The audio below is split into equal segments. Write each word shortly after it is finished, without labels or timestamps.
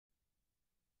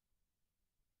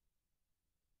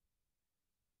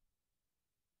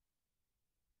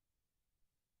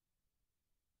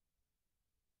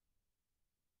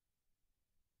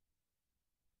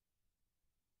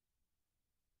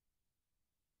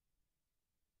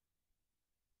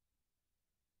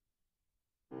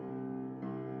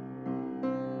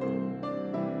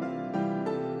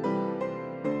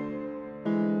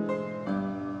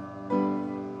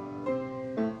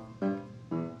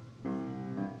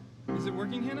Is it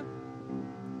working, Hannah?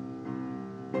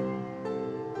 There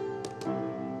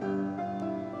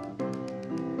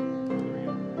we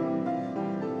go.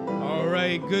 All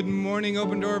right, good morning,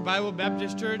 Open Door Bible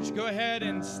Baptist Church. Go ahead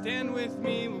and stand with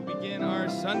me. We'll begin our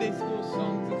Sunday school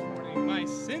songs this morning. My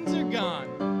sins are gone.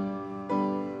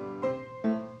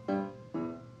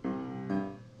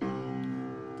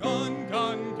 Gone,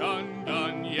 gone, gone,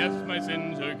 gone. Yes, my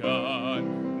sins are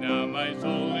gone. Now my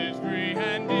soul is free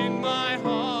and in my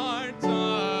heart's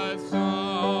a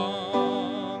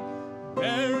song.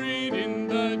 Buried in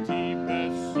the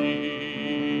deepest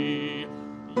sea.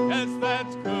 Yes,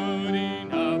 that's good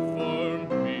enough for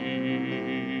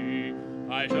me.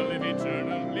 I shall live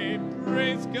eternally,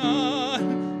 praise God.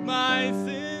 My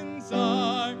sins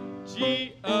are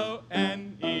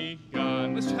G-O-N-E,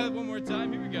 gone. Let's try that one more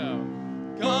time. Here we go.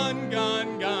 Gone,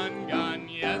 gone, gone, gone.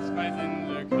 Yes, my sins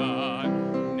are gone.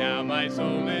 Now my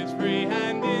soul is free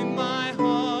and in my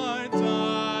heart's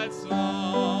a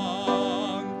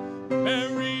song.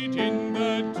 Buried in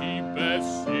the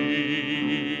deepest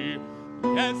sea.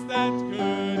 Yes, that's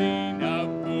good enough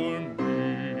for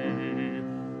me.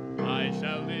 I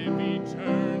shall live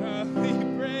eternally,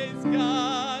 praise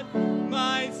God.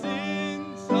 My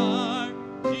sins are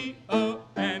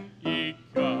G-O-N-E,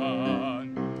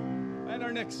 gone. And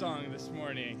our next song this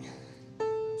morning,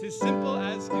 "'Tis Simple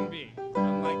as Can Be,"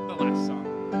 unlike the last song.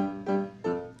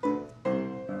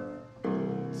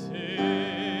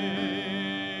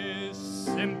 "'Tis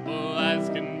simple as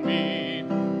can be,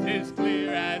 'tis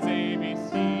clear as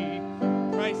ABC.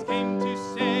 Christ came to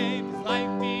save, his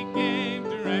life he gave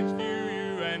to rescue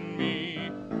you and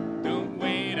me. Don't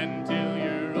wait until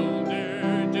you're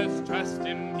older, just trust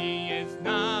him, he is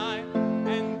nigh.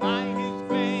 And by his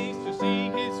grace you'll see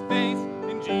his face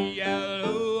in G-L-O-R-Y.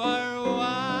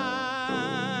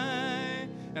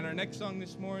 And our next song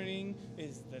this morning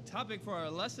is the topic for our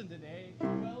lesson today.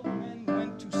 12 men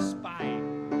went to spy.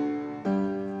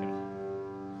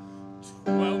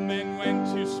 12 men went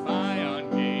to spy on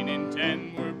Cain, and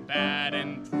 10 were bad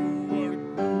and 2 were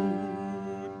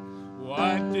good.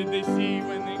 What did they see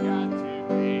when they got to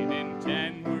Cain? And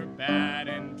 10 were bad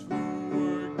and 2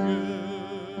 were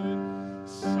good.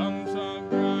 Some saw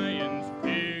lions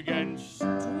big and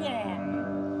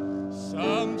strong.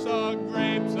 Some saw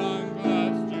grapes on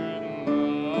clustered long.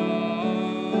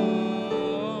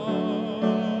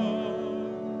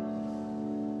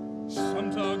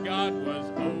 Some saw God was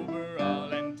over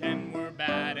all, and 10 were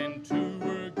bad and 2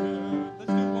 were good.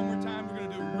 Let's do it one more time. We're going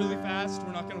to do it really fast.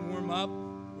 We're not going to warm up.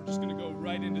 We're just going to go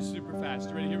right into super fast.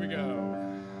 You ready? Here we go.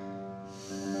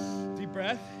 Deep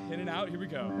breath, in and out. Here we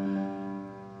go.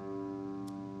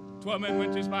 12 men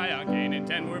went to spy on Cain, and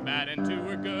 10 were bad and 2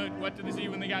 were good. What did they see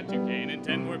when they got to Cain? And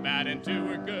 10 were bad and 2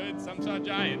 were good. Some saw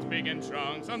giants big and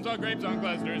strong. Some saw grapes on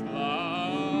clusters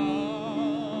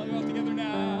long. All together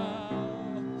now.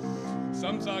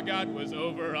 Some saw God was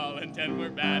over all, and 10 were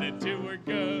bad and 2 were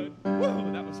good.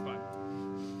 Whoa, that was fun.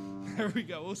 There we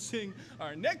go. We'll sing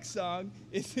our next song,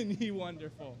 Isn't He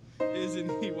Wonderful?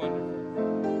 Isn't He Wonderful?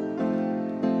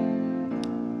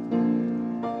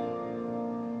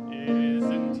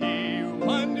 Isn't he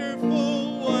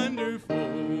wonderful, wonderful,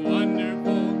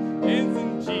 wonderful?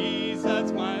 Isn't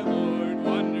Jesus my Lord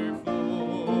wonderful?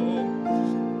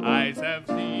 Eyes have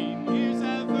seen, ears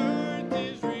have heard,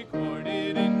 is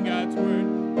recorded in God's word.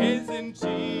 Isn't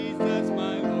Jesus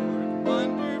my Lord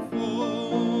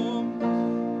wonderful?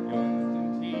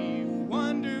 Isn't he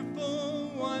wonderful,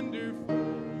 wonderful,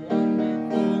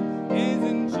 wonderful?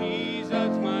 Isn't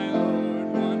Jesus my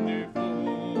Lord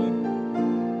wonderful?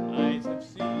 Eyes have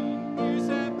seen, ears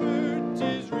have heard,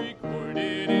 'tis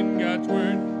recorded in God's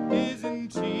word. Isn't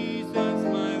Jesus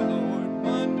my Lord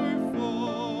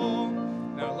wonderful?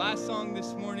 Now, last song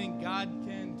this morning, God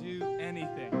can do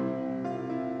anything.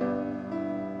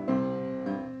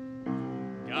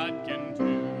 God can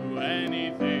do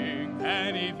anything,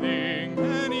 anything,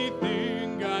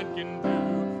 anything. God can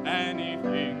do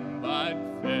anything but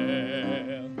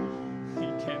fail. He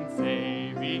can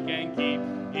save, he can keep,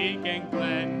 he can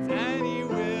cleanse, and he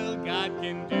will. God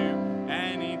can do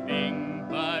anything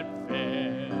but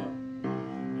fail.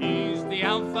 He's the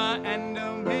Alpha and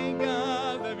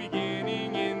Omega, the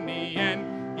beginning and the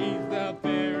end. He's the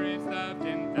fairest of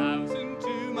 10,000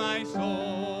 to my soul.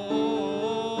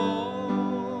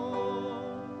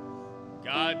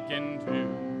 God can do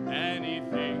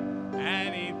anything,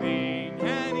 anything,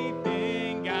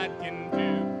 anything. God can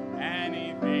do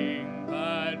anything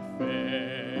but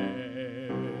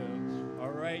fail.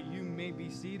 All right, you may be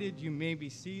seated. You may be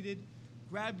seated.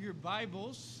 Grab your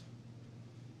Bibles.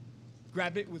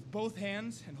 Grab it with both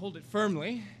hands and hold it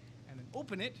firmly, and then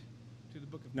open it to the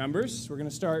book of Numbers. We're going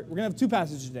to have two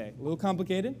passages today. A little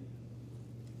complicated.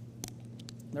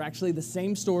 They're actually the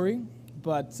same story,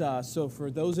 but so for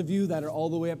those of you that are all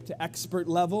the way up to expert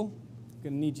level, I'm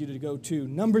going to need you to go to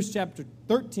Numbers chapter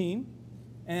 13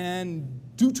 and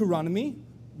Deuteronomy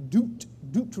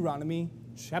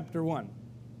chapter 1.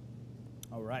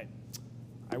 All right.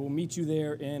 I will meet you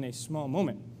there in a small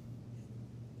moment.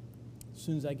 As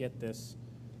soon as I get this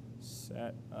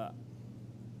set up.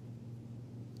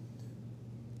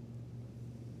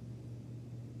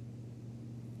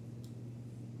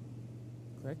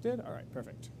 Corrected? All right,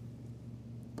 perfect.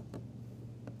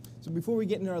 So before we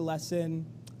get into our lesson,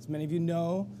 as many of you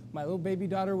know, my little baby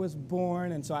daughter was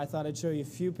born, and so I thought I'd show you a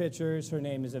few pictures. Her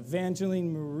name is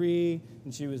Evangeline Marie,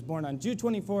 and she was born on June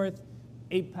 24th,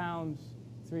 8 pounds,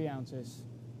 3 ounces,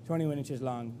 21 inches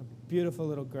long. A beautiful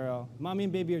little girl. Mommy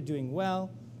and baby are doing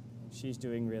well. She's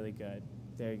doing really good.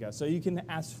 There you go. So you can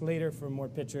ask later for more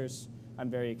pictures. I'm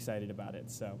very excited about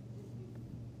it. So,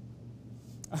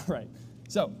 all right.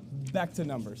 So back to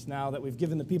Numbers. Now that we've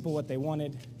given the people what they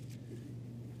wanted,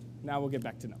 now we'll get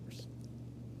back to Numbers.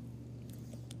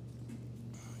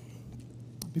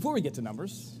 Before we get to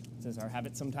Numbers, as is our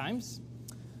habit sometimes,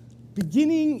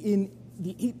 beginning in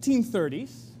the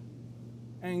 1830s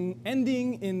and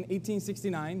ending in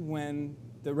 1869 when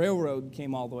the railroad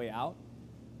came all the way out,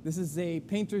 this is a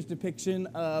painter's depiction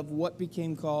of what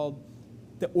became called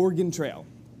the Oregon Trail.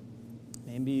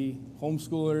 Maybe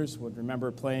homeschoolers would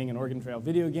remember playing an Oregon Trail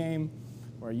video game,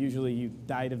 where usually you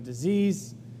died of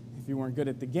disease if you weren't good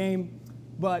at the game.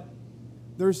 But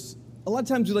there's a lot of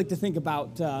times we like to think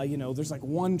about, there's like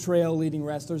one trail leading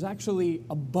west. There's actually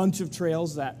a bunch of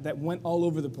trails that went all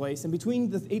over the place. And between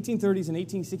the 1830s and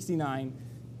 1869,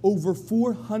 over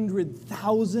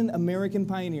 400,000 American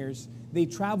pioneers, they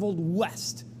traveled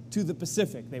west to the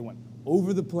Pacific. They went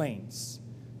over the plains,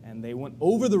 and they went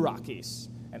over the Rockies,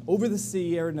 and over the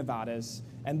Sierra Nevadas.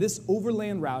 And this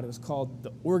overland route is called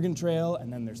the Oregon Trail,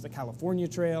 and then there's the California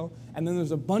Trail, and then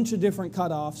there's a bunch of different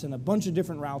cutoffs and a bunch of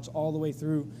different routes all the way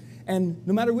through. And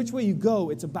no matter which way you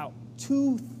go, it's about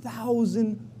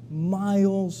 2,000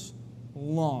 miles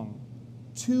long.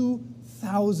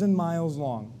 2,000 miles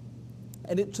long.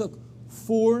 And it took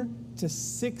 4 to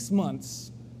 6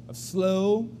 months of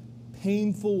slow,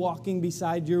 painful walking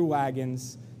beside your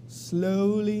wagons,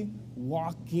 slowly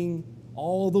walking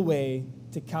all the way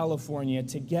to California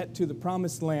to get to the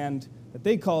promised land that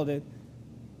they called it.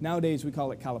 Nowadays we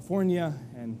call it California,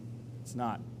 and it's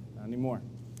not anymore.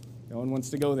 No one wants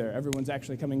to go there. Everyone's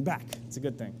actually coming back. It's a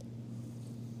good thing.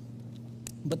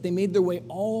 But they made their way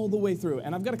all the way through.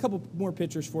 And I've got a couple more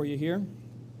pictures for you here.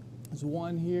 There's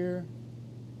one here,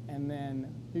 and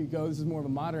then here you go. This is more of a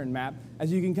modern map.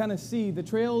 As you can kind of see, the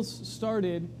trails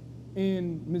started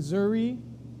in Missouri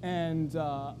and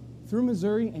through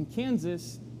Missouri and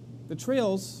Kansas. The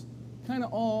trails kind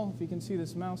of all, if you can see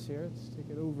this mouse here, let's take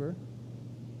it over.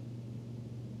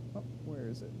 Oh, where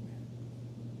is it?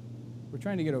 We're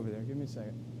trying to get over there. Give me a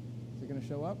second. Is it going to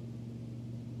show up?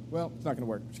 Well, it's not going to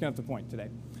work. We're just going to have to point today.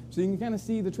 So you can kind of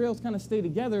see the trails kind of stay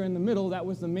together in the middle. That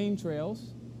was the main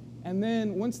trails. And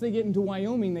then once they get into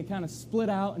Wyoming, they kind of split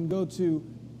out and go to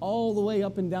all the way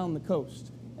up and down the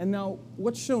coast. And now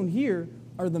what's shown here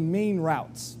are the main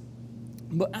routes.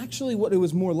 But actually what it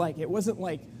was more like, it wasn't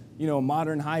like, a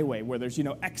modern highway where there's,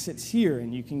 exits here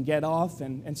and you can get off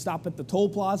and stop at the toll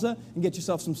plaza and get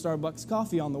yourself some Starbucks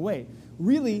coffee on the way.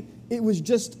 Really, it was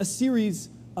just a series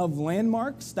of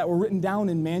landmarks that were written down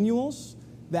in manuals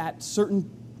that certain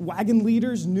wagon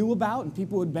leaders knew about, and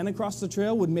people who had been across the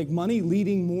trail would make money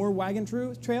leading more wagon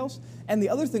trails. And the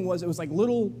other thing was, it was like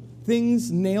little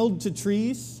things nailed to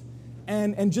trees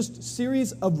and just a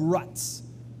series of ruts.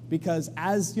 Because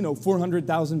as,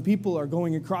 400,000 people are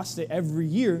going across it every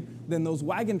year, then those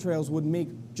wagon trails would make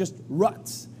just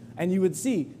ruts. And you would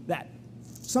see that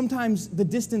sometimes the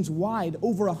distance wide,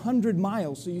 over 100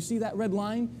 miles. So you see that red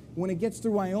line? When it gets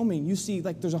through Wyoming, you see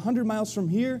like there's 100 miles from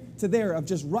here to there of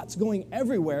just ruts going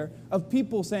everywhere of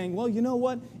people saying, well, you know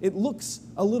what? It looks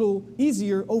a little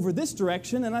easier over this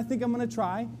direction, and I think I'm going to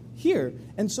try here.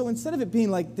 And so instead of it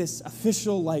being like this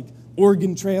official,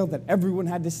 Oregon Trail that everyone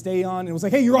had to stay on, it was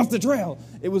like, hey, you're off the trail.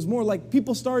 It was more like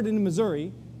people started in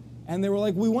Missouri, and they were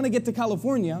like, we want to get to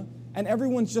California, and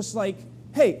everyone's just like,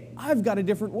 hey, I've got a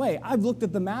different way. I've looked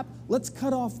at the map. Let's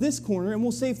cut off this corner, and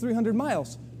we'll save 300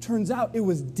 miles. Turns out it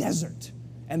was desert,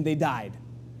 and they died.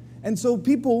 And so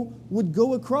people would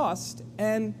go across,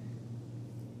 and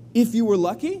if you were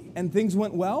lucky and things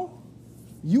went well,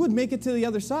 you would make it to the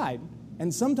other side.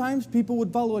 And sometimes people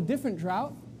would follow a different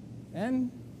route,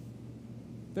 and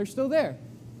they're still there.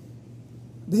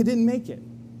 They didn't make it.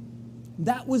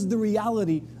 That was the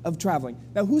reality of traveling.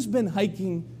 Now, who's been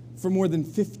hiking for more than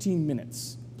 15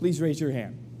 minutes? Please raise your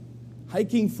hand.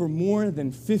 Hiking for more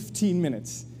than 15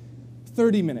 minutes.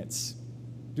 30 minutes.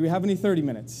 Do we have any 30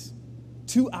 minutes?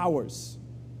 2 hours.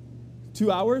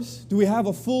 2 hours? Do we have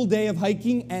a full day of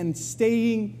hiking and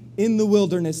staying in the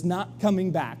wilderness, not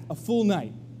coming back? A full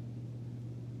night.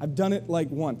 I've done it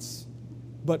like once,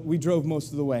 but we drove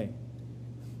most of the way.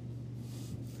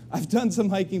 I've done some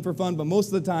hiking for fun, but most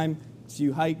of the time,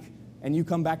 you hike and you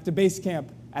come back to base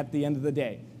camp at the end of the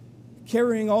day.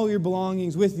 Carrying all your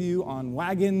belongings with you on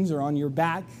wagons or on your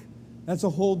back, that's a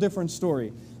whole different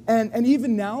story. And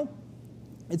even now,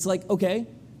 it's like, okay,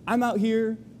 I'm out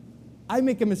here, I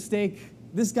make a mistake.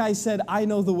 This guy said, I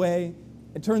know the way.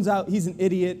 It turns out he's an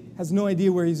idiot, has no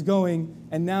idea where he's going,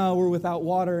 and now we're without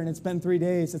water and it's been 3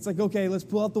 days. It's like, okay, let's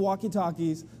pull out the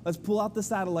walkie-talkies, let's pull out the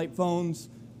satellite phones,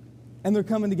 and they're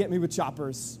coming to get me with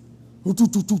choppers. I'm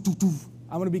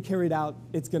going to be carried out.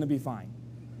 It's going to be fine.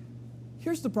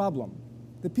 Here's the problem.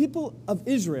 The people of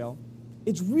Israel,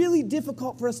 it's really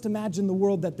difficult for us to imagine the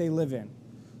world that they live in.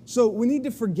 So we need to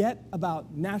forget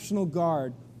about National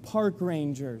Guard, park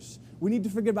rangers. We need to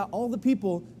forget about all the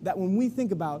people that when we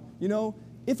think about,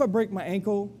 if I break my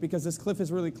ankle because this cliff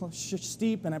is really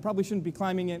steep and I probably shouldn't be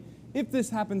climbing it, if this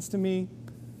happens to me,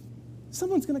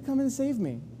 someone's going to come and save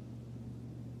me.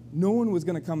 No one was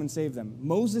going to come and save them.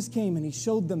 Moses came and he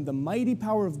showed them the mighty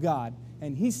power of God.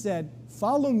 And he said,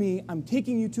 follow me, I'm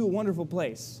taking you to a wonderful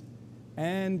place.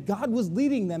 And God was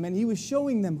leading them and he was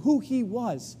showing them who he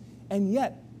was. And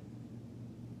yet,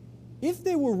 if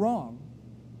they were wrong,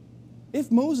 if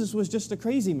Moses was just a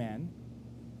crazy man,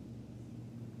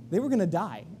 they were going to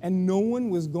die and no one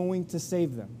was going to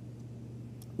save them.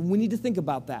 We need to think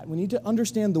about that. We need to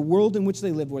understand the world in which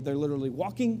they live, where they're literally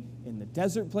walking in the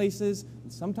desert places.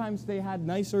 And sometimes they had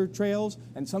nicer trails,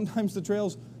 and sometimes the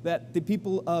trails that the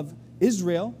people of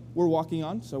Israel were walking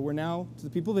on, so we're now to the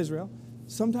people of Israel,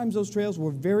 sometimes those trails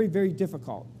were very, very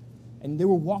difficult. And they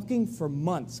were walking for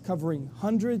months, covering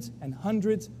hundreds and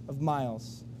hundreds of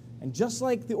miles. And just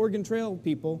like the Oregon Trail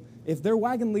people, if their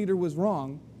wagon leader was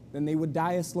wrong, then they would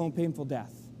die a slow and painful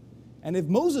death. And if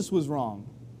Moses was wrong,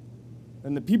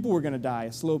 then the people were going to die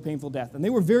a slow, painful death. And they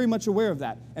were very much aware of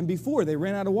that. And before, they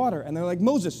ran out of water. And they're like,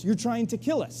 Moses, you're trying to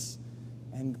kill us.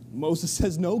 And Moses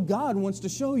says, no, God wants to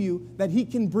show you that he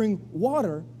can bring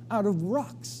water out of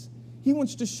rocks. He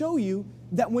wants to show you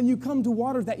that when you come to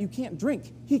water that you can't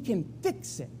drink, he can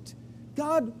fix it.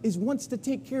 God wants to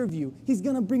take care of you. He's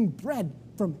going to bring bread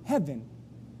from heaven.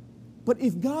 But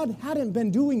if God hadn't been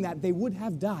doing that, they would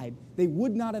have died. They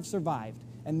would not have survived.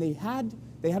 And they had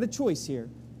a choice here.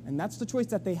 And that's the choice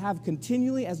that they have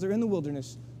continually as they're in the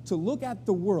wilderness, to look at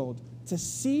the world, to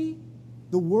see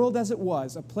the world as it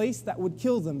was, a place that would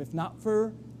kill them if not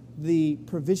for the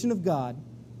provision of God,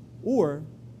 or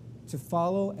to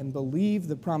follow and believe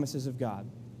the promises of God.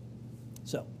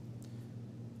 So,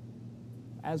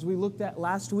 as we looked at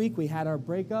last week, we had our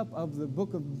breakup of the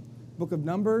book of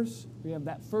Numbers. We have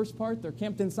that first part. They're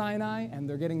camped in Sinai, and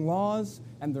they're getting laws,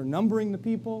 and they're numbering the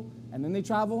people, and then they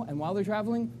travel, and while they're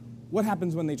traveling, what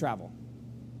happens when they travel?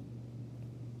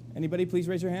 Anybody, please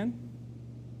raise your hand.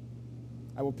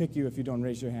 I will pick you if you don't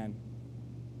raise your hand.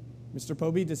 Mr.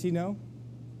 Poby, does he know?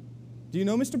 Do you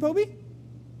know Mr. Poby?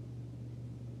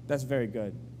 That's very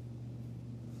good.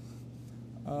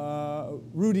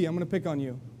 Rudy, I'm going to pick on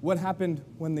you. What happened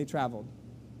when they traveled?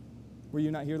 Were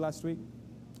you not here last week?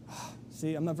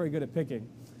 See, I'm not very good at picking.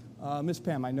 Miss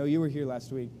Pam, I know you were here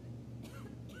last week.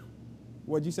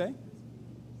 What'd you say?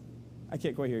 I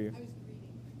can't quite hear you. I was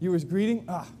greeting. You was greeting?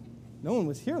 No one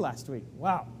was here last week.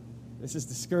 Wow, this is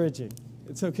discouraging.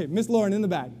 It's okay. Miss Lauren in the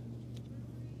back.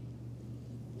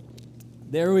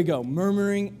 There we go,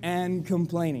 murmuring and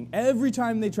complaining. Every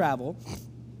time they travel,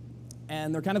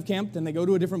 and they're kind of camped, and they go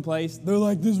to a different place, they're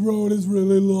like, this road is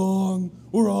really long.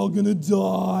 We're all going to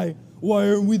die. Why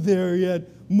aren't we there yet?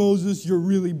 Moses, you're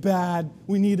really bad.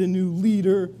 We need a new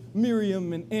leader.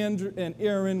 Miriam and Andrew and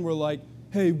Aaron were like,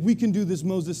 hey, we can do this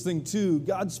Moses thing too.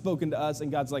 God's spoken to us, and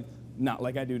God's like, not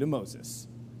like I do to Moses.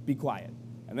 Be quiet.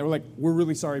 And they were like, we're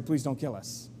really sorry, please don't kill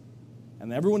us.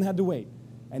 And everyone had to wait.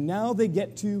 And now they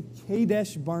get to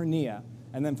Kadesh Barnea.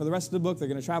 And then for the rest of the book, they're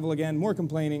going to travel again, more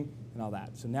complaining and all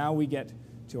that. So now we get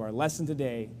to our lesson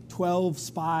today, 12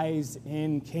 spies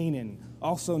in Canaan,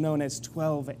 also known as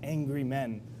 12 angry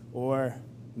men, or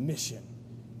Mission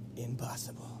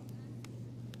Impossible.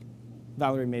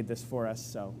 Valerie made this for us,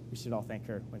 so we should all thank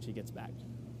her when she gets back.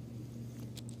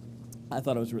 I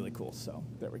thought it was really cool, so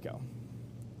there we go.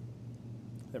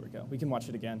 There we go. We can watch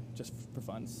it again, just for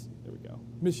funs. There we go.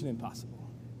 Mission Impossible.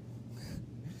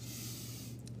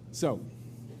 So,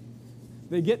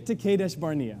 they get to Kadesh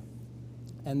Barnea,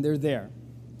 and they're there.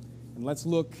 And let's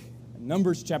look at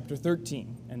Numbers chapter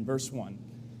 13 and verse 1.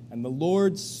 And the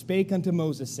Lord spake unto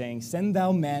Moses, saying, Send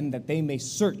thou men, that they may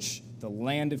search the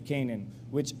land of Canaan,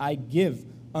 which I give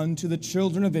unto the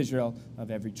children of Israel.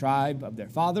 Of every tribe of their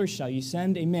fathers shall ye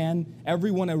send a man,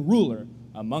 every one a ruler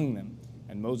among them.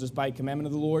 And Moses, by commandment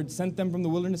of the Lord, sent them from the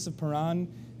wilderness of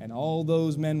Paran, and all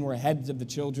those men were heads of the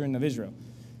children of Israel.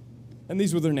 And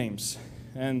these were their names.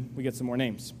 And we get some more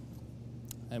names.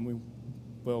 And we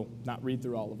will not read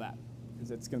through all of that, because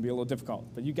it's going to be a little difficult.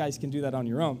 But you guys can do that on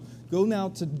your own. Go now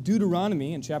to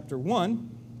Deuteronomy in chapter 1.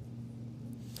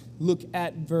 Look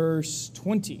at verse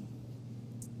 20.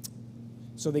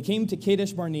 So they came to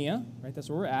Kadesh Barnea, right? That's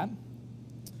where we're at.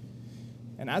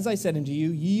 And as I said unto you,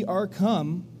 ye are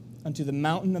come unto the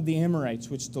mountain of the Amorites,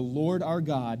 which the Lord our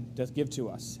God doth give to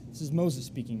us. This is Moses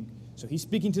speaking. So he's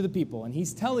speaking to the people, and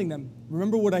he's telling them,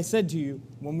 remember what I said to you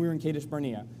when we were in Kadesh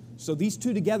Barnea. So these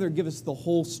two together give us the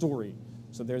whole story.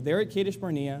 So they're there at Kadesh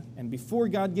Barnea, and before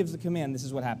God gives the command, this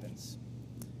is what happens.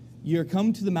 Ye are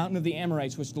come to the mountain of the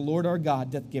Amorites, which the Lord our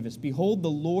God doth give us. Behold, the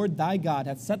Lord thy God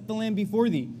hath set the land before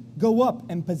thee. Go up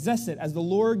and possess it, as the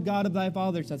Lord God of thy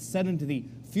fathers hath said unto thee.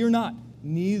 Fear not,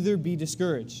 neither be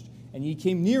discouraged. And ye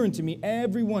came near unto me,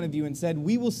 every one of you, and said,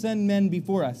 We will send men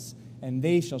before us, and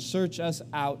they shall search us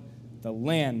out the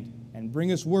land, and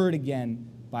bring us word again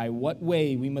by what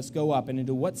way we must go up, and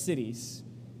into what cities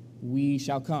we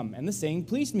shall come. And the saying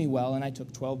pleased me well, and I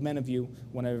took 12 men of you,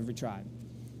 one of every tribe.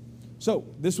 So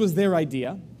this was their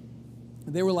idea.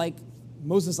 They were like,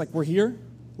 Moses, like, we're here.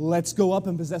 Let's go up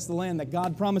and possess the land that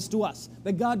God promised to us,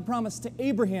 that God promised to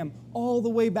Abraham all the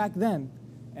way back then.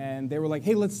 And they were like,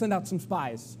 hey, let's send out some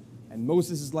spies. And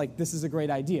Moses is like, this is a great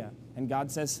idea. And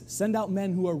God says, send out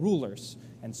men who are rulers.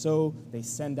 And so they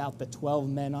send out the 12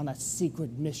 men on a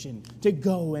secret mission to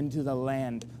go into the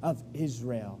land of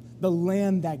Israel, the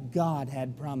land that God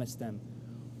had promised them.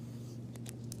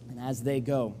 And as they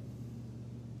go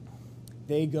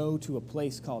to a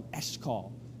place called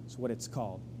Eshcol. That's what it's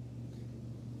called.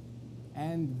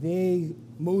 And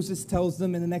Moses tells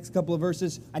them in the next couple of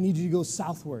verses, I need you to go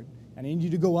southward. And I need you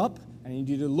to go up. And I need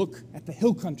you to look at the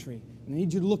hill country. And I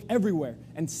need you to look everywhere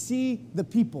and see the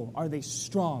people. Are they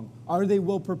strong? Are they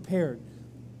well prepared?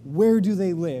 Where do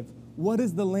they live? What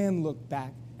does the land look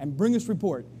back? And bring us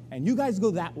report. And you guys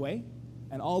go that way.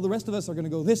 And all the rest of us are going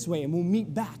to go this way. And we'll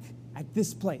meet back at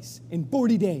this place in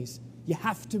 40 days. You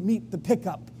have to meet the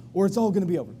pickup or it's all going to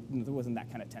be over. There wasn't that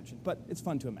kind of tension, but it's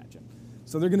fun to imagine.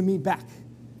 So they're going to meet back.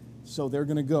 So they're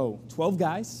going to go 12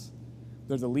 guys.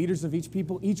 They're the leaders of each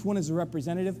people. Each one is a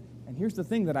representative. And here's the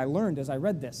thing that I learned as I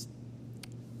read this.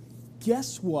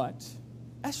 Guess what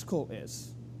Eshcol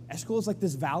is? Eshcol is like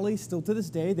this valley still to this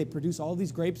day. They produce all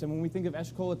these grapes. And when we think of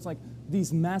Eshcol, it's like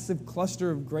these massive cluster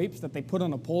of grapes that they put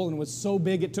on a pole. And it was so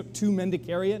big it took 2 men to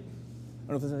carry it.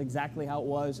 I don't know if that's exactly how it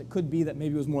was. It could be that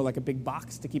maybe it was more like a big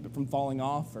box to keep it from falling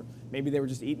off. Or maybe they were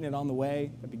just eating it on the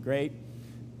way. That'd be great.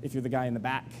 If you're the guy in the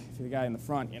back. If you're the guy in the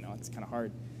front, it's kind of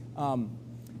hard.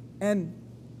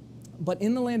 But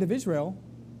in the land of Israel,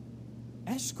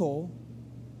 Eshcol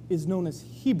is known as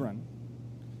Hebron.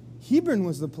 Hebron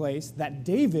was the place that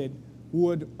David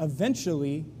would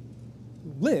eventually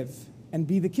live and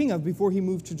be the king of before he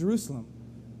moved to Jerusalem.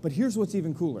 But here's what's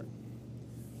even cooler.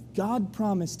 God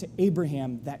promised to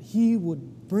Abraham that he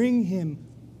would bring him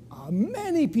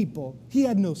many people. He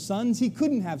had no sons. He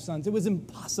couldn't have sons. It was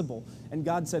impossible. And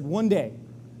God said, one day,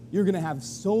 you're going to have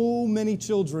so many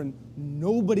children,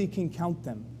 nobody can count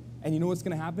them. And you know what's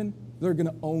going to happen? They're going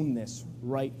to own this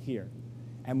right here.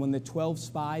 And when the 12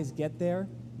 spies get there,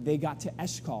 they got to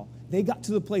Eshcol. They got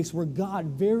to the place where God,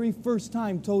 very first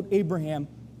time, told Abraham,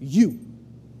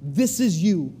 this is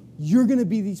you. You're going to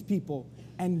be these people,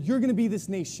 and you're going to be this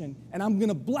nation, and I'm going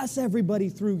to bless everybody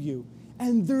through you.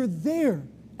 And they're there.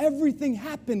 Everything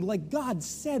happened like God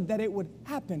said that it would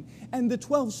happen. And the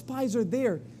 12 spies are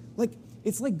there.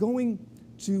 It's like going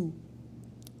to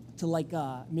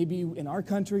maybe in our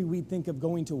country, we think of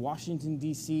going to Washington,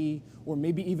 D.C., or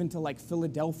maybe even to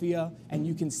Philadelphia, and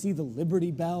you can see the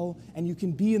Liberty Bell, and you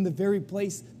can be in the very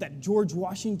place that George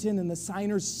Washington and the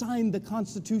signers signed the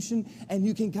Constitution, and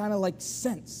you can kind of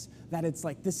sense that it's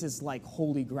this is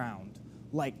holy ground.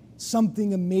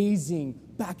 Something amazing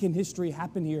back in history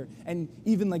happened here. And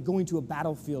even going to a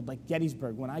battlefield like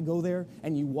Gettysburg, when I go there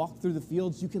and you walk through the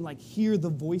fields, you can hear the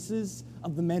voices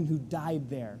of the men who died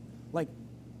there.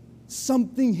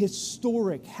 Something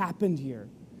historic happened here.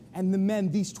 And the men,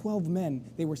 these 12 men,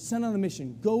 they were sent on a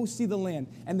mission, go see the land.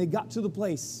 And they got to the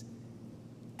place.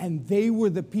 And they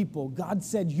were the people. God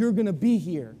said, you're going to be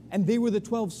here. And they were the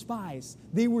 12 spies.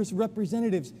 They were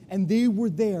representatives. And they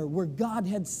were there where God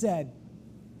had said,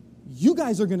 you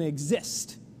guys are going to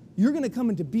exist. You're going to come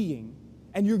into being.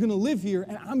 And you're going to live here,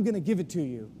 and I'm going to give it to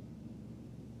you.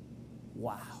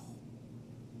 Wow.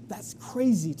 That's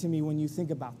crazy to me when you think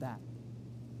about that.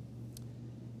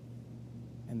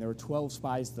 And there were 12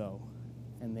 spies, though.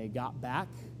 And they got back,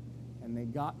 and they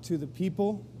got to the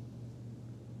people.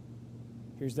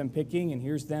 Here's them picking, and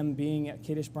here's them being at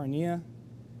Kadesh Barnea,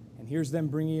 and here's them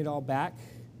bringing it all back.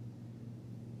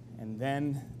 And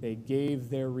then they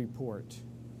gave their report.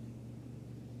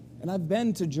 And I've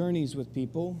been to journeys with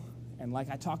people, and like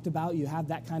I talked about, you have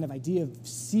that kind of idea of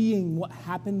seeing what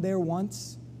happened there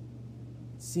once,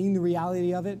 seeing the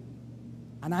reality of it,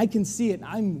 and I can see it, and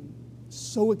I'm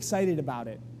so excited about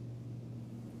it.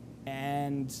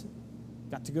 And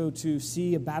got to go to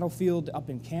see a battlefield up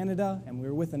in Canada, and we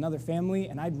were with another family,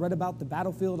 and I'd read about the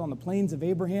battlefield on the plains of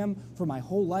Abraham for my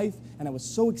whole life, and I was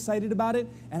so excited about it,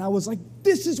 and I was like,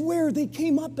 this is where they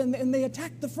came up and they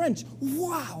attacked the French.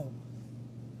 Wow.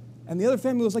 And the other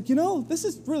family was like, this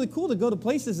is really cool to go to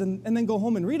places and then go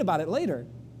home and read about it later.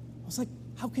 I was like,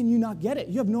 how can you not get it?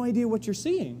 You have no idea what you're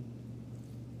seeing.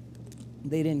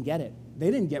 They didn't get it. They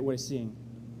didn't get what it's seeing.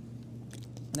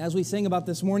 And as we sang about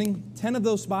this morning, 10 of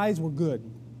those spies were good.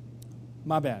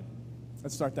 My bad.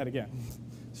 Let's start that again.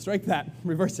 Strike that.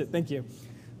 Reverse it. Thank you.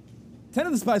 10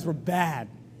 of the spies were bad,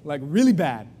 like really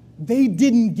bad. They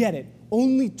didn't get it.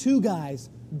 Only 2 guys,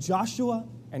 Joshua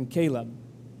and Caleb.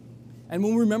 And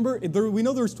when we remember, we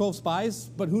know there was 12 spies,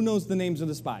 but who knows the names of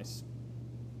the spies?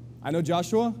 I know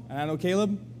Joshua, and I know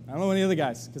Caleb. I don't know any other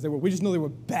guys, because we just know they were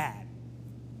bad.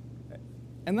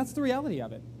 And that's the reality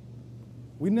of it.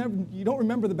 You don't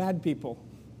remember the bad people.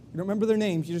 You don't remember their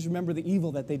names. You just remember the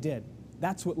evil that they did.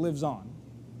 That's what lives on.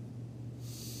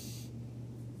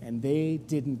 And they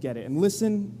didn't get it. And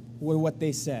listen to what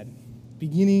they said,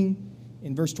 beginning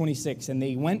in verse 26. And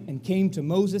they went and came to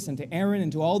Moses and to Aaron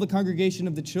and to all the congregation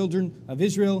of the children of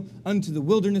Israel unto the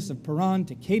wilderness of Paran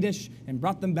to Kadesh, and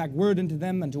brought them back word unto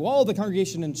them and to all the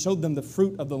congregation, and showed them the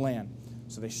fruit of the land.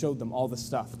 So they showed them all the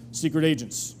stuff. Secret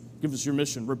agents, give us your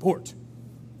mission, report.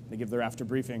 They give their after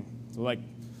briefing. So like,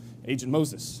 Agent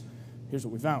Moses, here's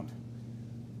what we found.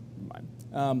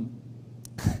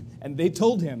 And they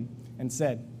told him and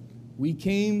said, we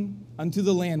came unto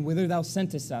the land whither thou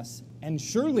sentest us, and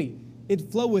surely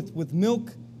it floweth with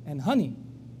milk and honey,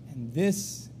 and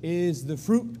this is the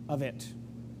fruit of it.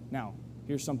 Now,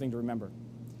 here's something to remember.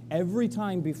 Every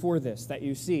time before this that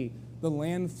you see the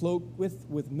land flow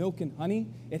with milk and honey,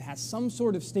 it has some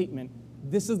sort of statement.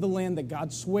 This is the land that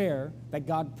God swore, that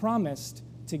God promised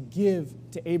to give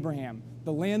to Abraham.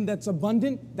 The land that's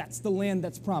abundant, that's the land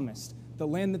that's promised. The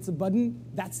land that's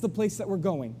abundant, that's the place that we're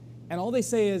going. And all they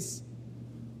say is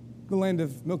the land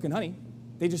of milk and honey.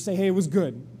 They just say, hey, it was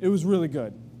good. It was really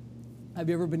good. Have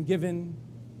you ever been given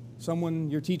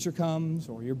someone, your teacher comes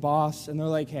or your boss, and they're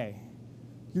like, hey,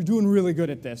 you're doing really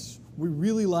good at this. We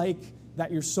really like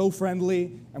that you're so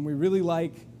friendly, and we really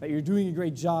like that you're doing a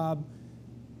great job.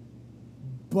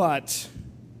 But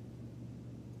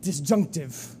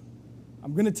disjunctive.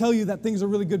 I'm going to tell you that things are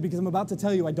really good because I'm about to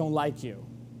tell you I don't like you.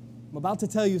 I'm about to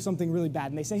tell you something really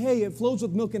bad. And they say, hey, it flows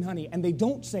with milk and honey. And they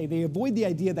don't say, they avoid the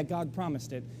idea that God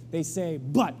promised it. They say,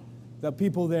 but the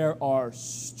people there are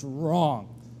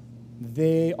strong.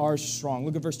 They are strong.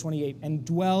 Look at verse 28. And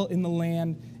dwell in the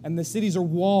land, and the cities are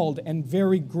walled and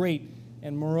very great.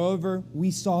 And moreover,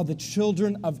 we saw the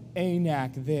children of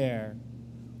Anak there.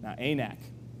 Now, Anak.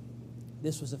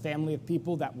 This was a family of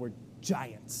people that were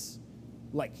giants,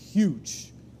 like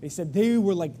huge. They said they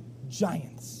were like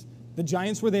giants. The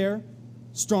giants were there,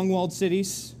 strong-walled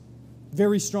cities,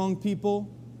 very strong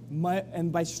people.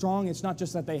 And by strong, it's not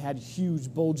just that they had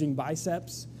huge, bulging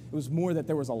biceps. It was more that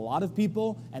there was a lot of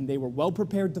people, and they were well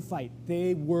prepared to fight.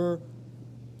 They were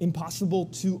impossible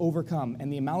to overcome.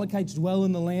 And the Amalekites dwell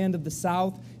in the land of the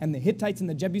south, and the Hittites and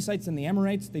the Jebusites and the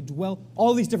Amorites, they dwell,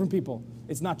 all these different people.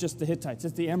 It's not just the Hittites,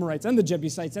 it's the Amorites and the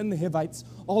Jebusites and the Hivites.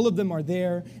 All of them are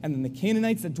there. And then the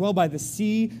Canaanites that dwell by the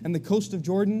sea and the coast of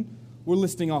Jordan. We're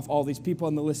listing off all these people,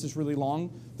 and the list is really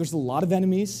long. There's a lot of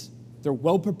enemies. They're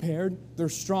well prepared. They're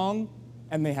strong,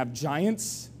 and they have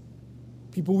giants,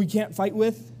 people we can't fight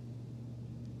with.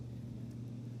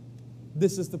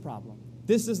 This is the problem.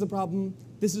 This is the problem.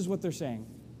 This is what they're saying.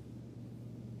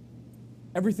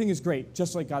 Everything is great,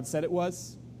 just like God said it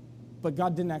was, but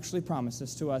God didn't actually promise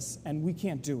this to us, and we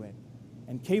can't do it.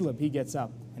 And Caleb, he gets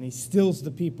up, and he stills the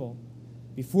people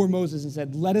before Moses and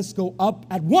said, let us go up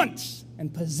at once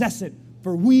and possess it,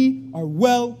 for we are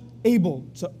well able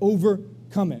to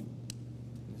overcome it.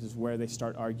 This is where they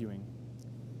start arguing.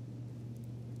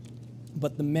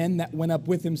 But the men that went up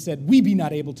with him said, "We be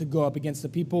not able to go up against the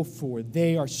people, for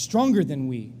they are stronger than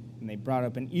we." And they brought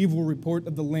up an evil report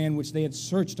of the land which they had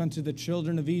searched unto the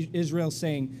children of Israel,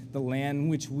 saying, "The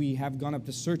land which we have gone up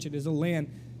to search it is a land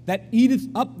that eateth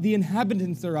up the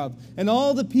inhabitants thereof. And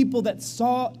all the people that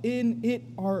saw in it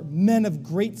are men of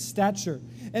great stature."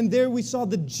 And there we saw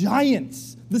the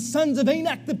giants, the sons of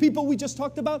Anak, the people we just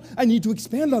talked about. I need to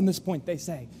expand on this point, they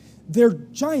say. They're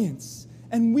giants.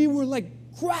 And we were like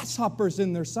grasshoppers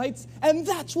in their sights. And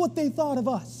that's what they thought of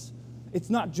us. It's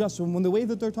not just, when the way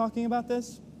that they're talking about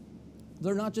this,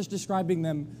 they're not just describing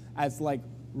them as like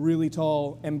really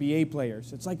tall NBA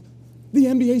players. It's like the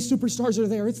NBA superstars are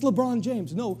there. It's LeBron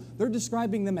James. No, they're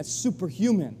describing them as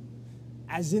superhuman,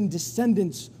 as in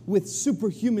descendants with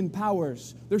superhuman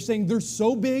powers. They're saying they're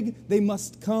so big, they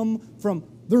must come from,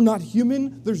 they're not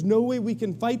human. There's no way we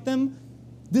can fight them.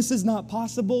 This is not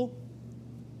possible.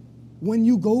 When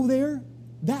you go there,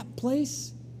 that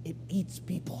place, it eats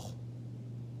people.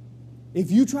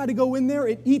 If you try to go in there,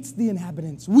 it eats the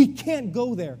inhabitants. We can't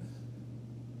go there.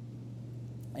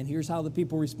 And here's how the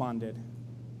people responded.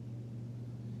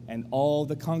 And all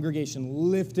the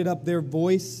congregation lifted up their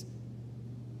voice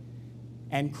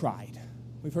and cried.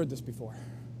 We've heard this before.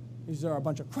 These are a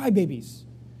bunch of crybabies.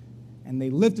 And they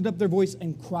lifted up their voice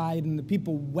and cried, and the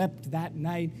people wept that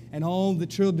night. And all the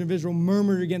children of Israel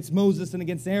murmured against Moses and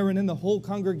against Aaron and the whole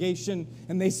congregation.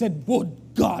 And they said,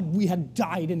 "Would God we had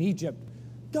died in Egypt."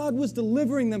 God was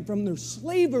delivering them from their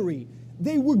slavery.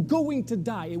 They were going to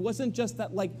die. It wasn't just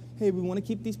that like, hey, we want to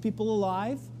keep these people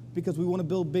alive because we want to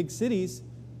build big cities.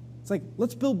 It's like,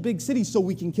 let's build big cities so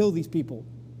we can kill these people.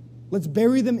 Let's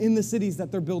bury them in the cities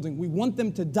that they're building. We want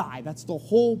them to die. That's the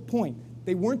whole point.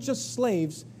 They weren't just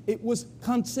slaves. It was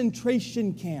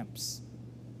concentration camps.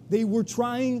 They were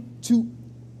trying to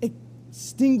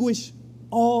extinguish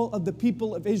all of the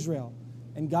people of Israel.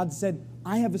 And God said,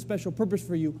 "I have a special purpose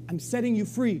for you. I'm setting you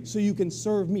free so you can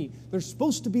serve me." They're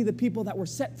supposed to be the people that were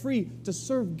set free to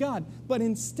serve God. But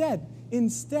instead,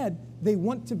 they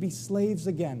want to be slaves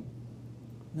again.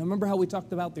 Now remember how we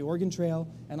talked about the Oregon Trail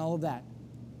and all of that?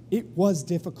 It was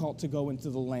difficult to go into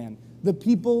the land. The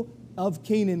people of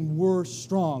Canaan were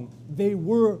strong. They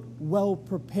were well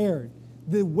prepared.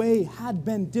 The way had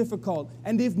been difficult.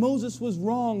 And if Moses was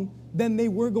wrong, then they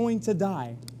were going to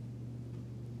die.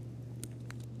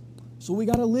 So we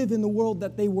got to live in the world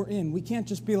that they were in. We can't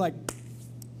just be like,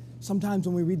 sometimes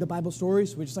when we read the Bible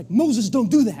stories, we're just like, Moses,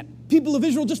 don't do that. People of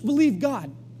Israel just believe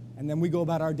God. And then we go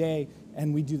about our day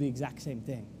and we do the exact same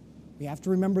thing. We have to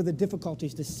remember the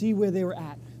difficulties to see where they were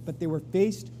at. But they were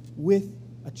faced with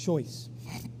a choice.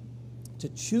 To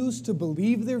choose to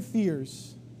believe their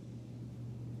fears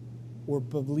or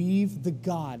believe the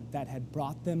God that had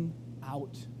brought them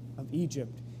out of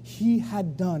Egypt. He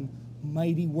had done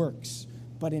mighty works.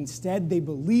 But instead, they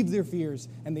believed their fears,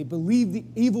 and they believed the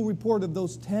evil report of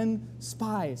those 10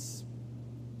 spies.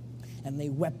 And they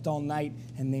wept all night,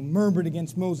 and they murmured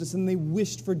against Moses, and they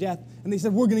wished for death. And they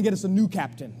said, "We're going to get us a new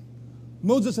captain."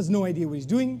 Moses has no idea what he's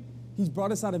doing. He's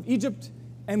brought us out of Egypt,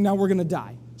 and now we're going to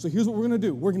die. So here's what we're going to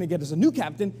do. We're going to get us a new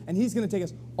captain, and he's going to take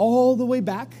us all the way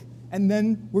back, and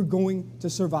then we're going to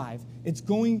survive. It's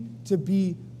going to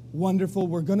be wonderful.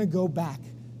 We're going to go back.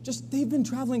 They've been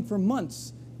traveling for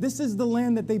months. This is the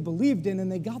land that they believed in,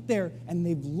 and they got there, and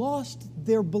they've lost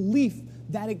their belief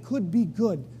that it could be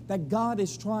good, that God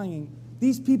is trying.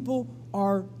 These people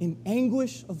are in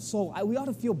anguish of soul. We ought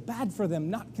to feel bad for them,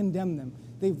 not condemn them.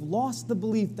 They've lost the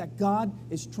belief that God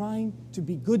is trying to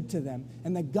be good to them,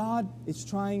 and that God is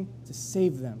trying to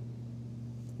save them.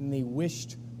 And they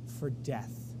wished for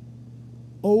death.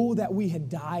 Oh, that we had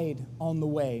died on the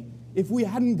way. If we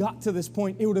hadn't got to this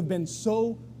point, it would have been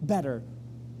so better.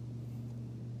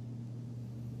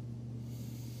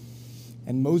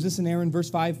 And Moses and Aaron, verse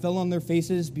 5, fell on their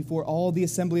faces before all the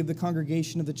assembly of the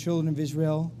congregation of the children of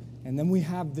Israel. And then we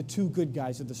have the two good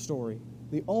guys of the story.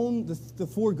 The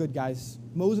four good guys,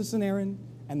 Moses and Aaron,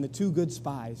 and the two good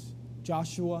spies,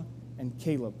 Joshua and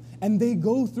Caleb. And they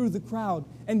go through the crowd,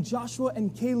 and Joshua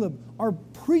and Caleb are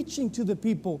preaching to the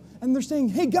people. And they're saying,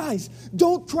 "Hey guys,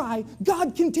 don't cry.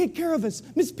 God can take care of us.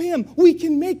 Miss Pam, we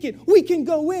can make it. We can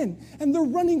go in." And they're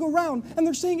running around, and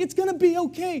they're saying, "It's going to be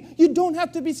okay. You don't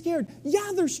have to be scared."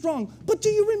 Yeah, they're strong. But do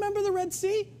you remember the Red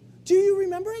Sea? Do you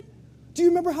remember it? Do you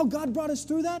remember how God brought us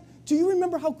through that? Do you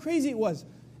remember how crazy it was?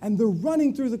 And they're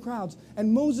running through the crowds.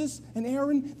 And Moses and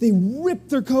Aaron, they rip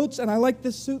their coats. And I like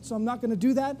this suit, so I'm not going to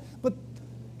do that.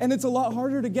 And it's a lot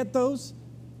harder to get those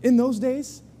in those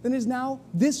days than it is now.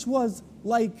 This was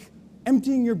like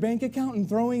emptying your bank account and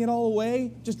throwing it all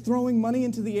away, just throwing money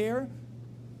into the air.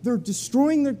 They're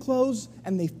destroying their clothes,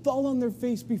 and they fall on their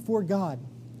face before God.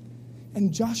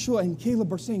 And Joshua and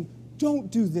Caleb are saying,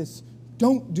 don't do this.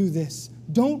 Don't do this.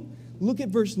 Don't. Look at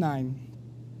verse 9.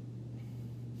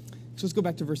 So let's go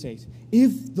back to verse 8.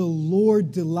 If the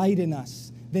Lord delight in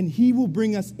us, then he will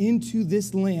bring us into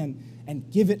this land and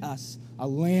give it us, a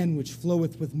land which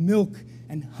floweth with milk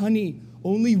and honey.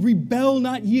 Only rebel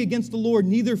not ye against the Lord,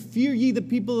 neither fear ye the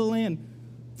people of the land,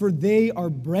 for they are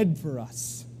bread for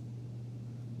us.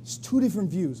 It's two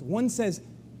different views. One says,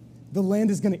 the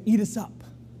land is going to eat us up.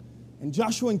 And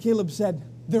Joshua and Caleb said,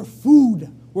 they're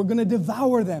food. We're going to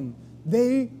devour them.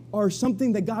 They are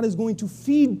something that God is going to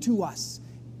feed to us.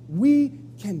 We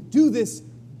can do this.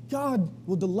 God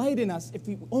will delight in us if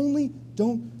we only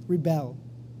don't rebel.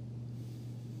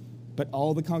 But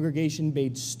all the congregation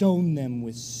bade stone them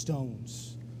with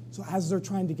stones. So as they're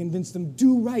trying to convince them,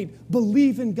 do right,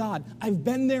 believe in God. I've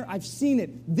been there, I've seen it.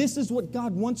 This is what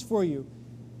God wants for you.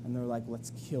 And they're like,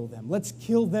 let's kill them. Let's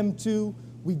kill them too.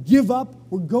 We give up.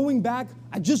 We're going back.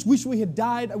 I just wish we had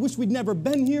died. I wish we'd never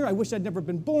been here. I wish I'd never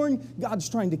been born. God's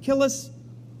trying to kill us.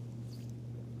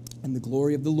 And the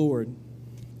glory of the Lord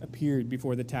appeared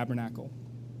before the tabernacle.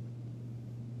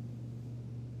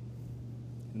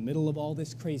 In the middle of all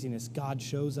this craziness, God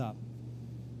shows up.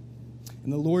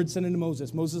 And the Lord said unto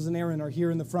Moses, Moses and Aaron are here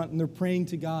in the front, and they're praying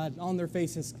to God on their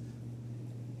faces.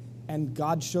 And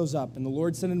God shows up, and the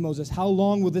Lord said unto Moses, how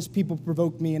long will this people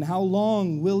provoke me, and how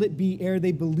long will it be ere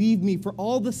they believe me for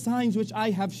all the signs which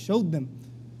I have showed them?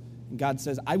 And God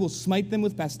says, I will smite them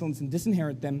with pestilence and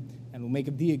disinherit them, and will make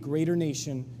of thee a greater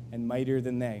nation and mightier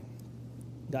than they.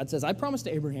 God says, I promised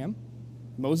to Abraham,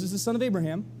 Moses the son of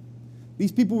Abraham,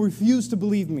 these people refuse to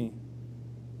believe me.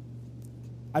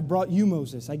 I brought you,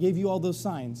 Moses. I gave you all those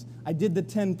signs. I did the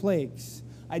 10 plagues.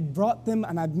 I brought them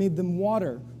and I've made them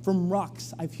water from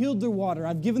rocks. I've healed their water.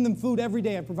 I've given them food every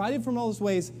day. I've provided from all those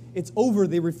ways. It's over.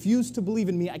 They refuse to believe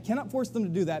in me. I cannot force them to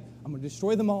do that. I'm going to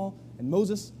destroy them all. And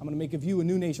Moses, I'm going to make of you a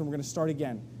new nation. We're going to start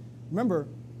again. Remember,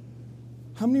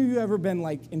 how many of you ever been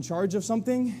like in charge of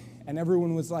something and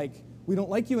everyone was like, we don't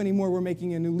like you anymore. We're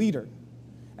making a new leader.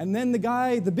 And then the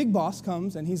guy, the big boss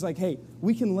comes and he's like, hey,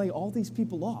 we can lay all these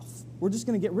people off. We're just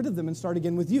going to get rid of them and start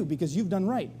again with you because you've done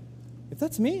right. If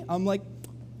that's me, I'm like,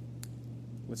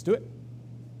 let's do it.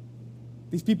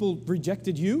 These people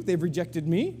rejected you. They've rejected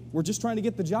me. We're just trying to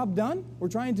get the job done. We're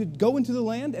trying to go into the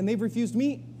land, and they've refused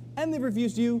me, and they've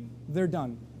refused you. They're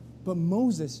done. But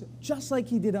Moses, just like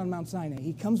he did on Mount Sinai,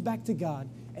 he comes back to God,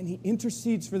 and he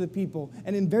intercedes for the people.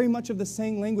 And in very much of the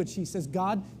same language, he says,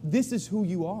 God, this is who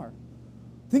you are.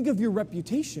 Think of your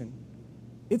reputation.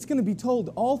 It's going to be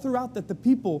told all throughout that the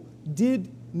people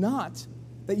did not,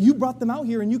 that you brought them out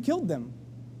here and you killed them.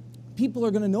 People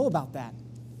are going to know about that.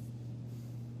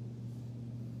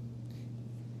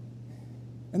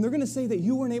 And they're going to say that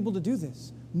you weren't able to do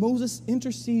this. Moses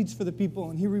intercedes for the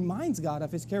people, and he reminds God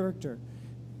of his character,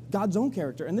 God's own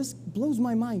character. And this blows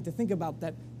my mind to think about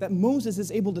that Moses is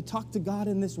able to talk to God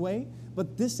in this way,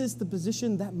 but this is the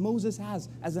position that Moses has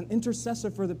as an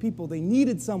intercessor for the people. They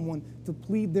needed someone to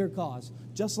plead their cause.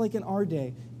 Just like in our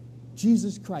day,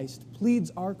 Jesus Christ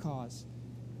pleads our cause.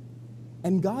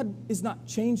 And God is not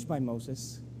changed by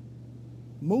Moses.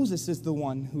 Moses is the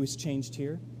one who is changed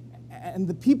here, and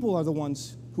the people are the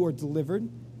ones who are delivered.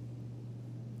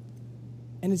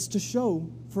 And it's to show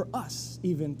for us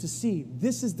even to see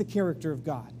this is the character of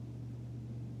God.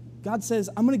 God says,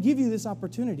 I'm going to give you this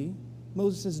opportunity.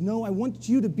 Moses says, no, I want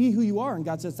you to be who you are. And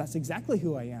God says, that's exactly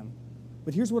who I am.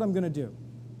 But here's what I'm going to do.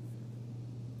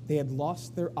 They had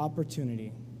lost their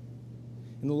opportunity.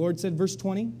 And the Lord said, verse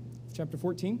 20, chapter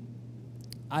 14,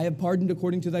 I have pardoned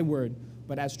according to thy word.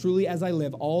 But as truly as I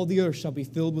live, all the earth shall be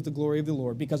filled with the glory of the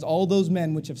Lord, because all those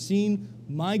men which have seen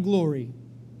my glory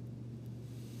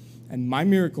and my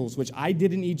miracles, which I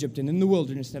did in Egypt and in the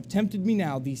wilderness, have tempted me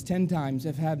now these 10 times,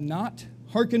 have not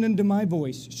hearkened unto my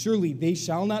voice. Surely they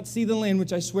shall not see the land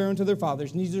which I swear unto their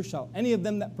fathers, neither shall any of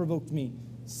them that provoked me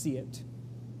see it.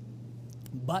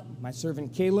 But my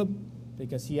servant Caleb,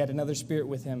 because he had another spirit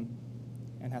with him,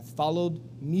 and hath followed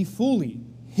me fully,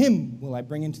 him will I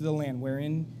bring into the land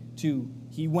wherein to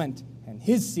he went, and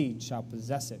his seed shall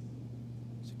possess it.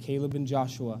 So Caleb and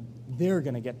Joshua, they're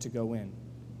going to get to go in.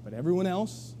 But everyone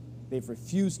else, they've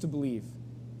refused to believe.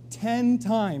 10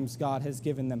 times God has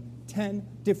given them 10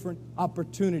 different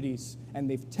opportunities, and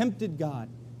they've tempted God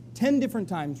 10 different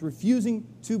times, refusing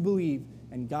to believe.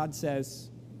 And God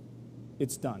says,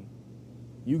 it's done.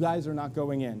 You guys are not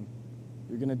going in.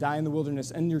 You're going to die in the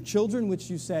wilderness. And your children, which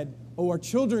you said, oh, our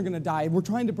children are going to die. We're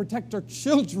trying to protect our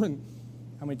children.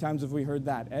 How many times have we heard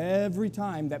that? Every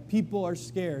time that people are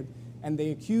scared and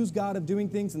they accuse God of doing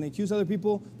things and they accuse other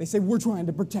people, they say, we're trying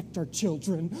to protect our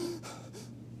children.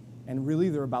 And really,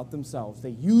 they're about themselves.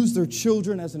 They use their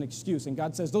children as an excuse. And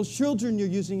God says, those children you're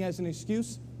using as an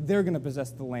excuse, they're going to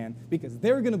possess the land because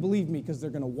they're going to believe me because they're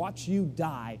going to watch you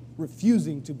die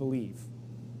refusing to believe.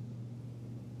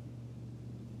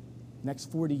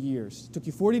 Next 40 years. It took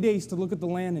you 40 days to look at the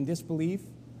land and disbelieve.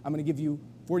 I'm going to give you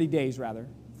 40 days, rather.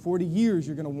 40 years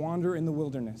you're going to wander in the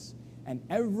wilderness. And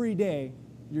every day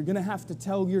you're going to have to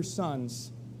tell your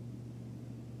sons,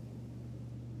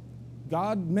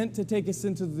 God meant to take us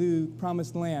into the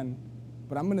promised land,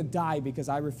 but I'm going to die because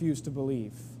I refuse to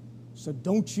believe. So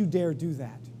don't you dare do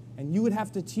that. And you would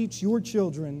have to teach your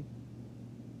children,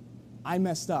 I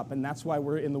messed up, and that's why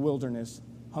we're in the wilderness,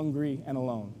 hungry and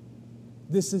alone.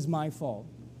 This is my fault.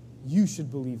 You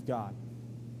should believe God.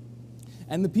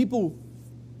 And the people,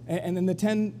 and then the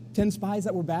 10 spies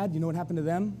that were bad, you know what happened to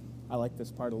them? I like this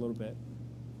part a little bit.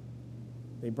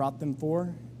 They brought them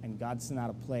 4, and God sent out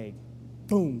a plague.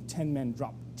 Boom, 10 men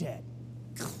dropped dead.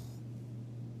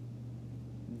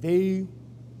 They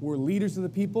were leaders of the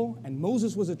people, and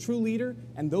Moses was a true leader,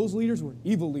 and those leaders were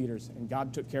evil leaders, and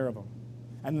God took care of them.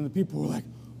 And then the people were like,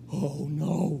 oh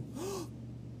no,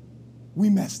 we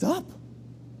messed up.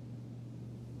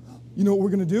 You know what we're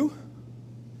going to do?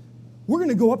 We're going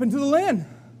to go up into the land.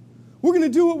 We're going to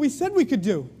do what we said we could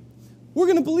do. We're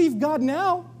going to believe God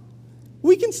now.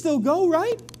 We can still go,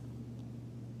 right?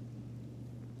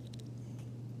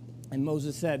 And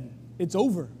Moses said, it's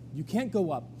over. You can't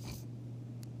go up.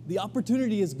 The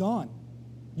opportunity is gone.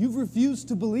 You've refused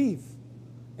to believe,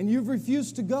 and you've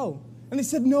refused to go. And they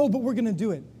said, no, but we're going to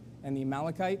do it. And the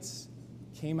Amalekites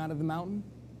came out of the mountain,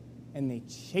 and they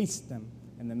chased them,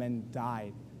 and the men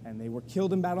died. And they were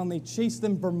killed in battle, and they chased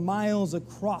them for miles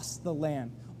across the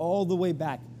land, all the way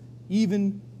back,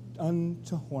 even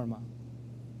unto Hormah.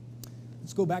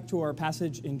 Let's go back to our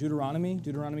passage in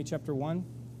Deuteronomy chapter 1.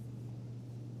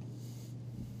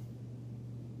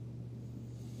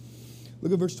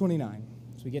 Look at verse 29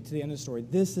 as we get to the end of the story.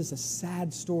 This is a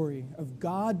sad story of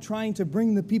God trying to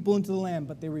bring the people into the land,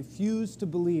 but they refused to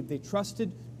believe. They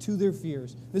trusted to their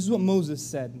fears. This is what Moses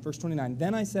said in verse 29.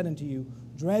 Then I said unto you,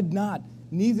 dread not,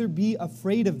 neither be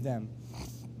afraid of them.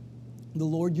 The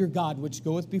Lord your God, which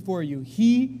goeth before you,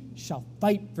 he shall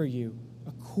fight for you.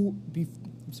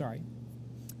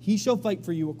 He shall fight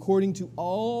for you according to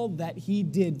all that he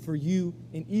did for you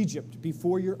in Egypt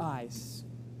before your eyes.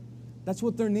 That's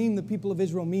what their name, the people of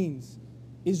Israel, means.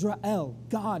 Israel,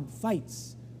 God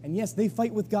fights. And yes, they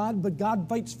fight with God, but God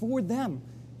fights for them.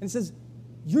 And it says,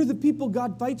 you're the people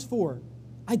God fights for.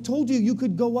 I told you you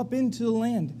could go up into the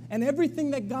land. And everything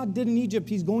that God did in Egypt,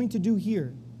 he's going to do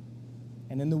here.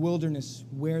 And in the wilderness,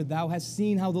 where thou hast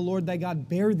seen how the Lord thy God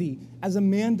bare thee, as a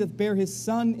man doth bear his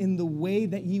son in the way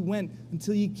that he went,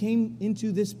 until ye came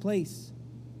into this place.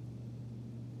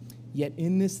 Yet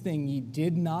in this thing ye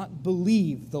did not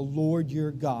believe the Lord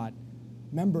your God.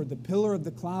 Remember, the pillar of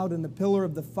the cloud and the pillar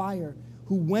of the fire,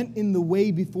 who went in the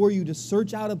way before you to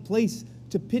search out a place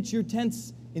to pitch your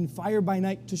tents in fire by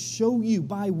night, to show you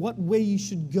by what way you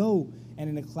should go, and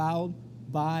in a cloud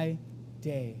by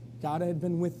day. God had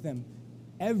been with them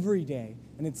every day.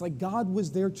 And it's like God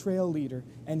was their trail leader,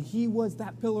 and he was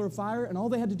that pillar of fire, and all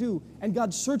they had to do, and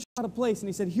God searched out a place, and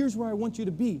he said, here's where I want you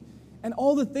to be. And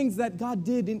all the things that God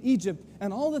did in Egypt,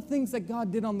 and all the things that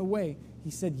God did on the way,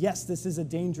 he said, yes, this is a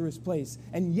dangerous place.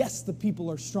 And yes, the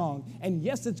people are strong. And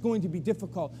yes, it's going to be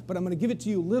difficult, but I'm going to give it to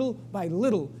you little by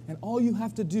little. And all you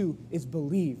have to do is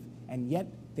believe. And yet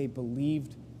they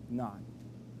believed not.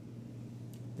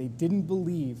 They didn't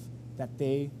believe that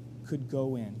they could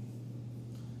go in.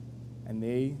 And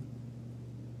they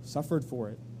suffered for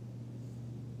it.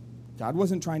 God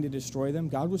wasn't trying to destroy them.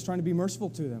 God was trying to be merciful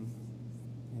to them.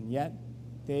 And yet,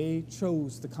 they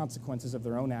chose the consequences of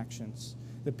their own actions.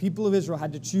 The people of Israel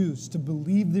had to choose to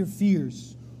believe their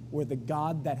fears or the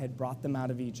God that had brought them out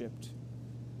of Egypt.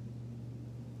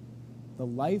 The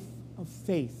life of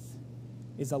faith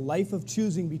is a life of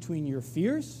choosing between your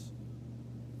fears,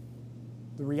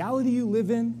 the reality you live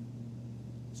in,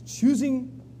 is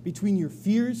choosing between your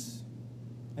fears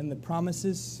and the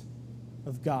promises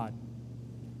of God.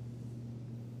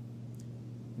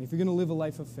 And if you're going to live a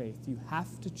life of faith, you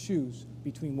have to choose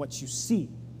between what you see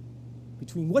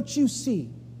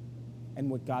and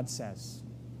what God says.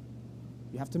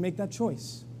 You have to make that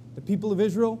choice. The people of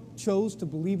Israel chose to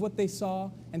believe what they saw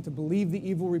and to believe the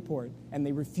evil report, and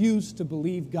they refused to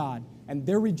believe God. And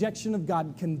their rejection of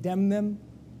God condemned them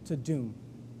to doom.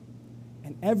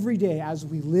 And every day as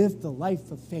we live the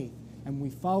life of faith and we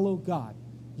follow God,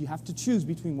 you have to choose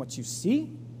between what you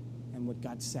see and what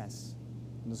God says.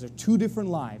 And those are two different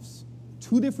lives,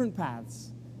 two different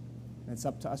paths, and it's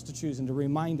up to us to choose and to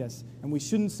remind us. And we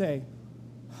shouldn't say,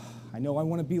 I know I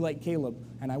want to be like Caleb,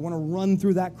 and I want to run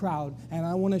through that crowd, and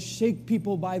I want to shake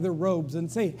people by their robes and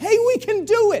say, hey, we can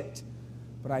do it.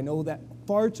 But I know that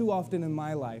far too often in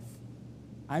my life,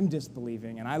 I'm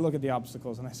disbelieving, and I look at the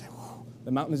obstacles, and I say,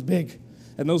 the mountain is big,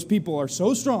 and those people are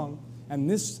so strong, and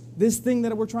this thing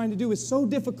that we're trying to do is so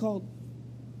difficult.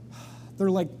 They're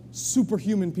like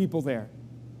superhuman people there.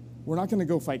 We're not going to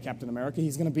go fight Captain America.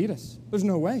 He's going to beat us. There's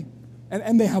no way.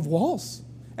 And they have walls,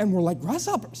 and we're like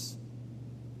grasshoppers.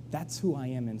 That's who I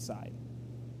am inside.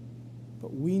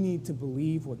 But we need to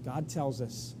believe what God tells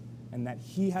us and that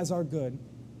he has our good.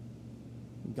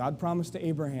 God promised to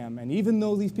Abraham, and even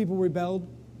though these people rebelled,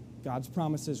 God's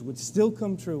promises would still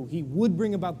come true. He would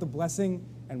bring about the blessing,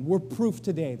 and we're proof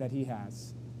today that he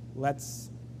has. Let's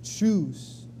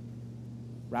choose,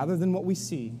 rather than what we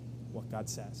see, what God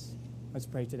says. Let's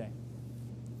pray today.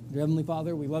 Dear Heavenly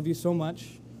Father, we love you so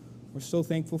much. We're so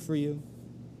thankful for you.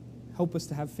 Help us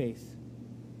to have faith,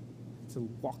 to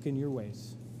walk in your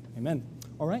ways. Amen.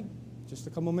 All right, just a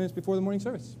couple minutes before the morning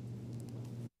service.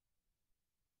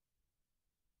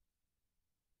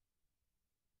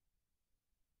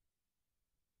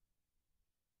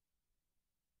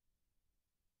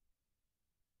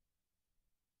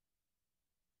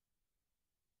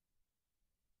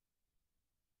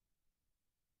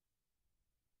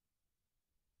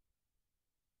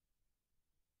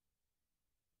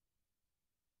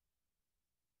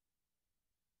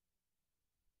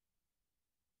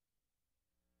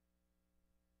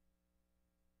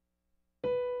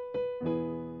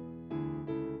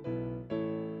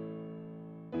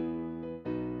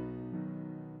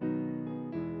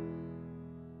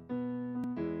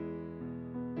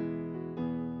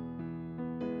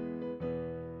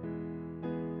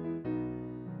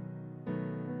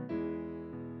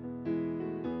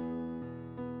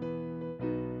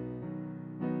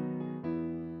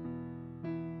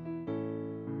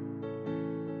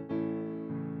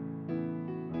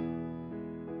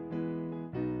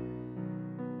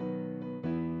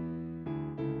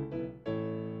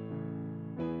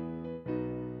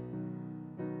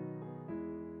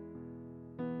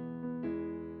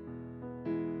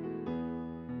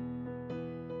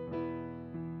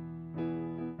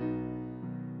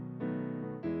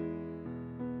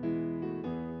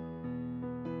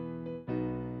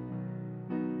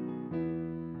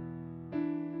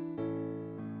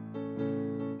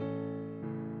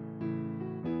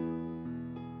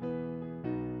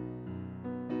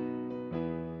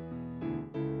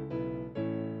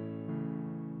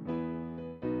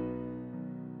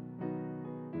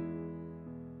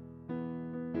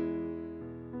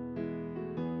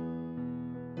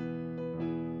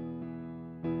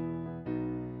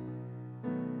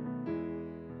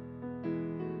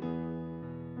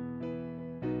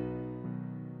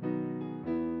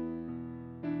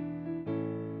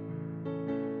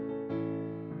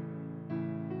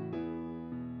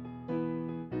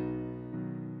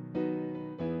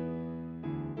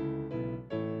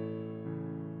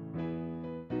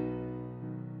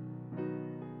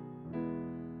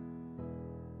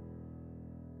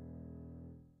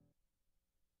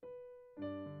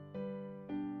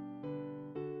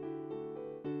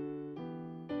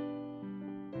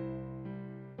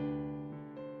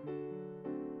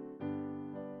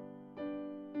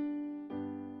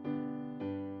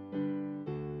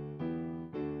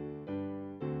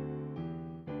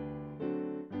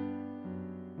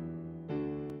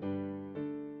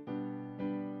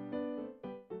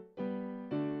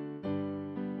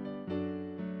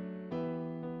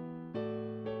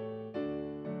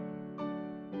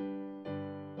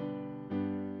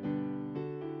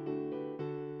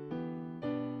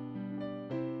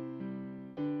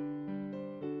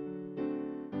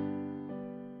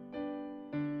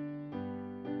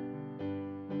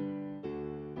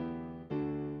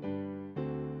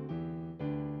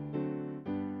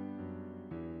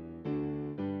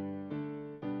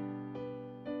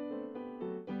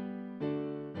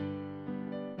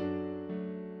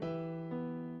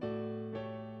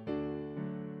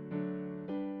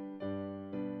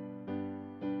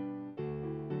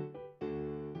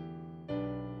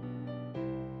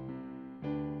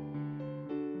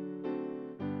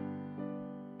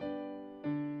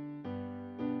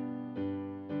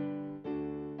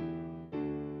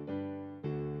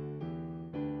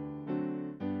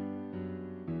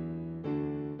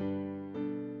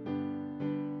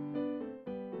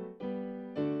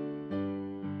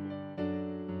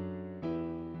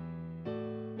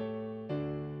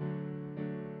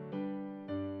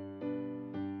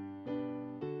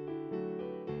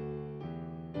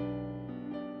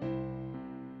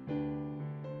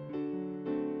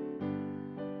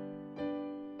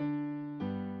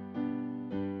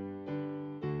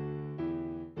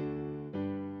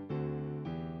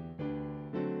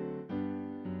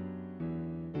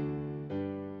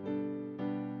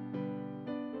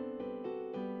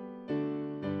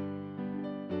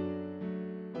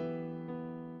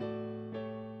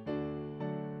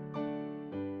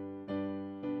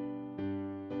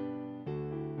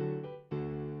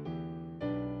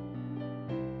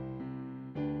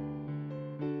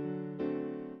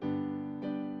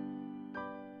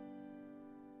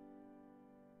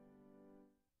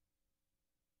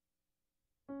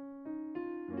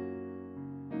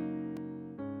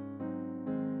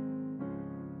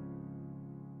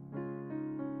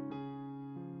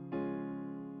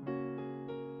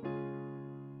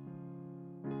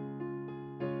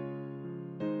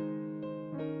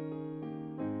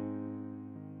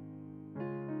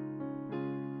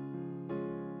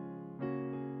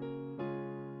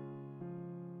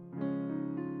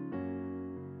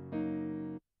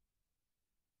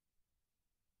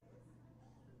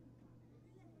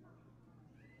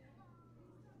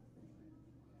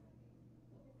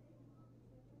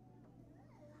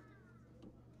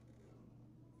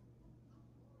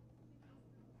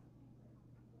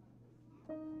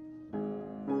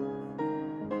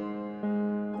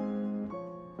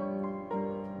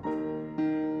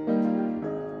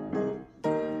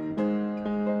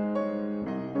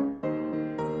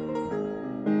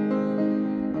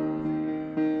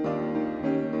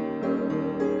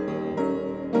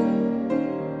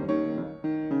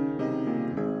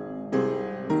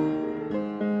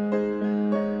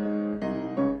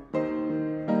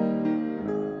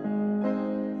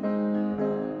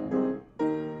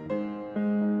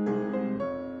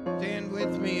 Stand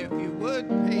with me if you would.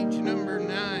 Page number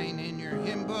 9 in your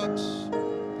hymn books.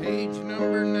 Page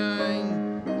number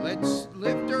 9. Let's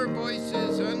lift our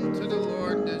voices unto the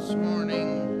Lord this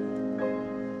morning.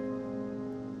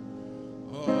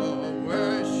 Oh,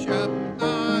 worship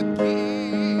the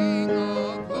King,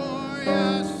 all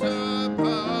glorious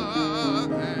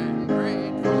above, and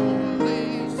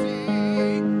gratefully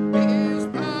sing His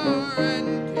power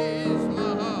and His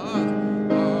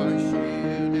love. Our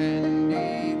shield and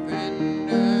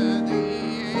defender, the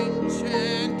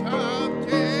ancient of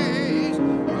days,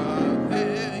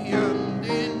 pavilioned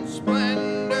in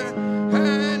splendor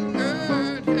and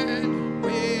girded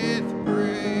with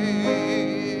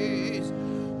praise.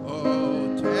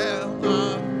 Oh, tell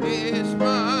of His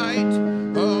might,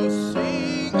 oh,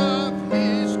 sing of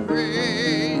His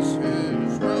grace,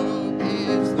 whose robe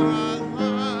is the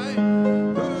light,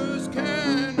 whose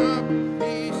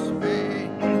canopy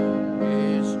spake,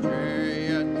 His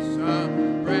chariots of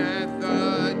wrath,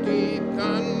 a deep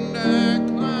thunder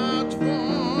clouds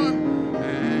form,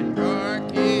 and dark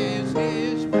is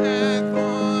His path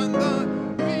on the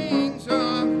wings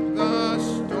of the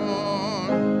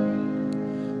storm.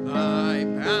 Thy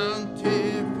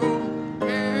bountiful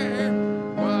care,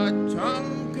 what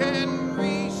tongue can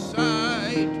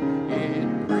recite?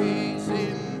 It breathes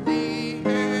in the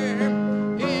air,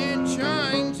 it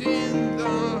shines in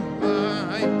the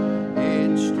light,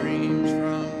 it streams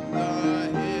from the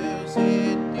hills,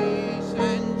 it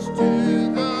descends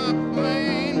to the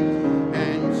plain,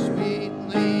 and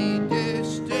sweetly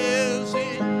distills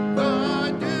in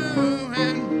the dew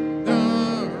and the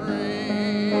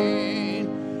rain.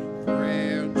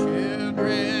 Frail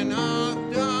children of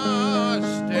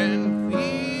dust and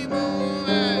feeble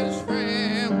as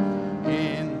frail,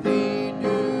 in Thee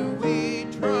do we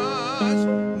trust,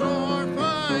 nor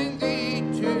find Thee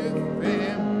to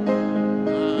fail.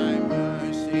 Thy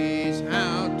mercies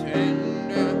how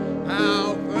tender,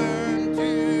 how firm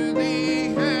to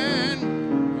the hand,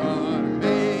 our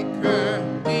Maker,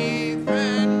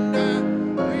 Defender,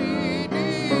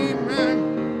 Redeemer,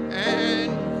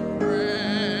 and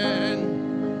Friend.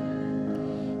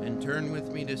 And turn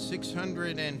with me to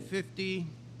 650.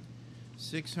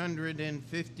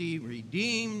 650,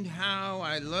 redeemed, how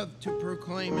I love to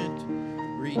proclaim it,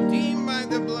 redeemed by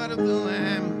the blood of the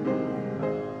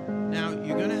Lamb. Now,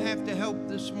 you're going to have to help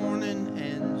this morning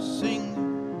and sing.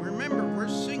 Remember, we're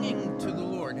singing to the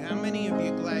Lord. How many of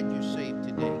you glad you're saved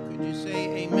today? Could you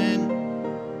say amen?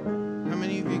 How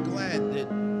many of you glad that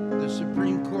the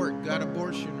Supreme Court got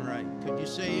abortion right? Could you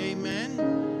say amen?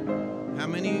 How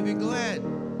many of you glad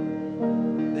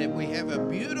that we have a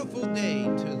beautiful day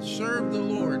to serve the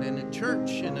Lord in a church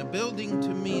and a building to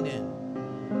meet in?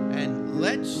 And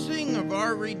let's sing of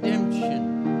our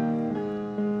redemption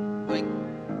like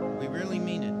we really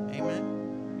mean it.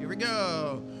 Amen? Here we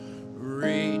go.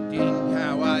 Redeemed,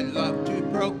 how I love to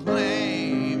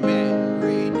proclaim it,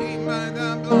 redeemed by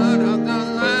the blood of the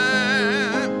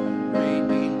Lamb,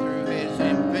 redeemed through His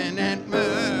infinite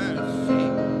mercy,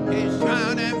 His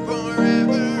child, and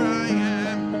forever I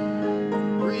am.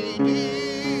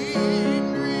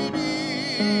 Redeemed,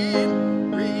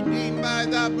 redeemed, redeemed by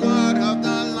the blood of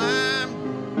the Lamb,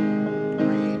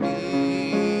 redeemed,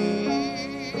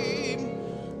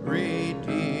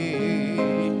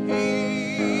 redeemed,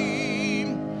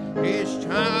 His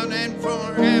child, and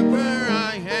forever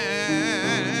I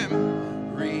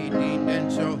am. Redeemed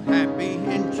and so happy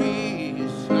in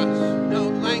Jesus, no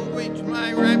language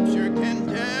my rapture can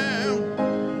tell.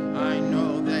 I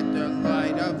know that the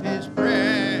light of His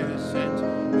presence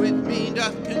with me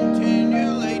doth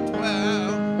continually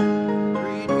dwell.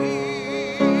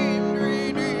 Redeemed,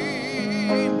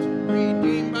 redeemed,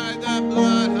 redeemed by the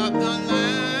blood of the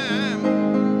Lamb,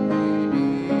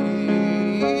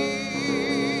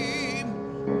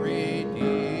 redeemed, redeemed,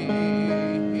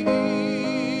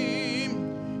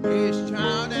 His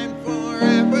child, and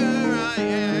forever I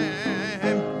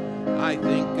am. I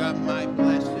think of my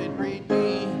blessed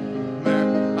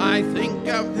Redeemer, I think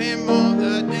of Him all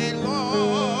the day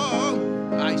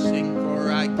long. I sing, for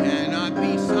I cannot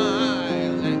be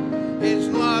silent. His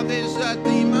love is the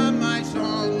theme of my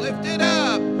song. Lift it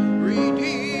up.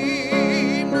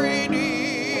 Redeemed, redeemed,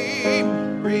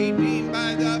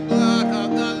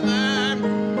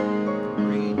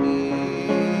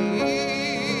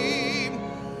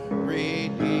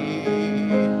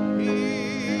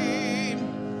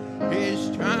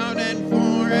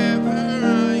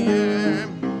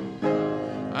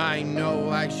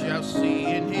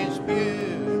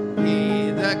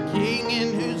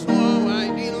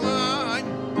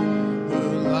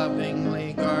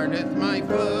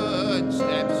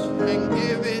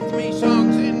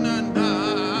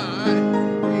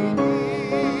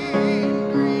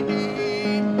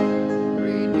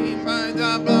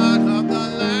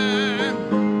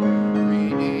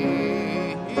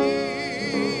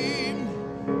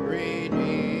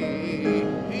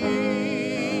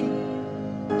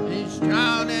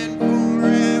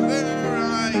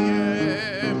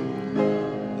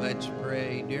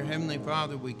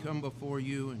 we come before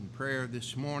you in prayer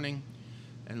this morning.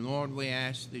 And Lord, we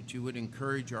ask that you would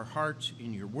encourage our hearts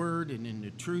in your word and in the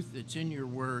truth that's in your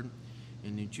word,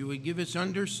 and that you would give us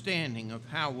understanding of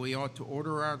how we ought to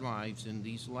order our lives in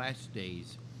these last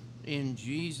days. In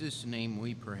Jesus' name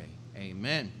we pray.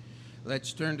 Amen.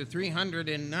 Let's turn to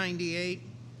 398.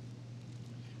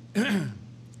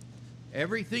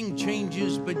 Everything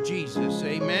changes but Jesus.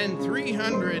 Amen.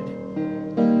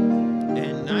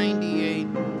 398.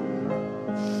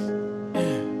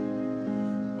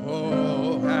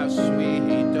 Oh, how sweet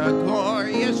a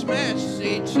glorious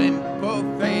message simple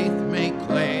faith may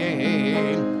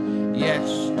claim.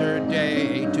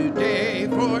 Yesterday, today,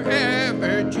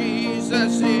 forever,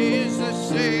 Jesus is the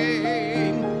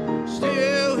same.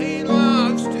 Still he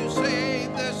loves to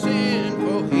save the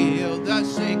sinful, heal the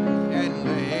sick and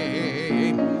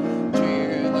lame.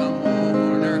 Cheer the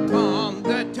mourner, calm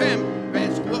the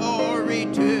tempest, glory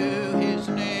to his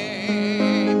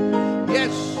name.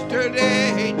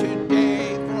 Yesterday,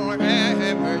 today,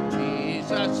 forever,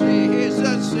 Jesus is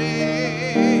the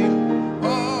same.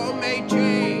 All may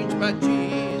change, but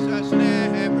Jesus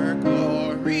never.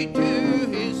 Glory to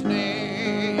his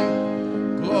name.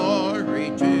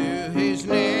 Glory to his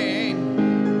name.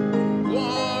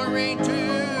 Glory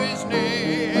to his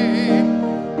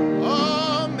name.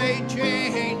 All may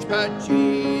change, but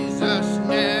Jesus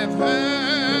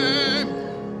never.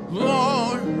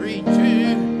 Glory to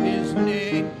his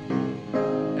name.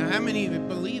 Now, how many of you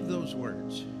believe those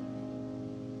words?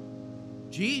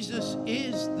 Jesus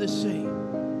is the same.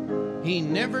 He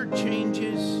never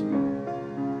changes.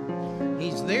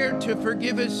 He's there to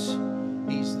forgive us.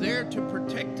 He's there to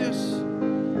protect us.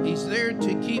 He's there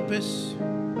to keep us.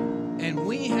 And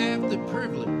we have the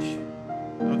privilege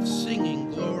of singing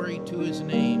glory to his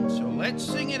name. So let's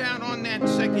sing it out on that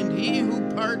second. He who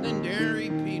pardoned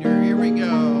erring Peter. Here we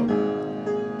go.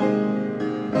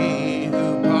 He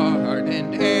who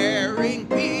pardoned erring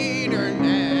Peter,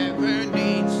 never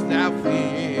needs thou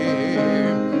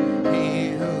fear. He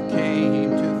who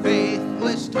came to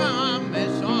faithless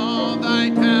Thomas, all thy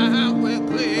doubt will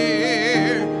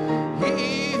clear.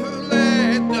 He who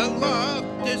led the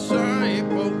loved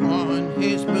disciple on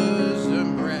his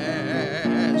bosom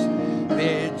rest,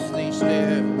 bids thee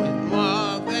still with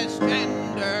love as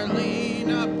tender lean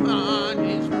upon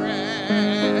his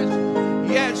breast.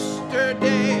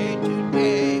 Yesterday,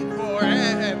 today,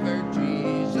 forever,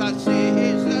 Jesus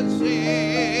is the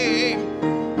same.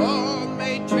 All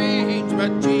may change,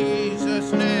 but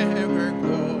Jesus never.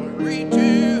 Glory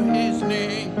to his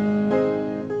name.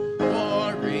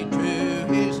 Glory to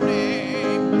his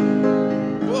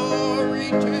name. Glory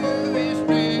to his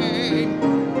name.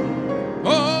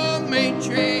 All may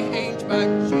change,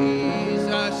 but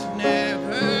Jesus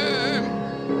never.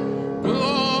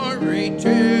 Glory to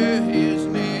his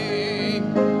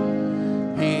name.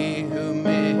 He who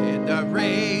mid the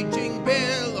raging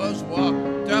billows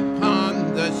walked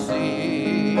upon the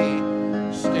sea,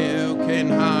 still can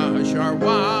hush our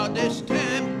wildest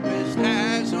tempest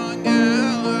as on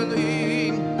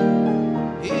Galilee.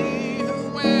 He who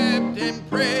wept and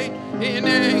prayed in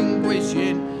anguish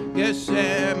in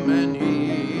Gethsemane,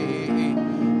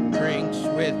 drinks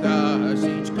with us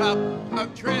each cup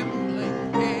of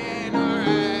trembling in our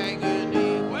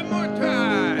agony. One more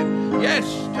time.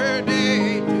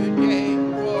 Yesterday, today,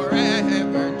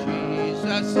 forever,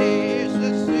 Jesus is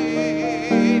the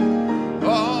same.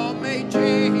 All may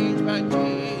change, but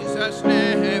Jesus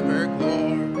never.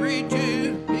 Glory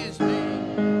to his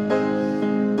name.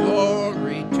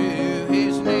 Glory to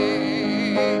his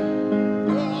name.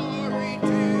 Glory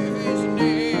to his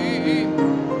name.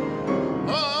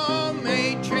 All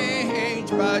may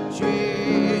change, but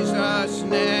Jesus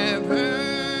never.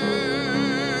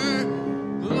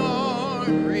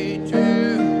 Glory to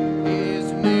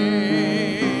his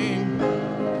name.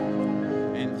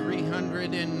 And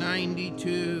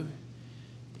 392.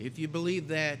 If you believe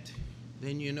that,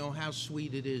 then you know how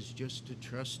sweet it is just to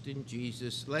trust in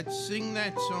Jesus. Let's sing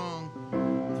that song,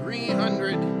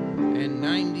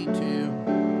 392.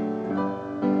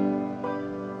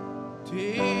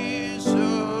 'Tis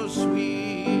so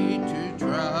sweet to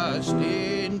trust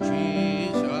in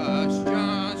Jesus,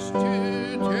 just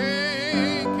to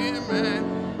take him at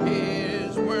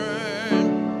his word,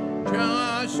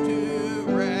 just to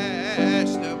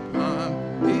rest upon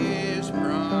his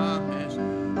promise,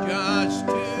 just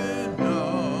to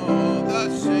know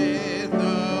thus saith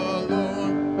the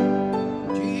Lord.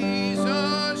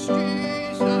 Jesus,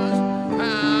 Jesus,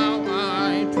 how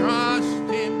I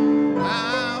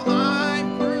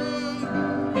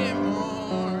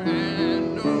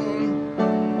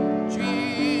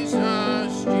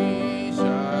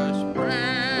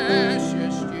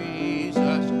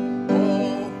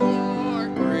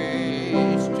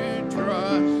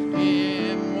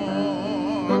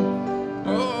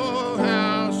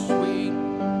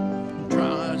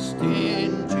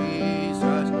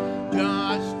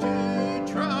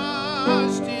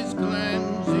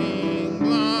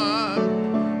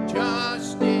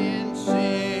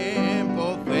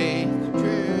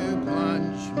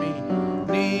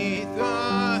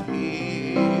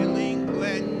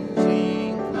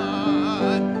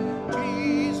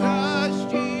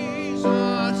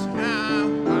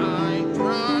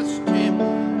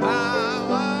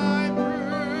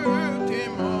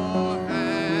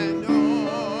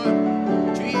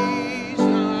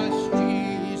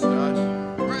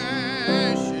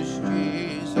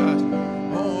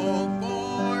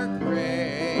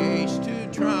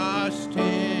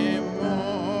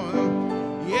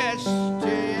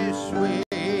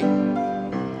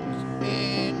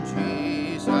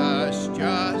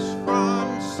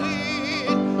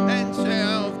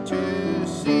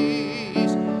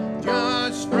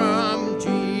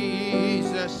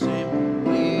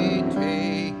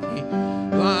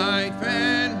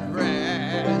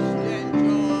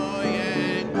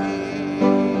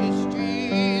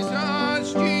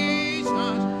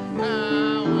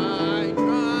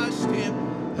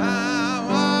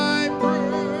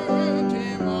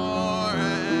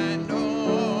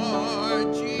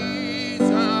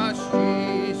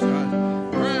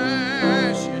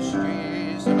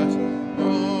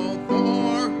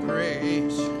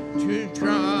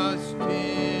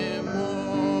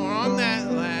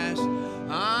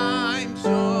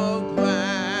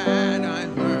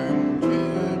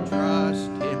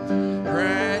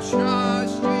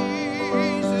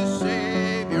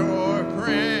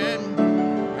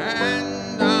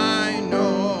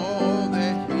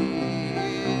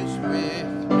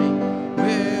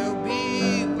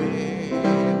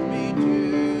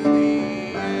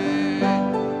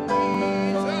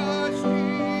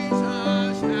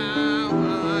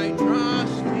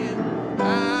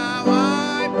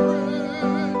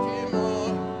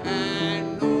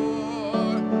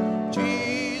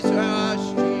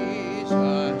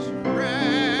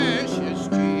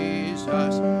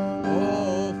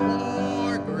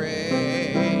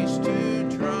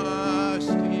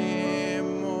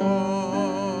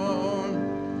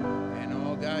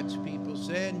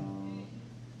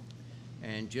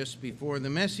And just before the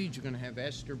message, we're going to have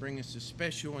Esther bring us a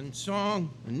special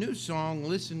song, a new song.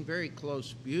 Listen very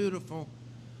close, beautiful,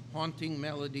 haunting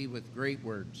melody with great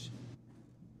words.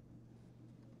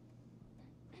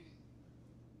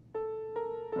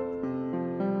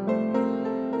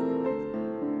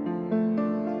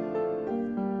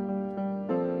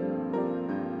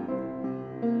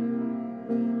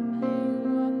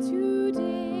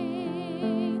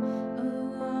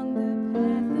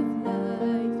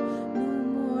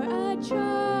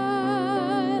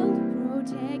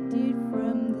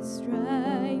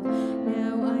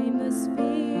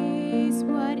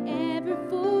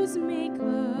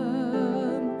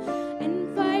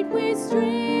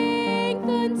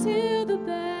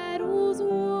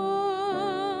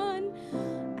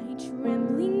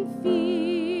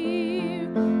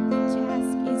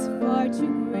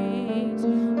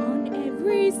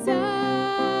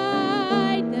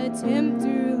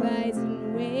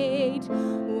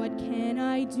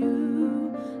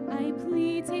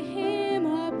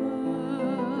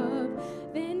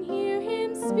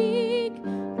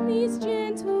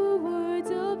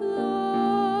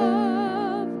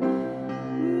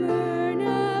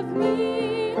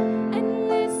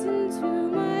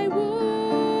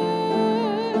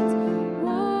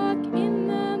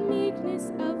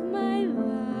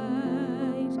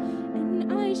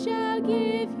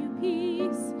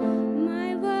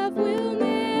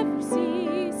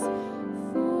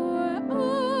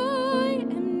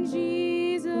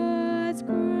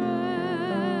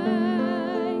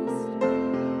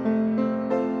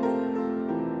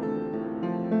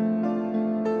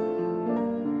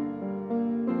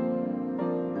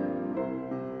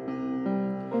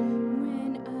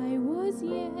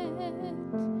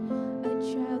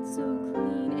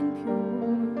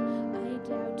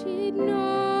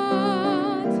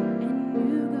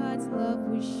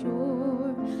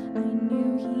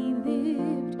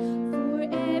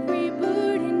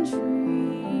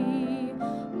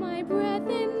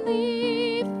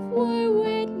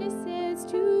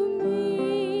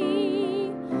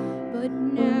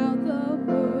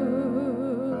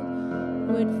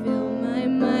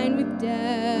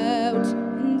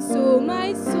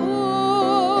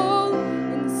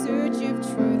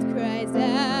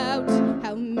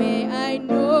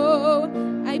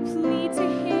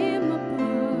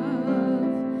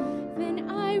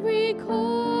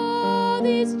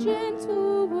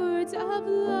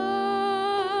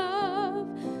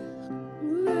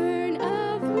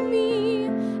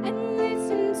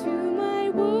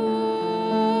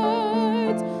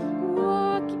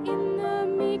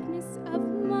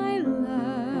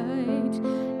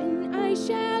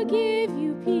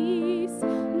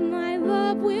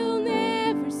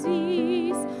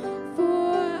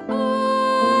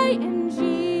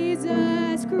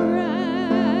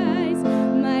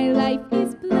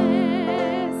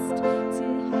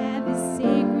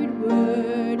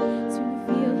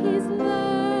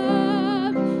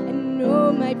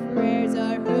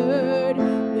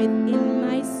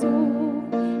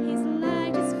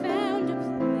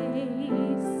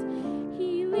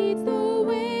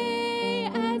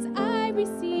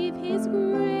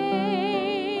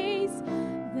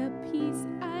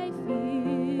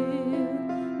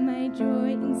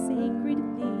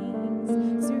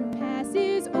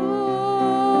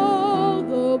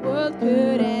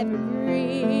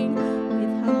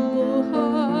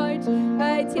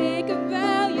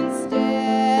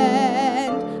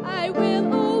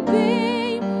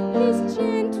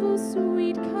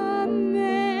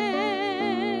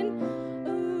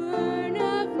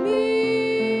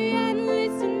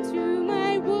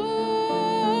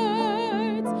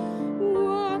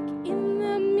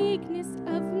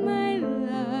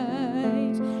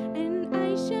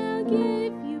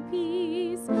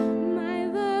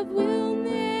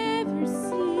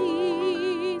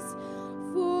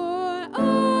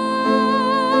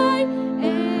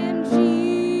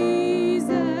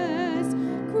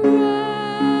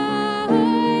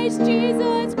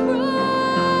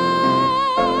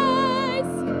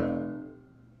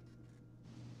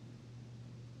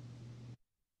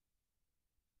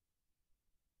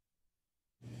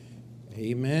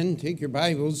 Amen. Take your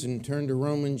Bibles and turn to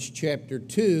Romans chapter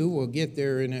 2. We'll get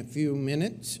there in a few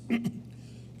minutes.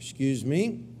 Excuse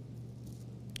me.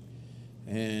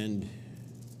 And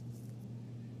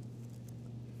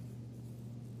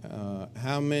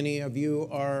how many of you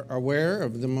are aware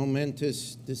of the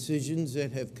momentous decisions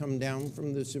that have come down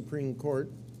from the Supreme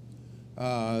Court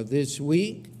this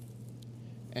week?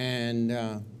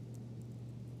 And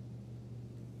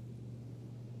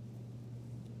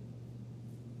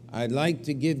I'd like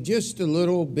to give just a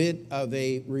little bit of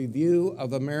a review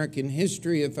of American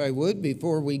history, if I would,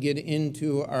 before we get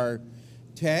into our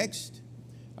text.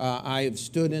 I have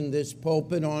stood in this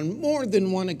pulpit on more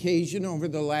than one occasion over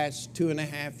the last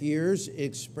 2.5 years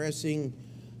expressing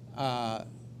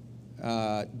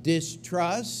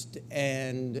distrust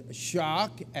and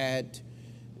shock at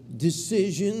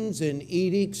decisions and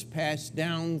edicts passed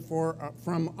down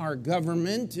from our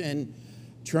government, and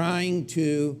trying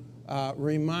to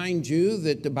remind you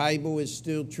that the Bible is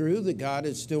still true, that God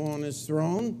is still on his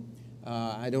throne.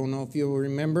 I don't know if you'll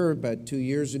remember, but 2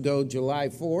 years ago, July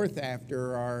 4th,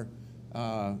 after our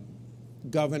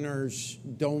governor's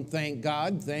Don't Thank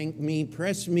God, Thank Me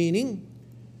press meeting,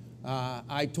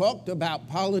 I talked about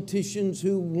politicians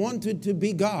who wanted to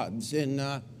be gods,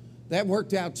 and that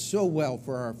worked out so well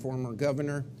for our former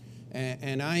governor,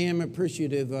 and I am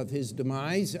appreciative of his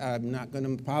demise. I'm not going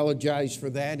to apologize for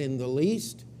that in the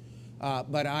least,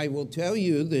 but I will tell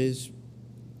you this.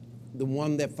 The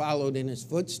one that followed in his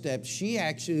footsteps, she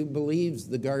actually believes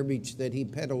the garbage that he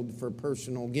peddled for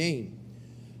personal gain.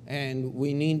 And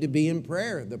we need to be in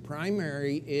prayer. The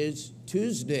primary is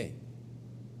Tuesday.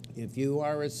 If you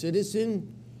are a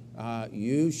citizen,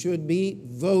 you should be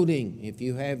voting. If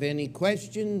you have any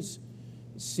questions,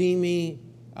 see me.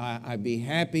 I'd be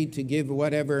happy to give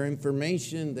whatever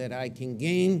information that I can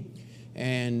gain,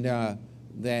 and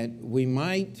that we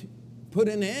might put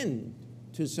an end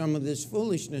to some of this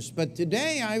foolishness. But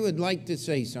today I would like to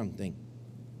say something.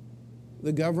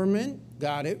 The government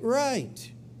got it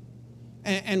right.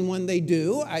 And when they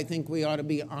do, I think we ought to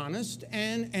be honest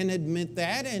and admit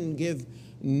that and give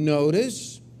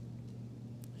notice.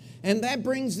 And that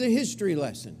brings the history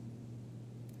lesson.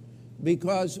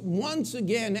 Because once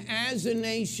again, as a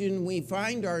nation, we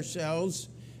find ourselves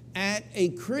at a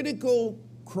critical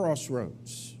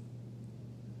crossroads.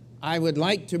 I would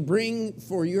like to bring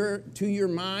to your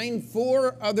mind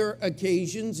 4 other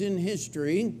occasions in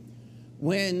history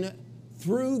when,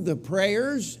 through the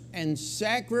prayers and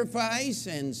sacrifice,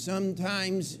 and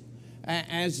sometimes,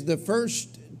 as the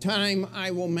first time I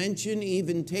will mention,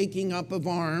 even taking up of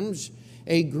arms,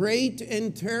 a great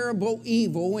and terrible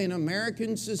evil in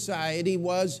American society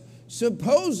was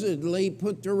supposedly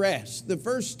put to rest. The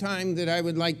first time that I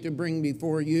would like to bring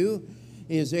before you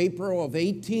is April of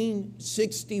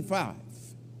 1865.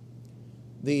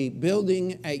 The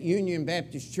building at Union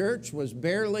Baptist Church was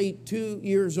barely 2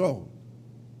 years old.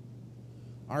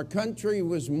 Our country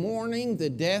was mourning the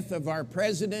death of our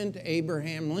president,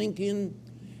 Abraham Lincoln,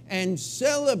 and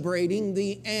celebrating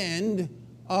the end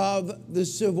of the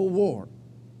Civil War.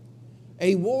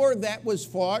 A war that was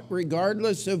fought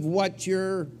regardless of what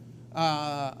your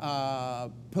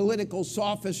political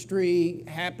sophistry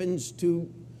happens to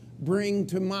bring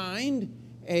to mind.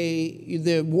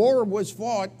 The war was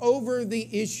fought over the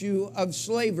issue of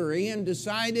slavery, and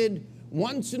decided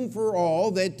once and for all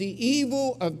that the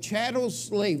evil of chattel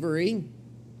slavery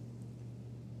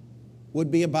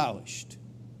would be abolished.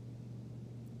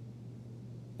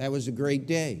 That was a great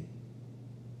day.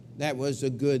 That was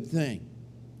a good thing.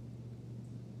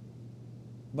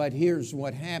 But here's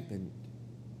what happened,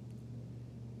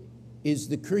 is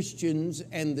the Christians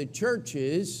and the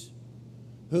churches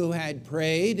who had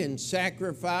prayed and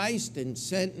sacrificed and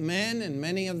sent men, and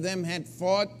many of them had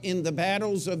fought in the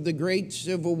battles of the Great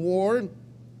Civil War,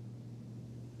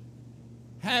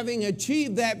 having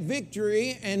achieved that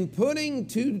victory and putting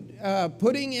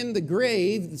in the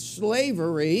grave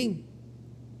slavery,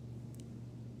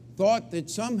 thought that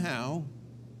somehow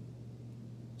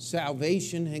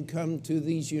salvation had come to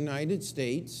these United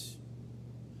States,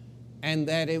 and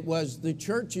that it was the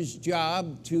church's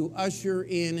job to usher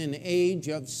in an age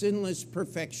of sinless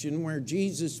perfection where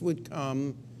Jesus would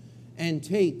come and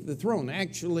take the throne.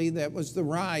 Actually, that was the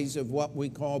rise of what we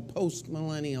call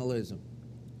postmillennialism.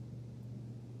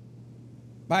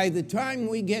 By the time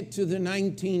we get to the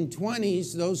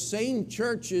 1920s, those same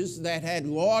churches that had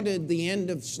lauded the end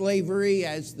of slavery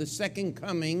as the second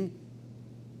coming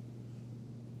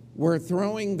were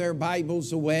throwing their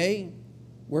Bibles away.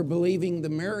 We're believing the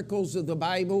miracles of the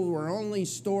Bible were only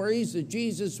stories, that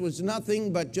Jesus was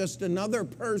nothing but just another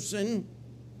person.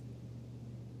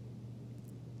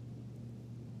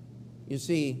 You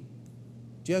see,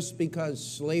 just because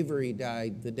slavery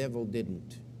died, the devil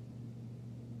didn't.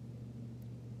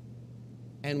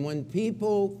 And when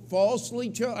people falsely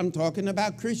chose, I'm talking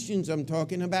about Christians, I'm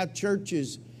talking about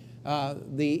churches,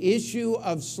 the issue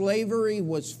of slavery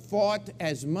was fought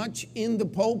as much in the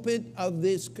pulpits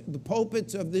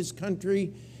of this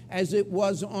country as it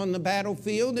was on the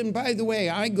battlefield. And by the way,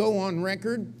 I go on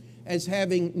record as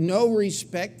having no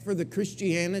respect for the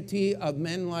Christianity of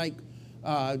men like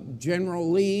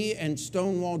General Lee and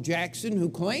Stonewall Jackson, who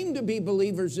claimed to be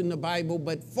believers in the Bible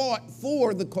but fought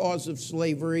for the cause of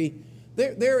slavery.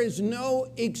 There is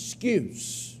no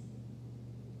excuse,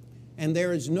 and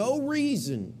there is no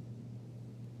reason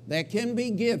that can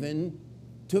be given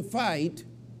to fight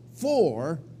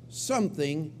for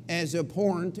something as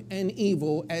abhorrent and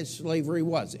evil as slavery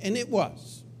was. And it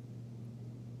was.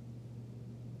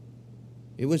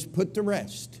 It was put to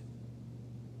rest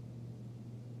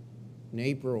in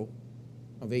April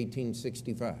of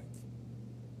 1865.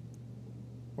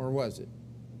 Or was it?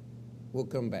 We'll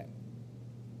come back.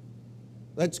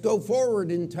 Let's go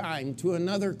forward in time to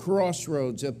another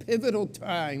crossroads, a pivotal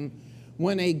time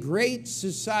when a great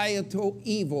societal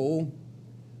evil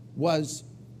was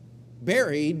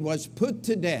buried, was put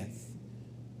to death.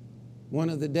 One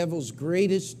of the devil's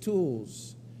greatest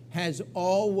tools has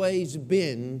always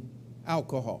been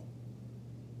alcohol.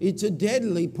 It's a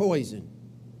deadly poison.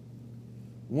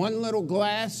 One little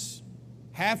glass,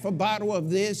 half a bottle of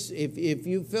this, if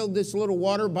you filled this little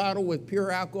water bottle with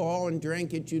pure alcohol and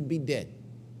drank it, you'd be dead.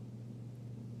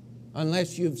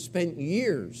 Unless you've spent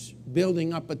years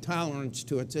building up a tolerance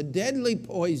to it. It's a deadly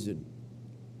poison.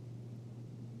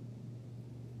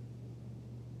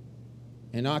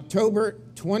 On October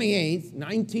 28,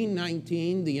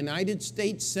 1919, the United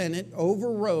States Senate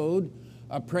overrode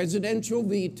a presidential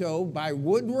veto by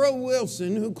Woodrow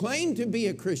Wilson, who claimed to be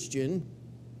a Christian,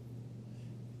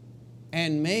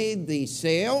 and made the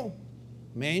sale,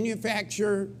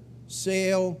 manufacture,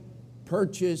 sale,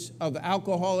 purchase of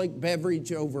alcoholic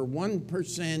beverage over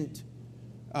 1%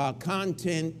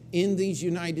 content in these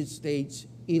United States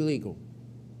illegal.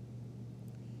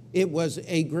 It was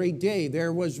a great day.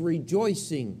 There was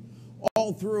rejoicing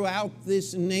all throughout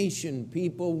this nation.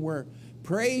 People were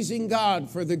praising God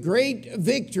for the great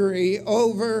victory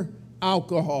over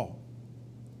alcohol.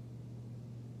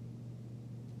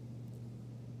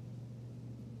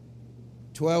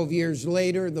 12 years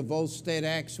later, the Volstead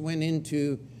Acts went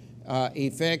into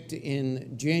effect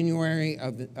in January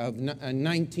of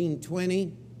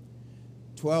 1920.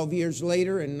 12 years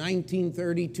later, in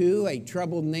 1932, a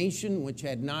troubled nation which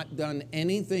had not done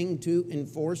anything to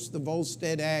enforce the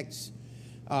Volstead Acts,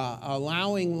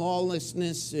 allowing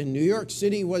lawlessness, and New York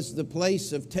City was the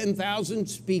place of 10,000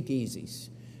 speakeasies,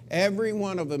 every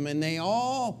one of them, and they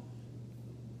all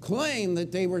claimed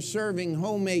that they were serving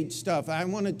homemade stuff. I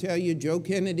want to tell you, Joe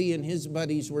Kennedy and his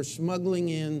buddies were smuggling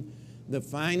in the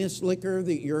finest liquor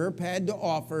that Europe had to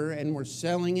offer and were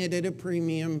selling it at a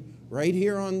premium right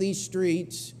here on these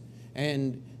streets.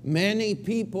 And many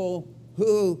people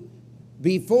who,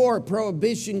 before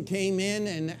Prohibition came in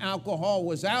and alcohol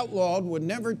was outlawed, would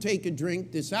never take a drink,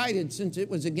 decided since it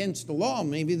was against the law,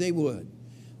 maybe they would.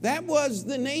 That was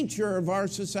the nature of our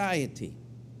society.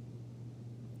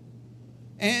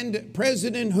 And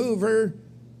President Hoover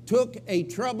took a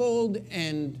troubled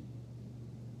and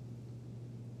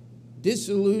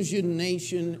disillusioned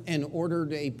nation and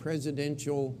ordered a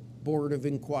presidential board of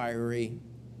inquiry.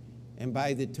 And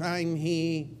by the time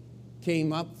he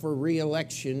came up for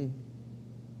re-election,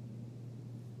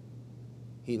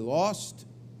 he lost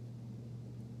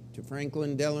to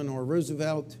Franklin Delano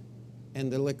Roosevelt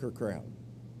and the liquor crowd,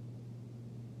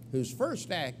 whose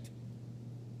first act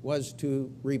was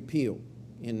to repeal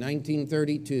in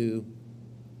 1932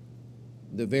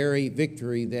 the very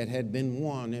victory that had been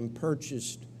won and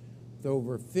purchased with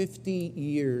over 50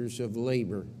 years of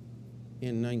labor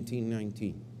in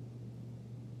 1919.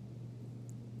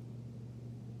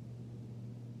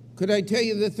 Could I tell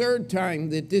you the third time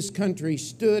that this country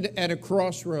stood at a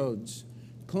crossroads,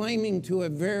 claiming to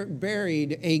have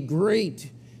buried a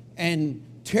great and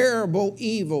terrible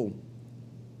evil,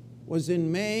 was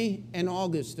in May and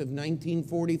August of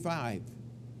 1945,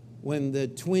 when the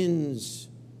twins,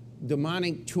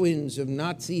 demonic twins of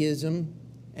Nazism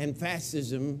and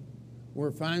fascism,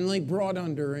 were finally brought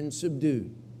under and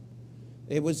subdued.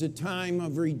 It was a time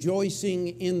of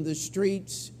rejoicing in the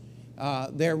streets.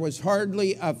 There was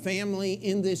hardly a family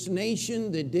in this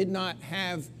nation that did not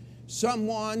have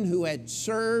someone who had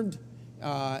served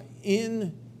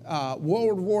in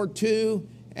World War II,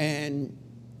 and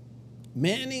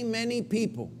many, many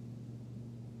people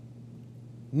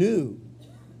knew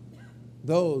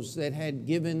those that had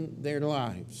given their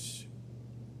lives.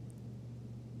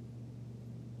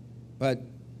 But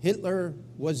Hitler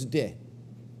was dead.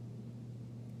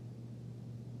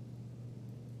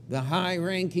 The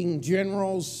high-ranking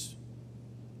generals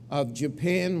of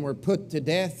Japan were put to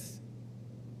death.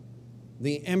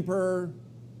 The emperor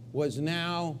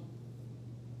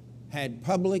had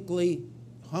publicly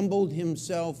humbled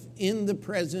himself in the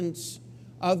presence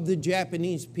of the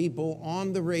Japanese people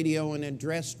on the radio and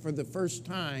addressed for the first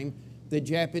time. The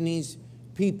Japanese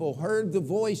people heard the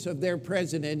voice of their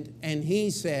president, and he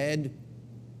said,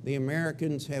 "The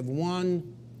Americans have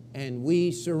won and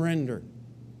we surrender."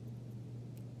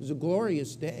 It was a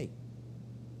glorious day.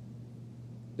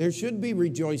 There should be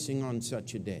rejoicing on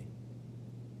such a day.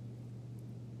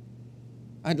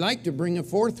 I'd like to bring a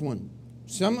fourth one.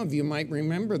 Some of you might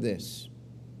remember this.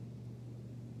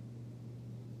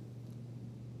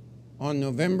 On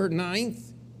November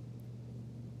 9th,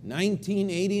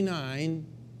 1989,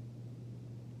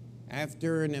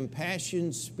 after an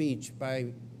impassioned speech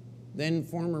by then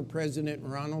former President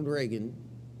Ronald Reagan,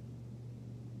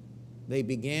 they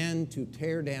began to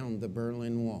tear down the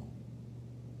Berlin Wall.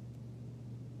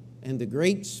 And the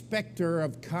great specter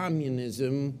of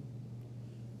communism,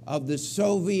 of the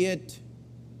Soviet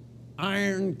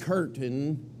Iron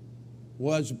Curtain,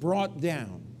 was brought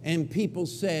down, and people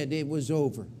said it was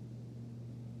over.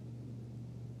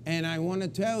 And I want to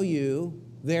tell you,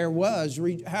 there was,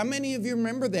 how many of you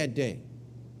remember that day?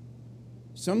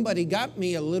 Somebody got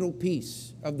me a little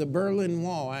piece of the Berlin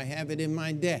Wall. I have it in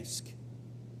my desk,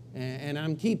 and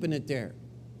I'm keeping it there,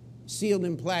 sealed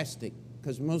in plastic,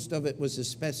 because most of it was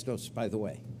asbestos, by the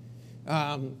way.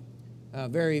 A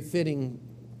very fitting,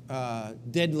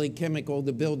 deadly chemical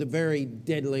to build a very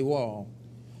deadly wall.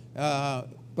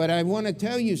 But I want to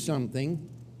tell you something.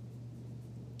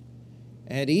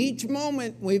 At each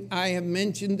moment I have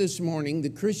mentioned this morning, the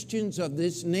Christians of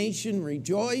this nation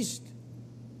rejoiced.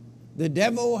 The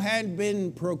devil had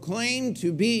been proclaimed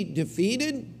to be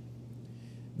defeated.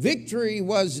 Victory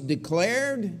was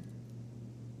declared.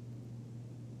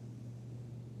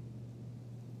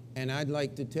 And I'd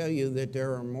like to tell you that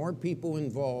there are more people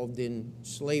involved in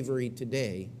slavery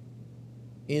today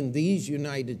in these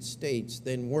United States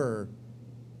than were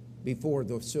before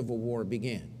the Civil War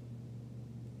began.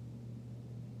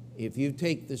 If you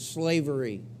take the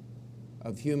slavery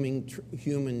of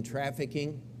human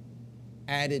trafficking,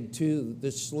 added to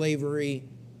the slavery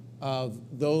of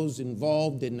those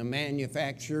involved in the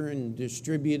manufacture and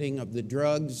distributing of the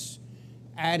drugs,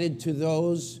 added to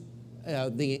those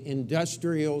the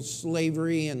industrial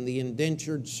slavery and the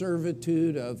indentured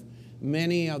servitude of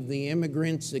many of the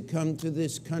immigrants that come to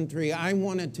this country, I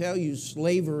want to tell you,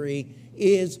 slavery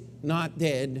is not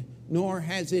dead, nor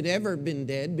has it ever been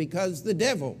dead, because the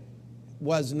devil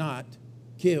was not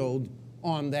killed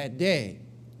on that day.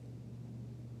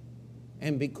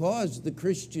 And because the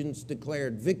Christians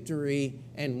declared victory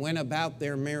and went about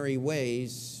their merry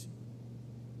ways,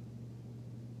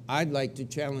 I'd like to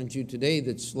challenge you today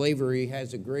that slavery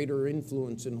has a greater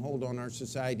influence and hold on our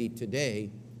society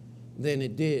today than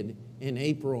it did in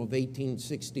April of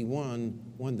 1861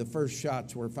 when the first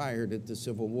shots were fired at the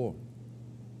Civil War.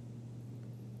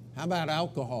 How about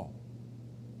alcohol?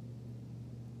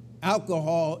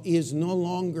 Alcohol is no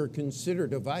longer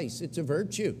considered a vice, it's a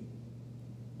virtue.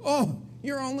 Oh,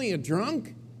 you're only a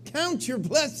drunk? Count your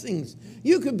blessings.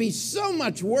 You could be so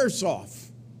much worse off.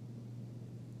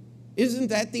 Isn't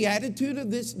that the attitude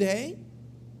of this day?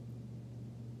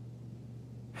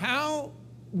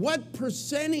 What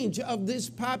percentage of this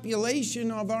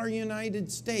population of our United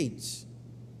States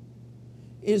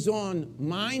is on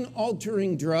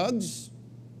mind-altering drugs,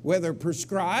 whether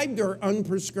prescribed or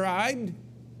unprescribed?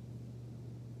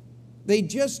 They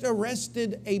just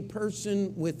arrested a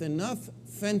person with enough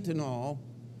fentanyl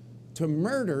to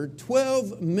murder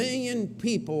 12 million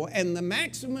people, and the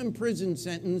maximum prison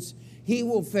sentence he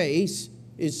will face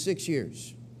is 6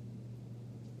 years.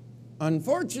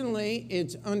 Unfortunately,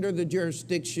 it's under the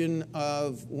jurisdiction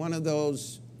of one of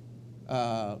those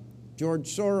George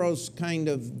Soros kind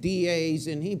of DAs,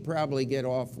 and he'd probably get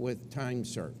off with time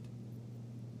served.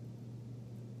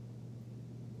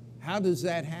 How does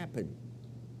that happen?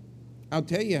 I'll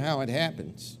tell you how it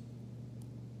happens.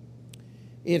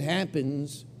 It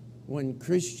happens when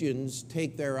Christians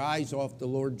take their eyes off the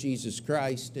Lord Jesus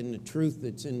Christ and the truth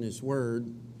that's in this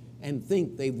word and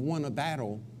think they've won a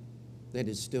battle that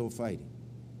is still fighting,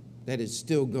 that is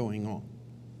still going on.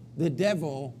 The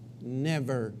devil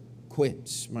never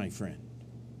quits, my friend.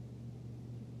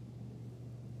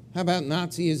 How about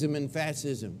Nazism and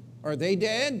fascism? Are they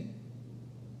dead?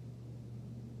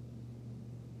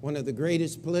 One of the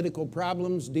greatest political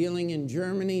problems dealing in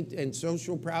Germany and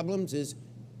social problems is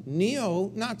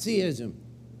neo-Nazism.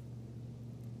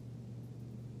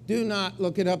 Do not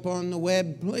look it up on the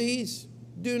web, please.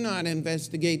 Do not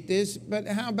investigate this. But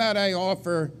how about I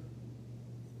offer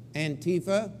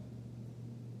Antifa,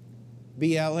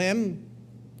 BLM,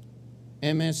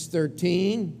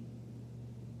 MS-13,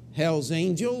 Hell's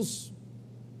Angels,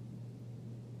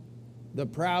 the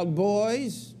Proud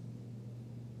Boys,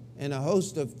 and a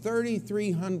host of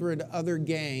 3,300 other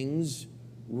gangs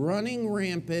running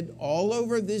rampant all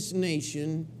over this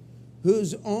nation,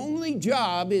 whose only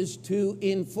job is to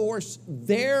enforce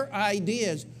their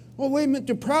ideas. Oh, wait a minute,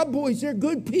 the Proud Boys, they're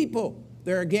good people.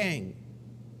 They're a gang.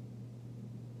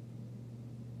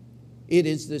 It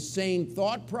is the same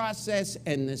thought process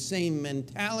and the same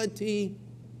mentality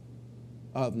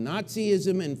of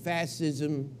Nazism and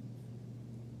fascism.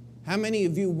 How many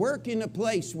of you work in a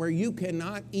place where you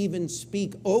cannot even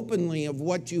speak openly of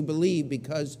what you believe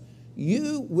because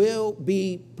you will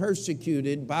be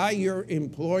persecuted by your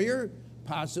employer,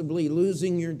 possibly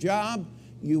losing your job?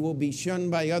 You will be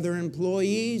shunned by other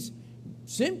employees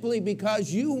simply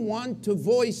because you want to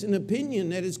voice an opinion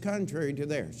that is contrary to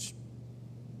theirs.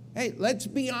 Hey, let's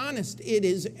be honest, it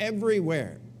is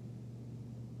everywhere.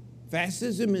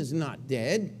 Fascism is not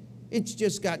dead, it's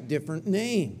just got different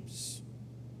names.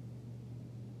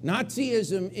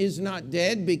 Nazism is not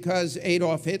dead because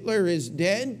Adolf Hitler is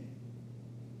dead.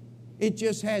 It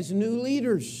just has new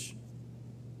leaders.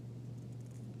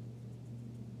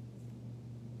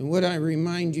 And what I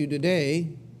remind you today,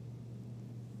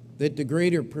 that the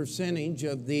greater percentage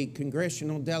of the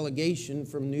congressional delegation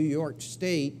from New York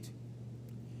State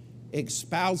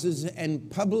espouses and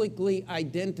publicly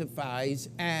identifies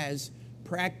as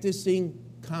practicing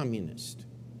communist.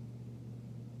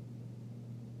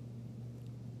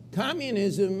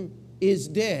 Communism is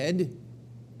dead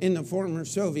in the former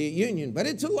Soviet Union, but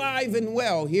it's alive and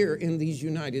well here in these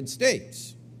United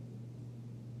States.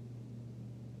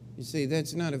 You see,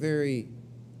 that's not a very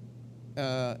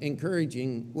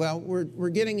encouraging, well, we're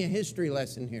getting a history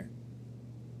lesson here.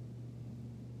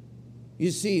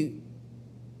 You see,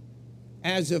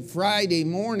 as of Friday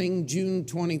morning, June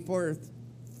 24th,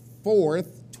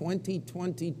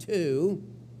 2022,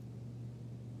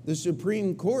 the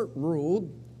Supreme Court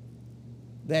ruled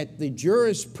that the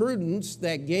jurisprudence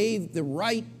that gave the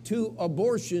right to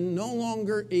abortion no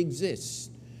longer exists.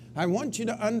 I want you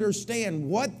to understand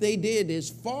what they did is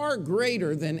far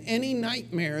greater than any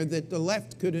nightmare that the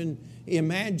left could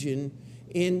imagine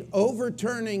in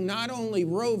overturning not only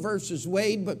Roe versus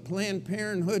Wade, but Planned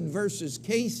Parenthood versus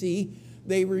Casey.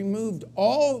 They removed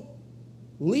all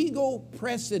legal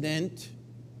precedent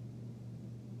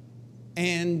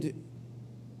and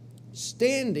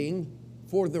standing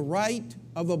for the right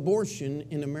of abortion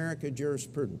in American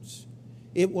jurisprudence.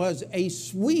 It was a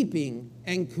sweeping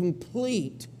and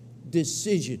complete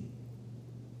decision,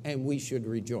 and we should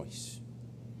rejoice.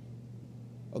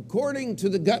 According to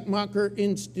the Guttmacher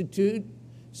Institute,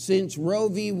 since Roe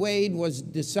v. Wade was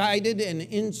decided and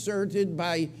inserted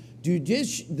by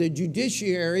the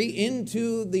judiciary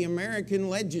into the American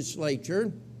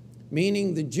legislature,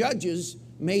 meaning the judges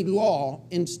made law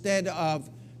instead of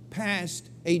passed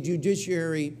a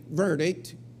judiciary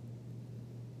verdict,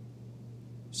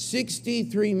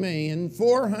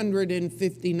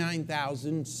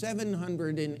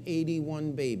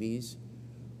 63,459,781 babies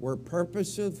were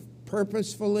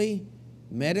purposefully,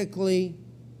 medically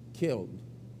killed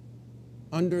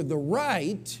under the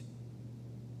right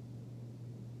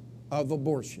of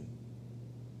abortion.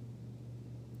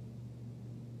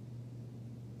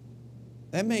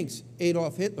 That makes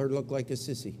Adolf Hitler look like a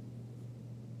sissy.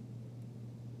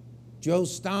 Joe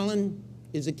Stalin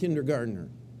is a kindergartner.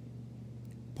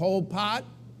 Pol Pot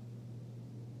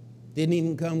didn't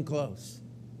even come close.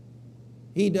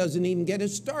 He doesn't even get a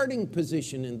starting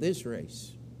position in this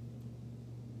race.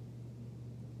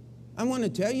 I want to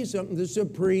tell you something. The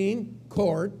Supreme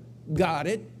Court got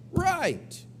it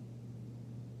right.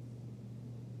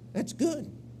 That's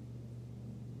good.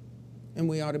 And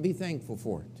we ought to be thankful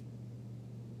for it.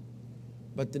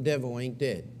 But the devil ain't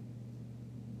dead.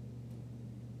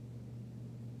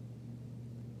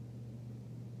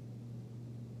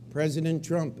 President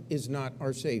Trump is not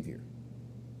our Savior.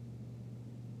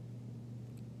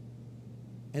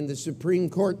 And the Supreme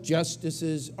Court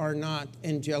justices are not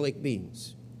angelic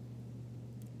beings.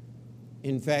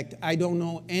 In fact, I don't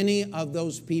know any of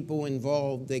those people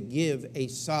involved that give a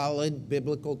solid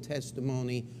biblical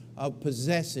testimony of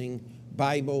possessing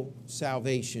Bible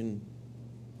salvation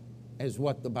as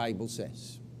what the Bible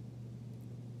says.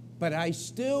 But I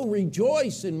still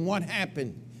rejoice in what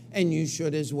happened, and you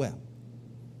should as well.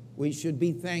 We should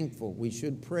be thankful. We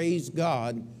should praise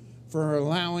God for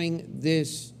allowing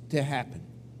this to happen.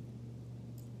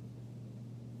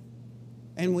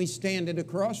 And we stand at a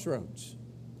crossroads.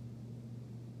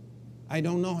 I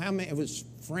don't know how many, it was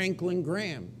Franklin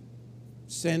Graham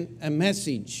sent a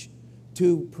message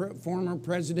to former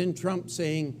President Trump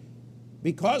saying,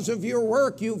 because of your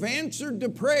work, you've answered the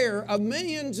prayer of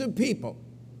millions of people.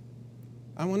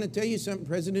 I want to tell you something,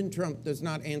 President Trump does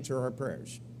not answer our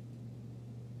prayers.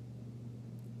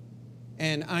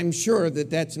 And I'm sure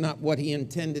that that's not what he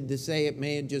intended to say. It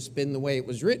may have just been the way it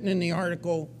was written in the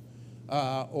article,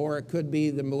 or it could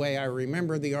be the way I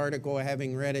remember the article,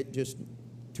 having read it just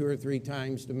 2 or 3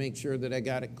 times to make sure that I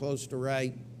got it close to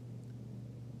right.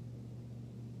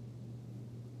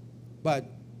 But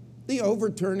the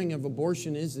overturning of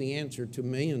abortion is the answer to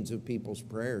millions of people's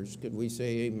prayers. Could we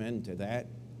say amen to that?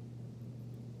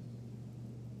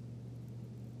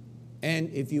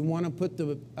 And if you want to put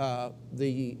the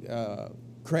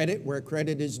credit where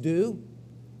credit is due,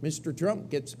 Mr.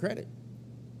 Trump gets credit.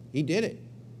 He did it.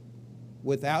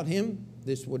 Without him,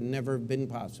 this would never have been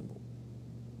possible.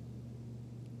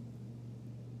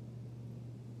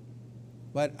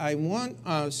 But I want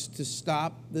us to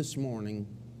stop this morning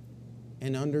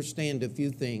and understand a few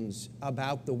things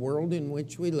about the world in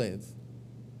which we live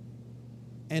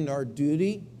and our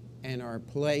duty and our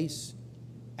place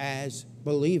as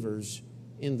believers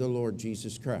in the Lord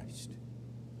Jesus Christ.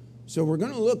 So we're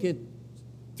going to look at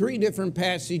 3 different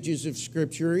passages of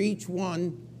Scripture, each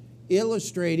one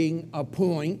illustrating a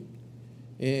point.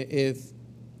 If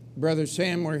Brother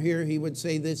Sam were here, he would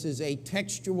say this is a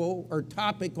textual or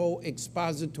topical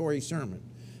expository sermon,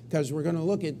 because we're going to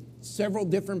look at several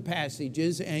different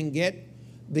passages and get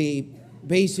the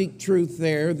basic truth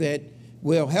there that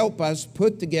will help us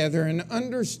put together an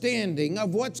understanding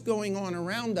of what's going on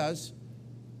around us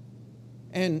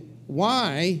and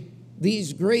why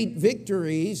these great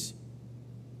victories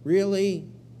really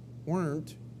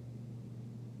weren't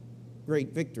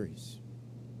great victories.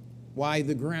 Why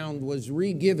the ground was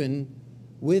re-given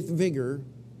with vigor,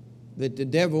 that the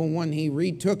devil, when he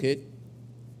retook it,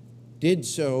 did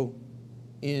so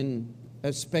in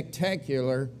a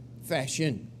spectacular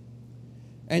fashion.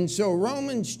 And so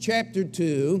Romans chapter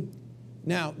 2,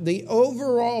 now the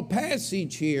overall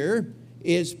passage here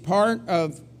is part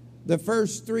of the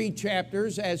first 3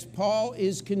 chapters as Paul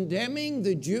is condemning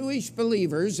the Jewish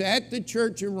believers at the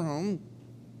church of Rome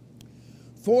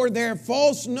for their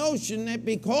false notion that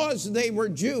because they were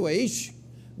Jewish,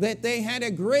 that they had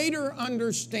a greater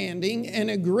understanding and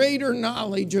a greater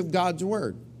knowledge of God's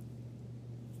Word.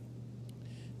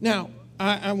 Now,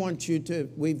 I want you to,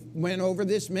 we've went over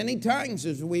this many times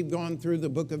as we've gone through the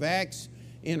book of Acts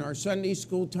in our Sunday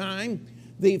school time.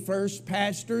 The first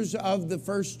pastors of the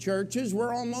first churches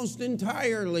were almost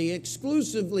entirely,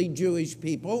 exclusively Jewish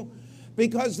people,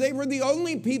 because they were the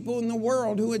only people in the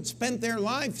world who had spent their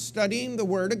life studying the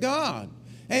Word of God.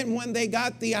 And when they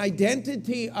got the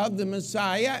identity of the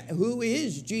Messiah, who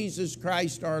is Jesus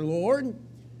Christ our Lord,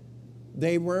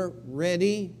 they were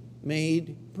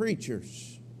ready-made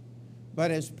preachers. But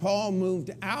as Paul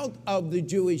moved out of the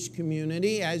Jewish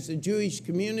community, as the Jewish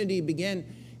community began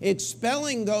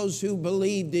expelling those who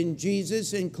believed in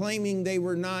Jesus and claiming they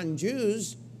were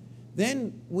non-Jews,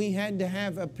 then we had to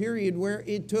have a period where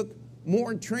it took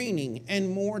more training and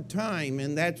more time.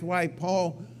 And that's why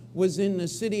Paul was in the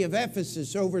city of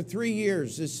Ephesus over 3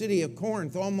 years, the city of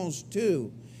Corinth almost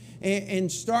 2,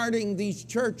 and starting these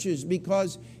churches,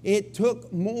 because it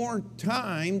took more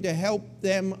time to help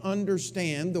them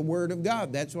understand the Word of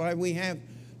God. That's why we have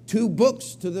 2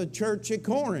 books to the church at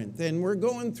Corinth, and we're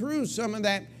going through some of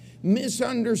that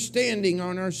misunderstanding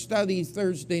on our study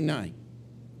Thursday night.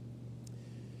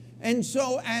 And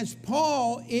so as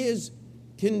Paul is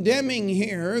condemning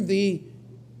here the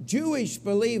Jewish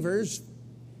believers,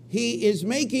 he is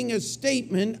making a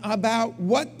statement about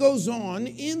what goes on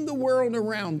in the world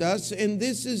around us. And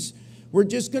this is, we're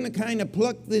just going to kind of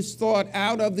pluck this thought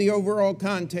out of the overall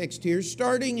context here,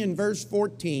 starting in verse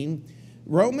 14,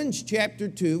 Romans chapter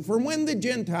 2. For when the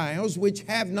Gentiles, which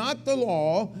have not the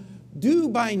law, do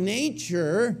by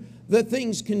nature the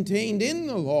things contained in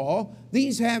the law,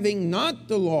 these having not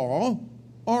the law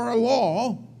are a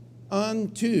law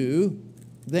unto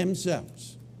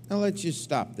themselves. Now let's just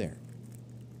stop there.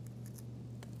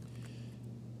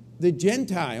 The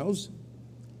Gentiles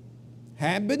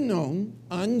have been known,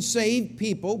 unsaved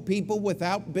people, people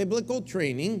without biblical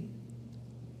training,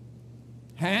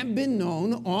 have been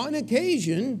known on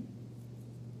occasion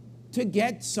to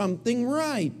get something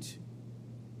right,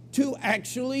 to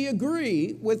actually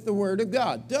agree with the Word of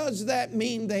God. Does that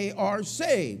mean they are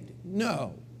saved?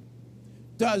 No.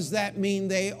 Does that mean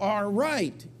they are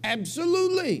right?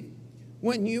 Absolutely.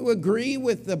 When you agree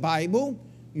with the Bible,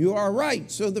 you are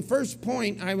right. So the first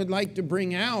point I would like to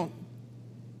bring out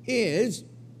is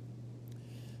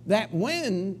that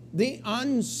when the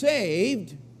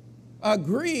unsaved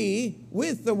agree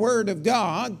with the Word of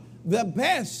God, the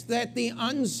best that the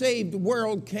unsaved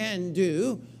world can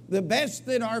do, the best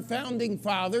that our founding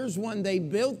fathers, when they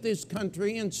built this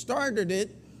country and started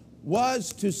it,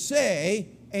 was to say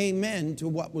amen to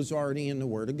what was already in the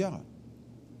Word of God.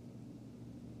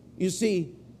 You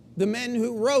see, the men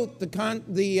who wrote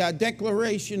the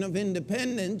Declaration of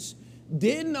Independence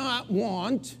did not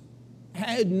want,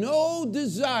 had no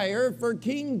desire for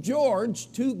King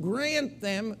George to grant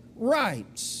them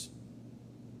rights.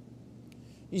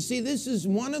 You see, this is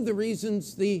one of the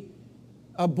reasons the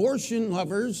abortion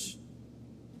lovers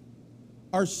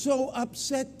are so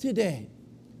upset today.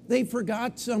 They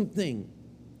forgot something.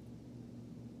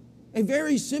 A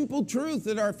very simple truth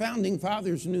that our founding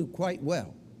fathers knew quite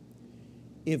well.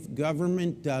 If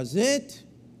government does it,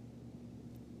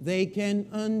 they can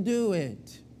undo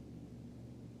it.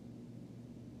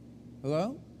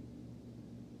 Hello?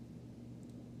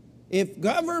 If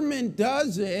government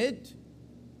does it,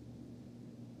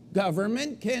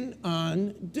 government can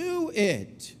undo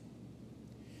it.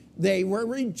 They were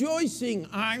rejoicing.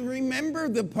 I remember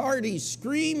the party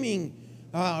screaming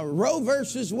Roe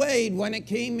versus Wade when it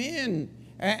came in.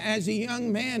 As a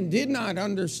young man, did not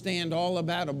understand all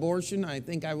about abortion. I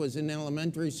think I was in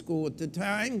elementary school at the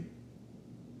time.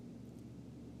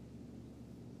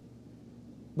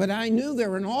 But I knew there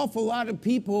were an awful lot of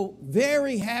people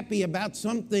very happy about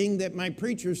something that my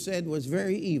preacher said was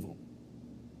very evil.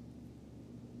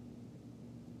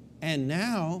 And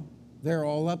now they're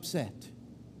all upset.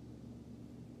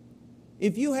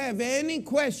 If you have any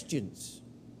questions,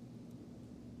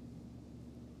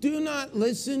 do not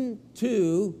listen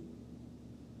to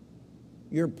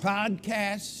your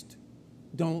podcast.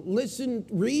 Don't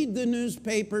read the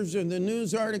newspapers or the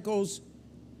news articles.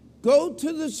 Go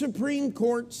to the Supreme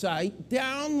Court site,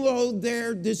 download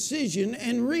their decision,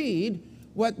 and read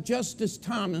what Justice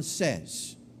Thomas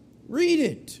says. Read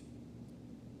it.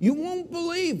 You won't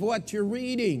believe what you're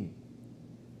reading.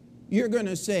 You're going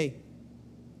to say,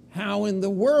 how in the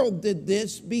world did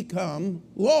this become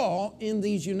law in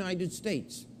these United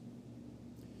States?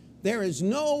 There is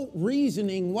no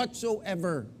reasoning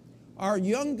whatsoever. Our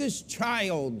youngest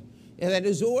child that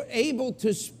is able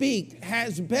to speak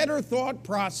has better thought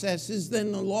processes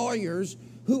than the lawyers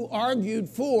who argued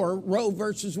for Roe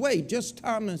versus Wade.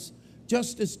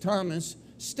 Justice Thomas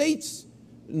states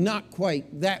not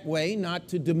quite that way, not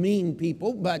to demean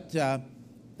people, but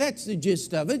that's the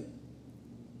gist of it.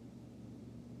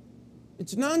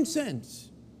 It's nonsense.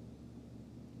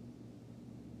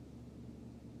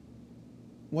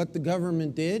 What the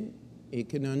government did, it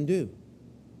can undo.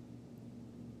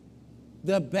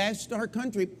 The best our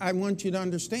country, I want you to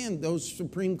understand, those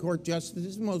Supreme Court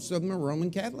justices, most of them are Roman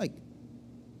Catholic.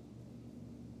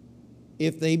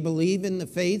 If they believe in the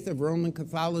faith of Roman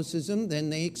Catholicism, then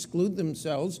they exclude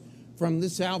themselves from the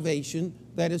salvation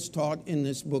that is taught in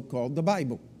this book called the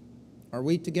Bible. Are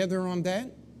we together on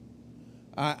that?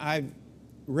 I've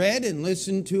read and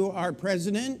listened to our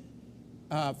president,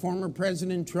 former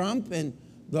President Trump, and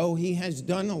though he has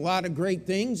done a lot of great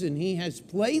things and he has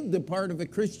played the part of a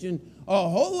Christian a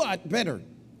whole lot better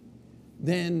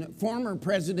than former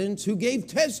presidents who gave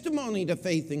testimony to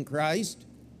faith in Christ.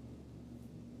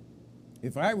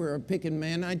 If I were a picking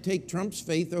man, I'd take Trump's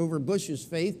faith over Bush's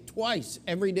faith twice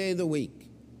every day of the week.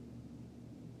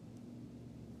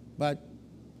 But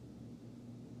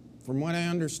from what I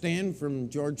understand from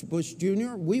George Bush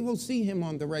Jr., we will see him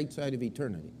on the right side of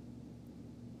eternity.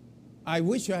 I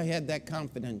wish I had that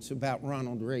confidence about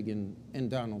Ronald Reagan and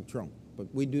Donald Trump,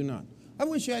 but we do not. I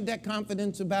wish I had that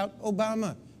confidence about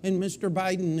Obama and Mr.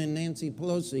 Biden and Nancy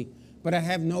Pelosi, but I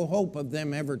have no hope of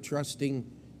them ever trusting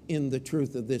in the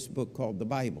truth of this book called the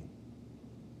Bible.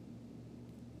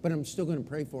 But I'm still going to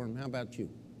pray for them. How about you?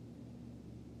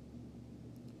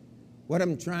 What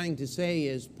I'm trying to say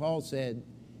is, Paul said,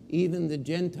 even the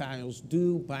Gentiles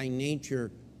do by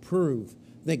nature prove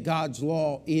that God's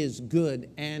law is good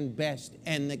and best,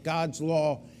 and that God's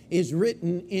law is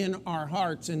written in our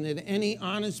hearts, and that any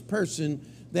honest person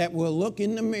that will look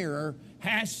in the mirror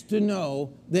has to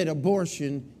know that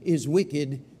abortion is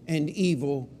wicked and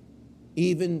evil.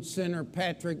 Even Senator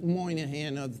Patrick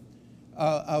Moynihan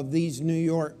of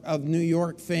New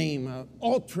York fame,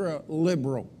 ultra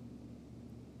liberal,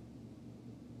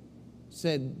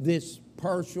 said this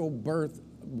partial birth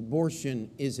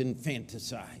abortion is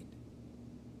infanticide.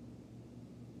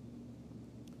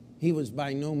 He was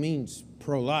by no means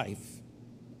pro-life,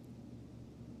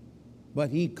 but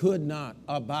he could not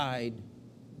abide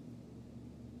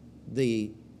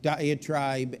the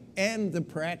diatribe and the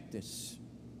practice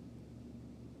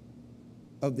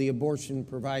of the abortion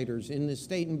providers in the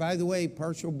state. And by the way,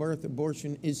 partial birth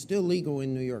abortion is still legal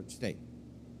in New York State.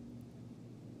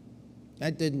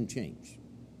 That didn't change.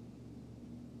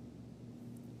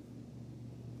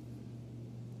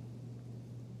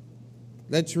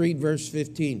 Let's read verse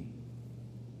 15.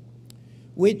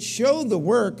 which show the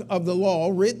work of the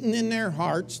law written in their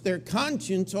hearts, their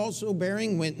conscience also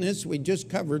bearing witness. We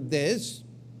just covered this.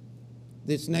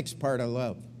 This next part I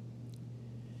love.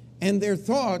 And their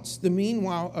thoughts, the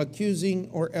meanwhile accusing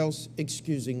or else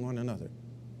excusing one another.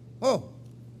 Oh,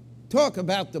 talk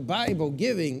about the Bible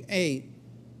giving a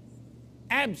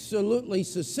absolutely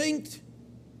succinct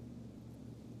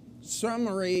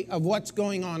summary of what's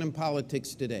going on in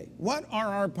politics today. What are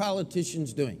our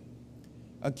politicians doing?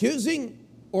 Accusing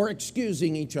or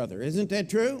excusing each other. Isn't that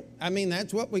true? I mean,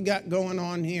 that's what we got going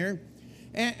on here.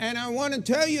 And I want to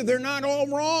tell you, they're not all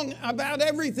wrong about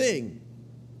everything.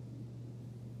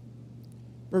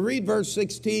 But read verse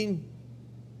 16.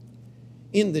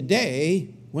 In the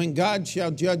day when God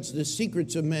shall judge the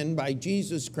secrets of men by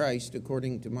Jesus Christ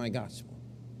according to my gospel.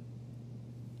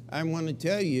 I want to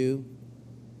tell you,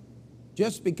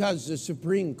 just because the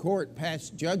Supreme Court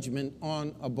passed judgment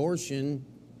on abortion,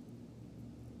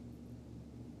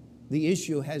 the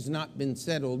issue has not been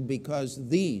settled, because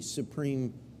the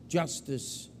Supreme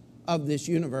Justice of this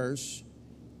universe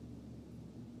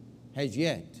has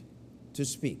yet to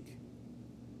speak.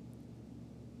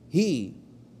 He,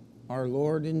 our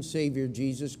Lord and Savior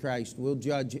Jesus Christ, will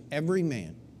judge every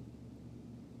man,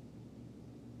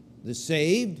 the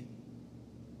saved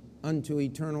unto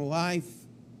eternal life,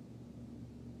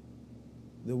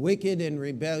 the wicked and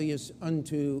rebellious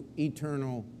unto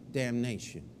eternal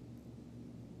damnation.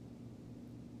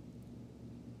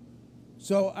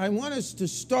 So I want us to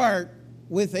start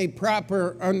with a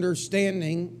proper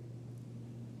understanding.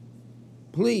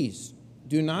 Please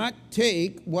do not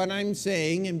take what I'm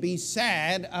saying and be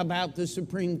sad about the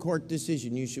Supreme Court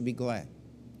decision. You should be glad.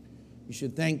 You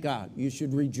should thank God. You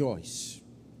should rejoice.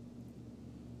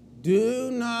 Do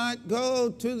not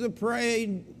go to the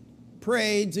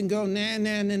parades and go, nah,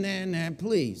 nah, nah, nah, nah,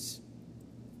 please.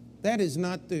 That is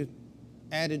not the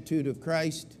attitude of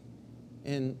Christ,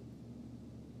 and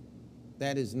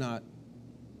that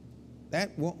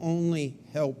will only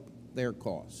help their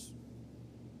cause.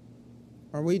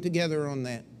 Are we together on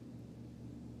that?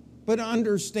 But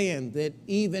understand that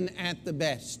even at the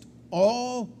best,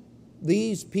 all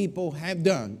these people have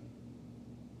done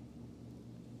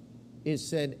is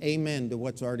said amen to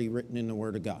what's already written in the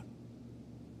Word of God.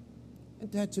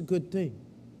 And that's a good thing.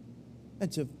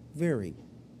 That's a very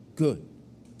good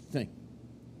thing.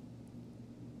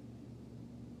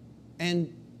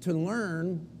 And to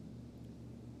learn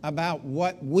about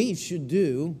what we should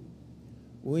do,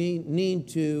 we need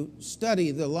to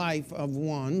study the life of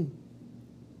one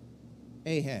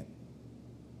Ahab.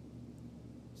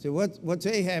 So what's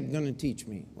Ahab going to teach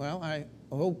me? Well, I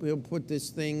hope he'll put this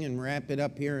thing and wrap it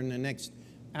up here in the next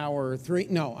hour or three.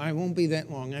 No, I won't be that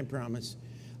long, I promise.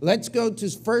 Let's go to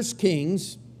 1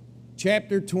 Kings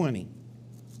chapter 20.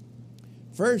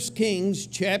 1 Kings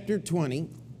chapter 20.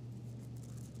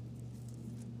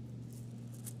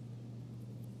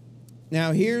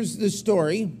 Now here's the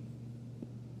story.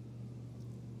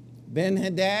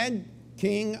 Ben-Hadad,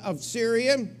 king of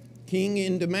Syria, king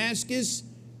in Damascus,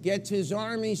 gets his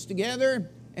armies together,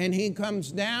 and he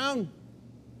comes down,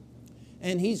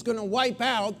 and he's going to wipe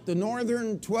out the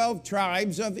northern 12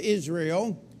 tribes of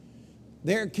Israel.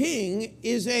 Their king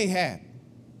is Ahab.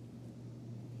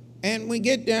 And we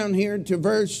get down here to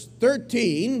verse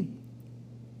 13.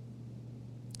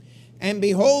 And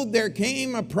behold, there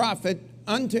came a prophet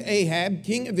unto Ahab,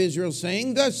 king of Israel,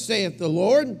 saying, Thus saith the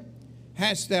Lord,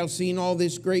 Hast thou seen all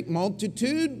this great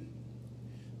multitude?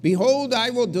 Behold, I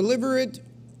will deliver it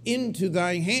into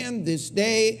thy hand this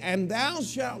day, and thou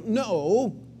shalt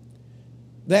know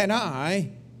that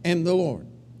I am the Lord.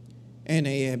 And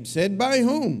Ahab said, By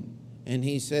whom? And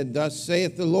he said, Thus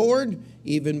saith the Lord,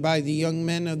 even by the young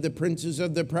men of the princes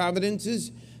of the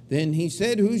provinces. Then he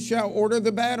said, Who shall order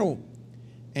the battle?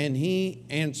 And he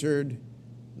answered,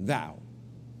 Thou.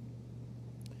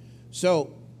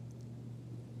 So,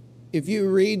 if you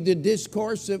read the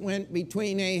discourse that went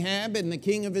between Ahab and the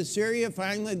king of Assyria,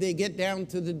 finally they get down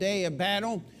to the day of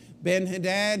battle.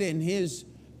 Ben-Hadad and his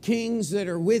kings that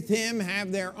are with him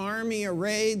have their army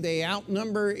arrayed. They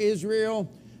outnumber Israel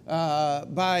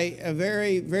by a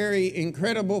very, very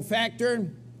incredible factor.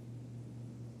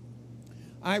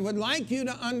 I would like you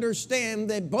to understand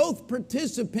that both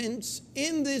participants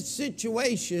in this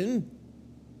situation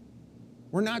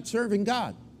were not serving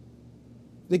God.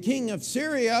 The king of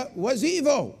Syria was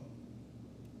evil.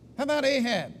 How about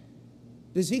Ahab?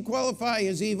 Does he qualify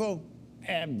as evil?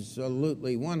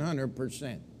 Absolutely,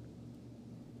 100%.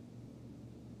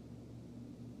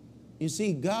 You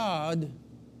see, God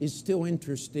is still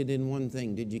interested in one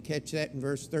thing. Did you catch that in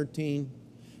verse 13?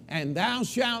 And thou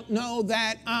shalt know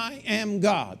that I am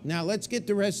God. Now let's get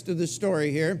the rest of the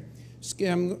story here.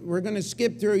 we're going to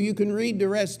skip through. You can read the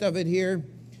rest of it here.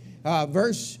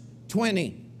 Verse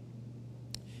 20.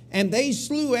 And they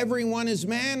slew every one his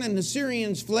man, and the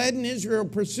Syrians fled, and Israel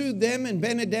pursued them, and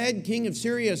Ben-hadad, king of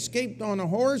Syria, escaped on a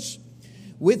horse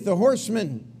with the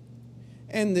horsemen.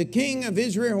 And the king of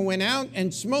Israel went out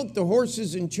and smote the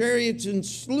horses and chariots and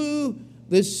slew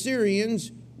the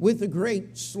Syrians with a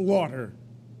great slaughter.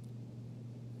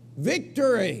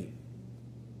 Victory!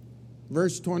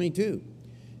 Verse 22.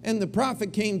 And the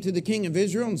prophet came to the king of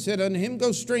Israel and said unto him,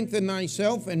 Go strengthen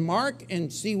thyself and mark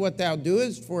and see what thou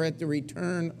doest, for at the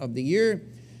return of the year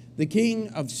the king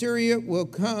of Syria will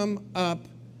come up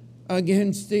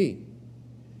against thee.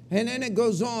 And then it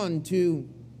goes on to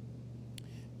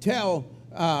tell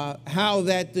how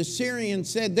that the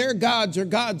Syrians said their gods are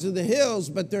gods of the hills,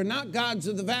 but they're not gods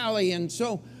of the valley. And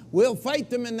so we'll fight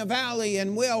them in the valley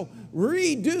and we'll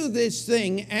redo this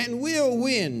thing and we'll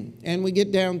win. And we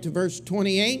get down to verse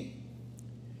 28.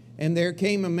 And there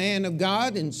came a man of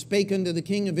God and spake unto the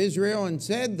king of Israel and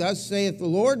said, Thus saith the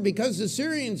Lord, because the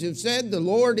Syrians have said, The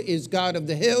Lord is God of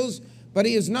the hills, but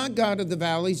he is not God of the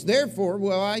valleys. Therefore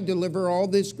will I deliver all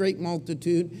this great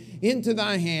multitude into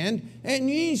thy hand, and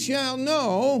ye shall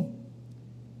know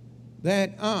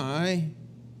that I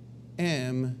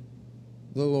am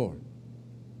the Lord.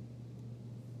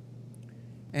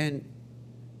 And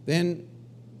then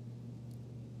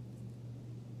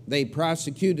they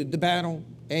prosecuted the battle.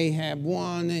 Ahab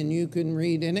won, and you can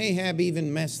read, and Ahab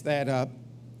even messed that up.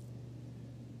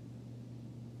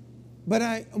 But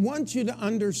I want you to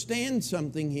understand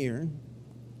something here.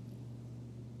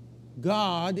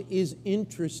 God is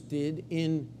interested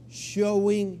in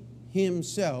showing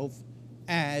himself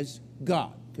as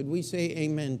God. Could we say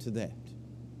amen to that?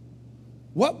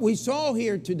 What we saw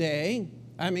here today,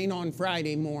 on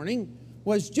Friday morning,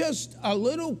 was just a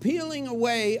little peeling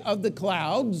away of the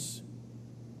clouds,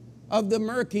 of the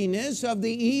murkiness, of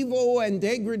the evil and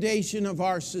degradation of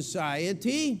our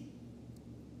society.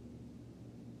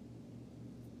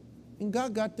 And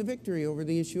God got the victory over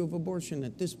the issue of abortion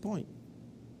at this point.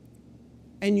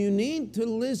 And you need to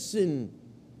listen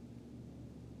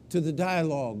to the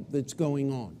dialogue that's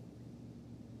going on.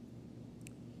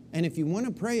 And if you want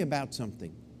to pray about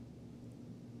something,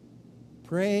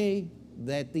 pray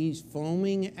that these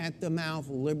foaming at the mouth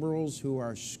liberals who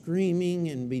are screaming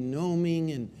and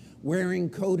benoming and wearing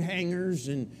coat hangers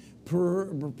and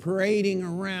parading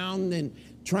around and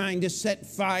trying to set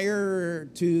fire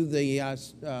to the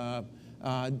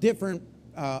different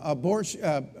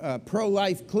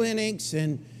pro-life clinics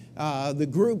and the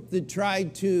group that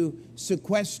tried to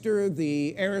sequester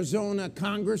the Arizona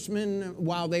congressmen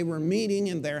while they were meeting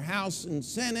in their House and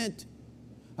Senate.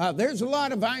 There's a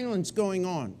lot of violence going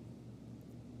on.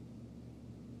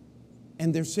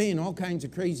 And they're saying all kinds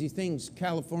of crazy things.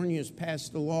 California's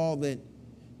passed a law that,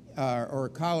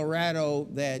 or Colorado,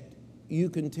 that you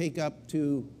can take up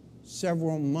to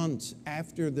several months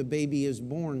after the baby is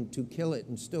born to kill it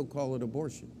and still call it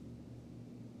abortion.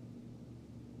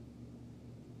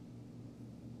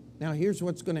 Now, here's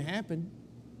what's going to happen.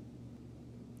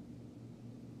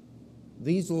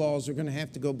 These laws are going to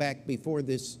have to go back before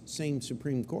this same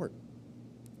Supreme Court.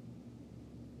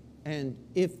 And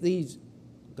if these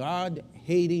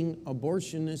God-hating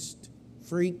abortionist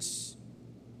freaks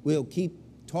will keep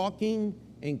talking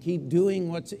and keep doing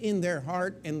what's in their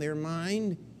heart and their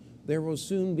mind, there will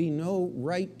soon be no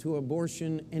right to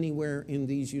abortion anywhere in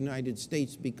these United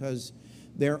States because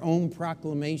their own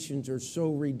proclamations are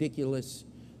so ridiculous.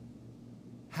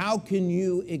 How can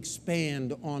you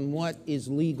expand on what is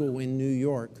legal in New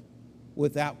York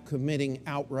without committing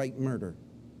outright murder?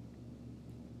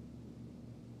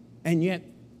 And yet,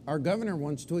 our governor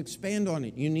wants to expand on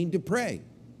it. You need to pray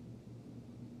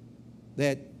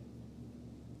that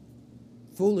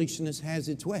foolishness has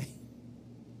its way.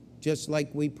 Just like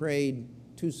we prayed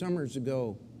 2 summers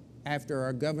ago after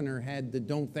our governor had the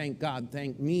Don't Thank God,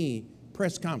 Thank Me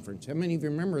press conference. How many of you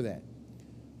remember that?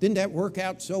 Didn't that work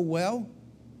out so well?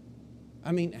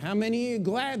 I mean, how many of you are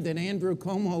glad that Andrew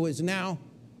Cuomo is now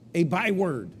a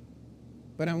byword?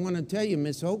 But I want to tell you,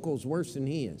 Miss Hochul's worse than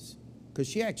he is, because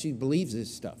she actually believes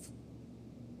this stuff.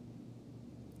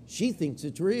 She thinks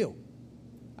it's real.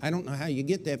 I don't know how you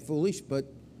get that foolish, but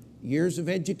years of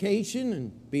education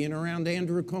and being around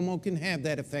Andrew Cuomo can have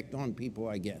that effect on people,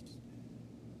 I guess.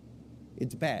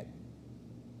 It's bad.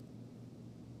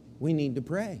 We need to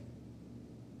pray.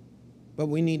 But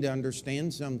we need to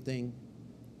understand something.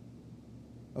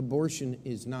 Abortion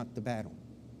is not the battle.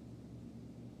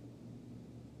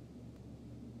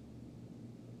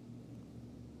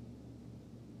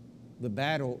 The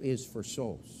battle is for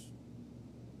souls.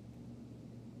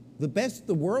 The best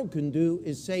the world can do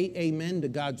is say amen to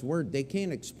God's word. They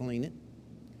can't explain it.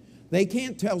 They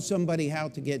can't tell somebody how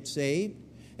to get saved.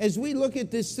 As we look at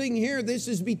this thing here, this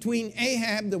is between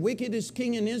Ahab, the wickedest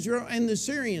king in Israel, and the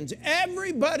Syrians.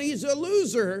 Everybody's a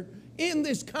loser in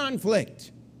this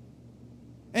conflict.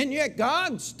 And yet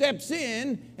God steps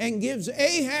in and gives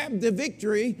Ahab the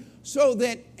victory so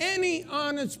that any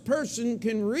honest person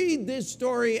can read this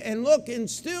story and look and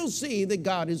still see that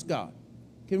God is God.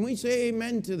 Can we say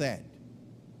amen to that?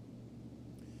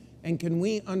 And can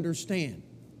we understand?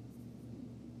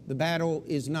 The battle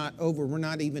is not over. We're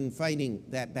not even fighting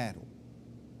that battle.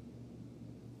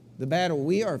 The battle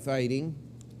we are fighting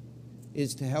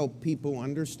is to help people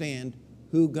understand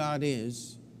who God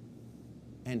is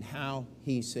and how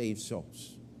He saves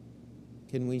souls.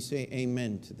 Can we say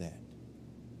amen to that?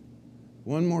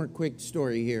 One more quick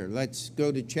story here. Let's go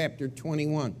to chapter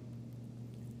 21.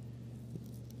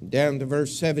 Down to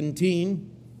verse 17.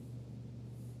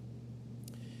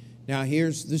 Now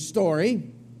here's the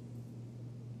story.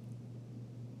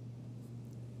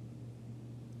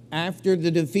 After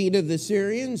the defeat of the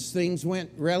Syrians, things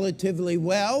went relatively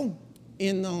well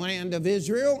in the land of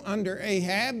Israel. Under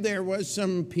Ahab, there was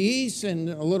some peace and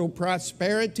a little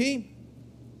prosperity.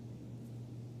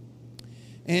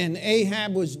 And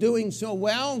Ahab was doing so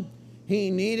well, he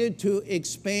needed to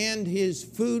expand his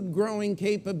food growing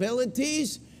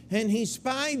capabilities. And he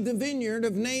spied the vineyard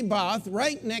of Naboth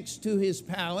right next to his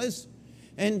palace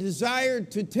and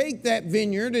desired to take that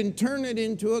vineyard and turn it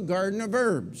into a garden of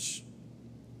herbs.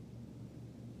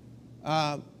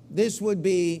 This would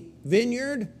be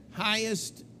vineyard,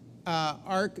 highest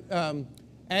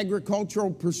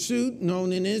agricultural pursuit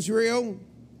known in Israel,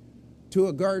 to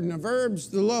a garden of herbs,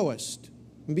 the lowest.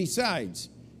 And besides,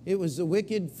 it was the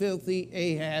wicked, filthy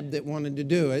Ahab that wanted to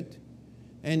do it.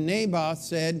 And Naboth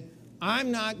said,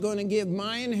 I'm not going to give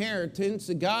my inheritance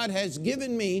that God has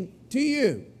given me to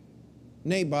you.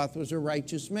 Naboth was a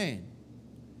righteous man.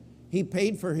 He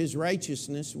paid for his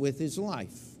righteousness with his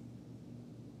life.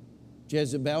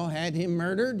 Jezebel had him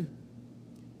murdered.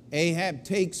 Ahab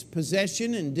takes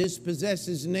possession and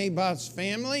dispossesses Naboth's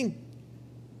family.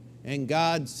 And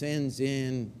God sends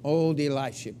in old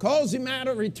Elisha, calls him out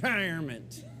of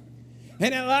retirement.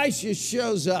 And Elisha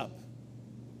shows up.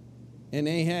 And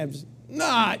Ahab's,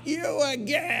 not you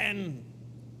again.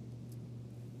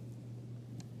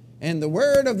 And the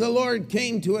word of the Lord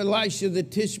came to Elisha the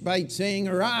Tishbite, saying,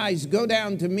 Arise, go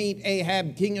down to meet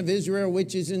Ahab, king of Israel,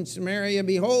 which is in Samaria.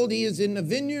 Behold, he is in the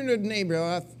vineyard of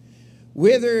Naboth,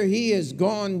 whither he is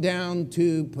gone down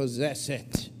to possess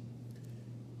it.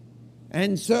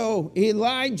 And so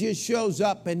Elijah shows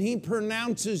up and he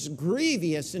pronounces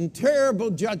grievous and terrible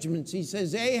judgments. He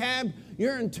says, Ahab,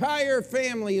 your entire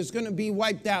family is going to be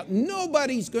wiped out.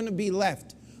 Nobody's going to be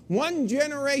left. One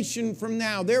generation from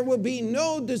now, there will be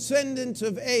no descendants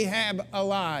of Ahab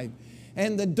alive.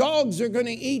 And the dogs are going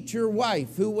to eat your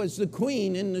wife, who was the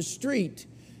queen, in the street,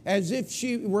 as if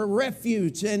she were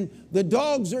refuse. And the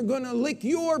dogs are going to lick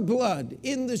your blood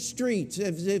in the streets,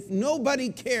 as if nobody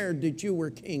cared that you were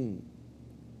king.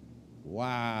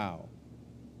 Wow.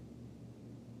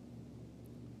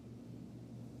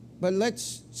 But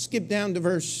let's skip down to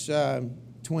verse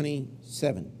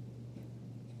 27.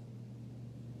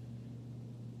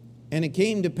 And it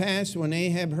came to pass when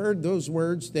Ahab heard those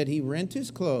words that he rent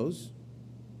his clothes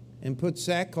and put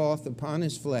sackcloth upon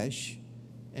his flesh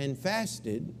and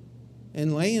fasted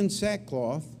and lay in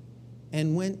sackcloth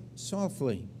and went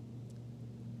softly.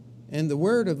 And the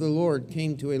word of the Lord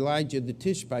came to Elijah the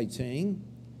Tishbite, saying,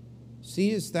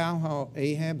 Seest thou how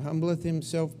Ahab humbleth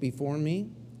himself before me?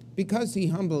 Because he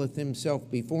humbleth himself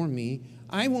before me,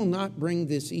 I will not bring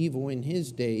this evil in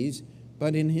his days,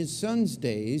 but in his son's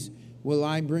days will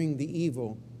I bring the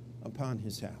evil upon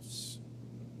his house.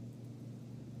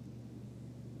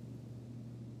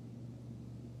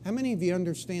 How many of you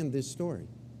understand this story?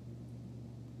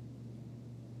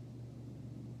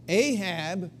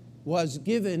 Ahab was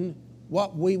given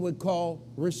what we would call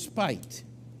respite.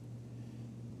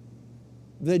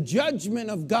 The judgment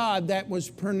of God that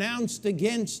was pronounced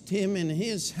against him in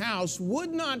his house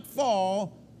would not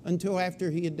fall until after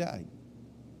he had died.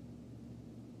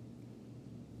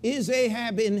 Is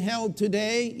Ahab in hell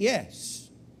today? Yes.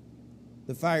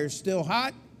 The fire's still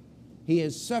hot. He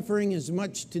is suffering as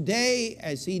much today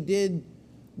as he did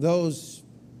those,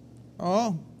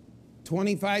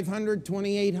 2,500,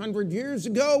 2,800 years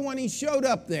ago when he showed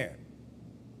up there.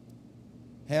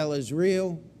 Hell is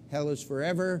real. Hell is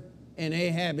forever. And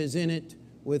Ahab is in it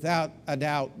without a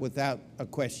doubt, without a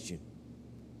question.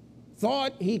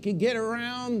 Thought he could get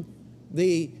around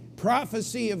the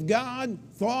prophecy of God,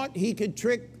 thought he could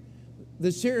trick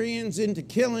the Syrians into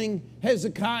killing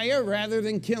Hezekiah rather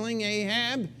than killing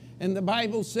Ahab. And the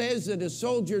Bible says that a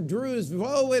soldier drew his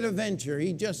bow at a venture.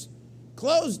 He just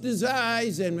closed his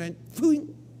eyes and went,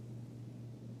 pooing.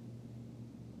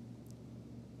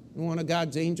 And one of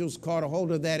God's angels caught a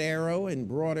hold of that arrow and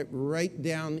brought it right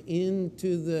down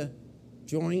into the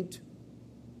joint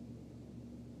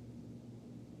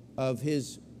of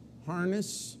his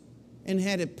harness and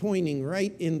had it pointing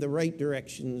right in the right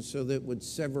direction so that it would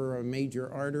sever a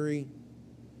major artery.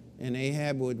 And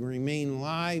Ahab would remain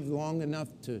alive long enough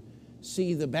to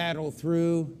see the battle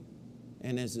through.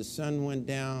 And as the sun went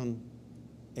down,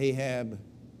 Ahab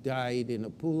died in a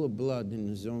pool of blood in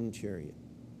his own chariot.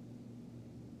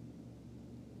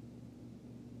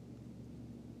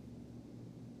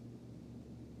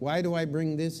 Why do I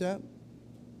bring this up?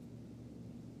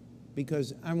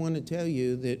 Because I want to tell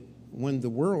you that when the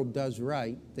world does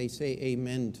right, they say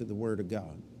amen to the Word of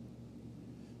God.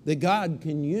 That God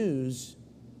can use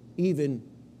even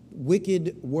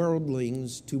wicked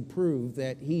worldlings to prove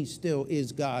that He still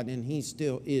is God and He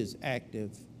still is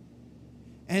active.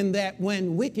 And that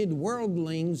when wicked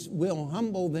worldlings will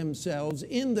humble themselves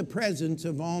in the presence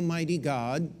of Almighty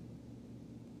God,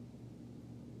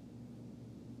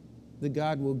 that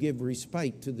God will give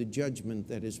respite to the judgment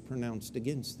that is pronounced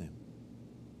against them.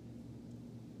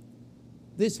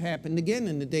 This happened again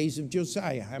in the days of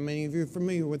Josiah. How many of you are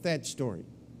familiar with that story?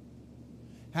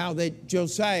 How that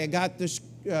Josiah got the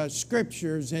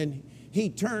scriptures and he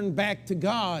turned back to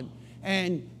God,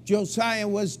 and Josiah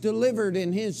was delivered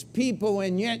and his people,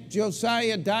 and yet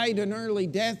Josiah died an early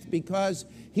death because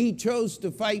he chose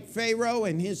to fight Pharaoh,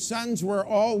 and his sons were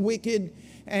all wicked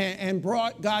and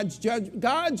brought God's judgment.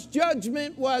 God's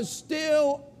judgment was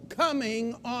still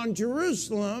coming on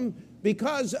Jerusalem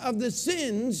because of the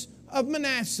sins of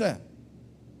Manasseh.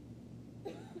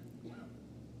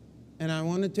 And I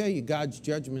want to tell you, God's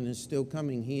judgment is still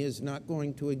coming. He is not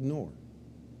going to ignore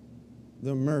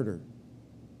the murder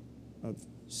of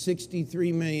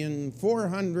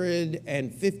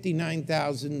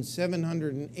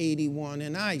 63,459,781,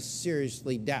 and I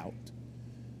seriously doubt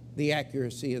the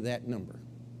accuracy of that number.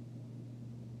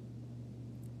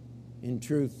 In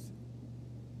truth,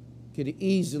 could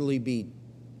easily be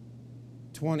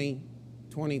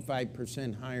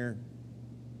 25% higher.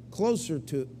 Closer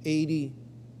to 80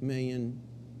 million,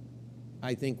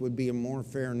 I think, would be a more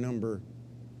fair number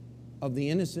of the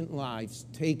innocent lives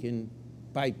taken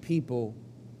by people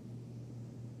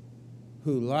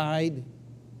who lied,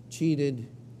 cheated,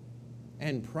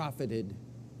 and profited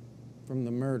from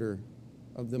the murder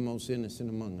of the most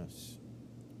innocent among us.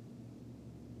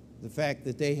 The fact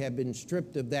that they have been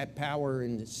stripped of that power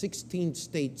in 16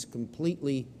 states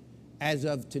completely as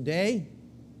of today,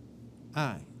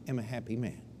 I am a happy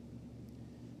man.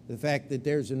 The fact that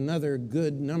there's another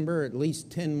good number, at least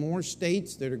 10 more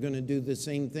states that are going to do the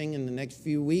same thing in the next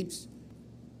few weeks,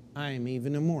 I am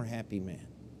even a more happy man.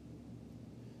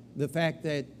 The fact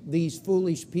that these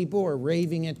foolish people are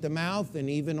raving at the mouth and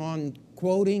even on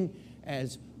quoting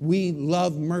as we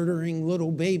love murdering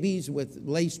little babies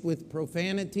laced with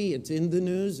profanity. It's in the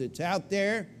news. It's out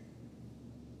there.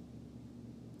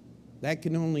 That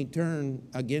can only turn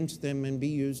against them and be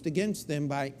used against them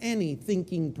by any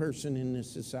thinking person in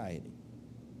this society.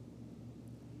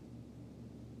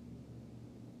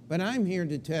 But I'm here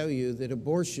to tell you that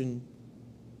abortion,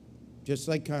 just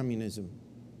like communism,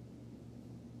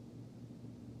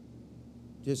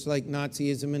 just like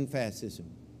Nazism and fascism,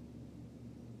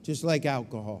 just like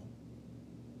alcohol,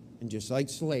 and just like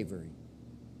slavery,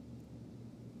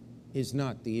 is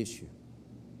not the issue.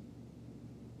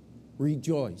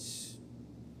 Rejoice.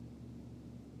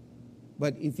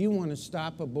 But if you want to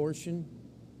stop abortion,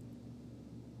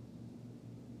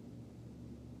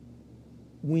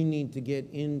 we need to get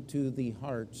into the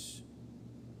hearts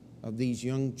of these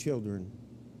young children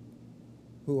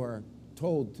who are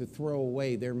told to throw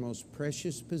away their most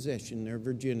precious possession, their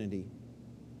virginity,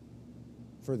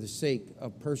 for the sake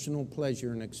of personal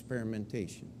pleasure and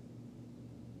experimentation.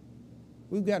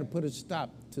 We've got to put a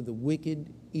stop to the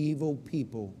wicked, evil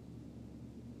people.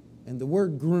 And the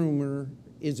word groomer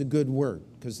is a good word,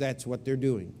 because that's what they're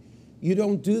doing. You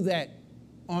don't do that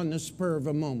on the spur of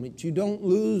a moment. You don't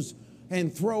lose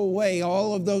and throw away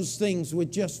all of those things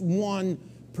with just one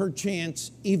perchance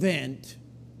event.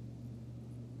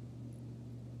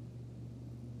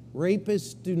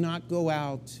 Rapists do not go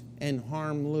out and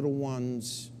harm little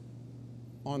ones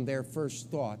on their first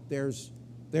thought. There's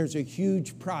a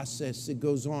huge process that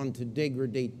goes on to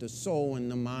degrade the soul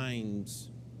and the minds.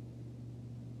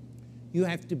 You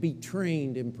have to be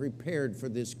trained and prepared for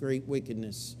this great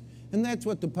wickedness. And that's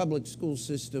what the public school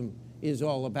system is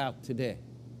all about today.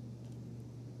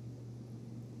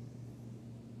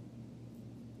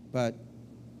 But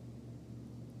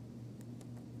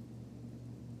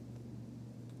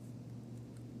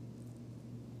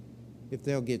if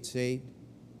they'll get saved,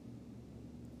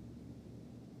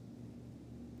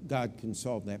 God can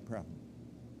solve that problem.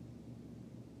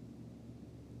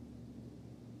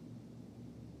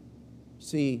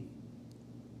 See,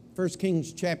 1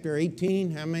 Kings chapter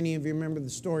 18, how many of you remember the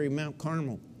story of Mount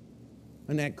Carmel?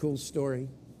 Isn't that a cool story?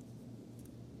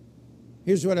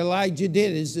 Here's what Elijah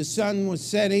did as the sun was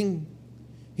setting.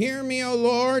 Hear me, O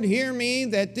Lord, hear me,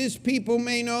 that this people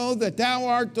may know that thou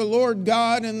art the Lord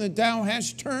God, and that thou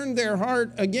hast turned their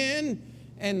heart again.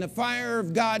 And the fire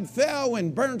of God fell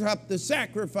and burnt up the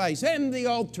sacrifice and the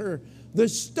altar, the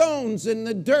stones and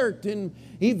the dirt, and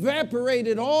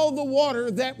evaporated all the water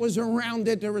that was around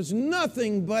it. There was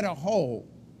nothing but a hole.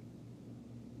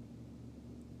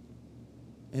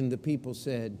 And the people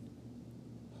said,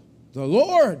 the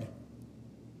Lord,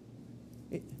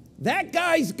 that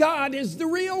guy's God is the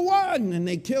real one. And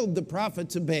they killed the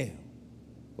prophets of Baal.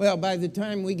 Well, by the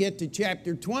time we get to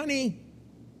chapter 20,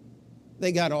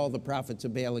 they got all the prophets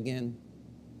of Baal again.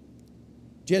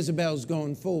 Jezebel's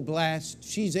going full blast.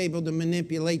 She's able to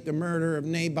manipulate the murder of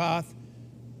Naboth.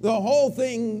 The whole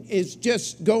thing is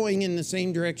just going in the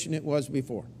same direction it was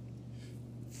before.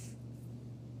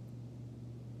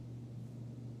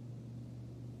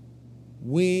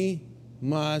 We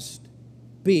must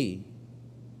be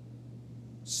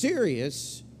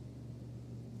serious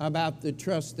about the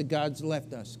trust that God's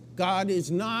left us. God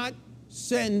is not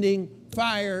sending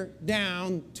fire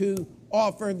down to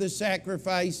offer the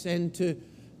sacrifice and to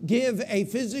give a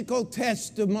physical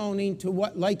testimony to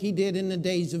what, like he did in the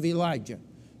days of Elijah.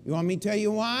 You want me to tell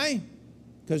you why?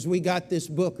 Because we got this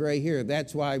book right here.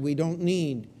 That's why we don't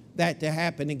need that to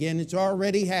happen again. It's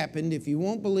already happened. If you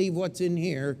won't believe what's in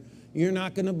here, you're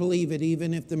not going to believe it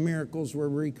even if the miracles were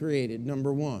recreated,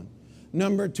 number one.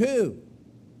 Number two,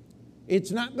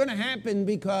 it's not going to happen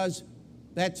because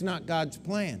that's not God's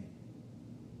plan.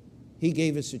 He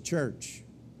gave us a church.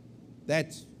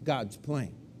 That's God's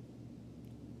plan.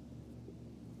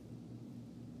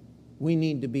 We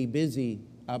need to be busy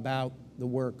about the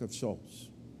work of souls.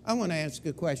 I want to ask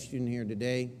a question here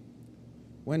today.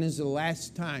 When is the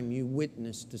last time you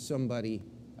witnessed to somebody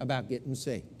about getting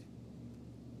saved?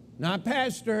 Not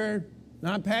pastor,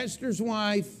 not pastor's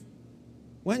wife.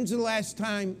 When's the last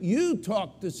time you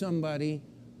talked to somebody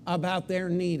about their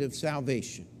need of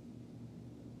salvation?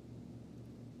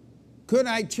 Could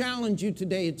I challenge you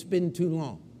today? It's been too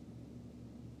long.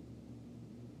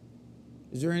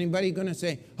 Is there anybody going to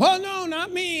say, oh, no,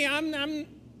 not me.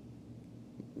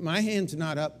 My hand's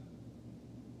not up.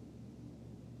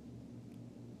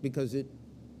 Because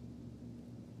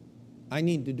I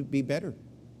need to be better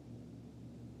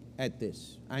at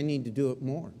this. I need to do it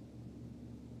more.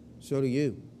 So do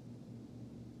you.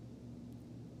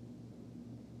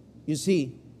 You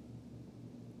see,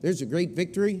 there's a great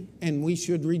victory, and we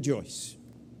should rejoice.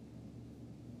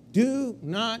 Do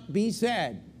not be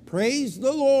sad. Praise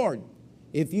the Lord.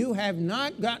 If you have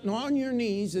not gotten on your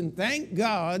knees and thank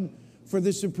God for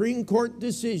the Supreme Court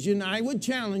decision, I would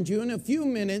challenge you in a few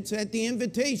minutes at the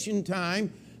invitation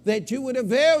time that you would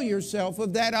avail yourself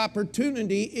of that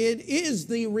opportunity. It is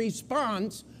the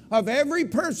response of every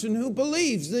person who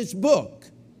believes this book,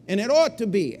 and it ought to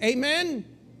be. Amen?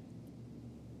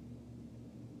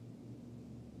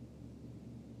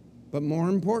 But more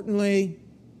importantly,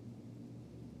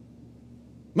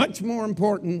 much more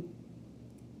important,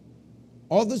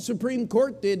 all the Supreme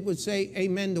Court did was say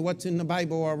amen to what's in the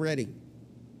Bible already.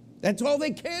 That's all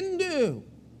they can do.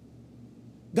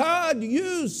 God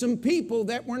used some people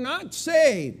that were not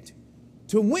saved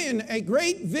to win a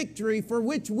great victory for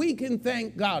which we can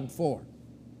thank God for.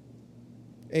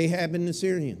 Ahab and the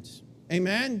Syrians.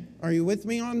 Amen? Are you with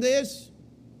me on this?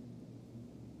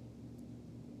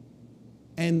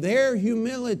 And their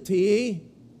humility,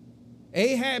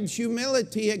 Ahab's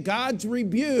humility at God's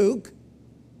rebuke,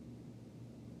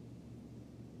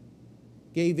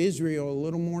 gave Israel a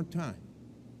little more time.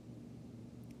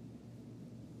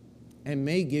 And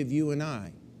may give you and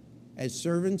I, as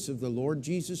servants of the Lord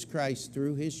Jesus Christ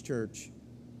through His church,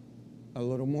 a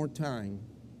little more time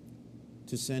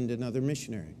to send another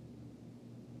missionary,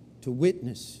 to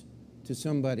witness to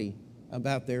somebody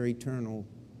about their eternal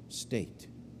state,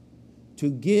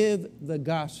 to give the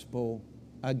gospel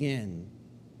again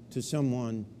to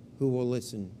someone who will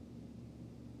listen.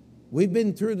 We've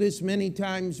been through this many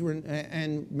times,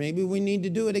 and maybe we need to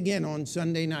do it again on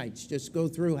Sunday nights. Just go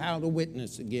through how to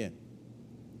witness again.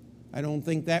 I don't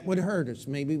think that would hurt us.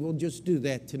 Maybe we'll just do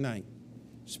that tonight.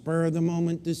 Spur of the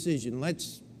moment decision.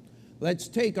 Let's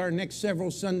take our next several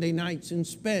Sunday nights and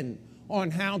spend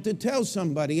on how to tell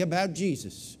somebody about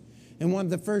Jesus. And one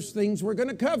of the first things we're going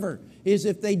to cover is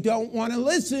if they don't want to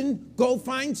listen, go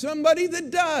find somebody that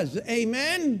does.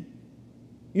 Amen?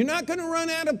 You're not going to run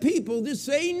out of people to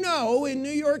say no in New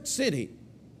York City.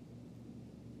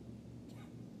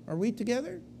 Are we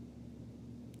together?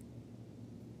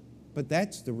 But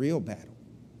that's the real battle.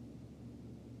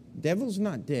 Devil's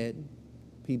not dead.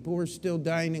 People are still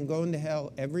dying and going to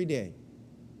hell every day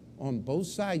on both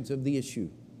sides of the issue.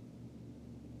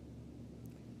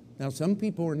 Now, some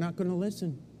people are not going to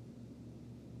listen.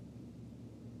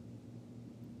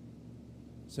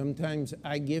 Sometimes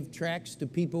I give tracts to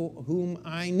people whom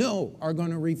I know are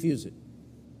going to refuse it.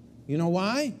 You know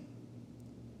why?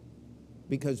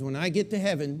 Because when I get to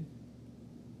heaven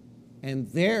and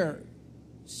they're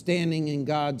standing in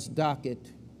God's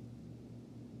docket,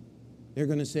 they're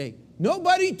going to say,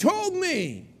 nobody told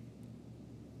me.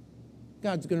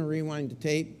 God's going to rewind the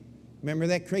tape. Remember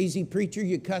that crazy preacher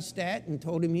you cussed at and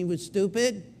told him he was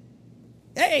stupid?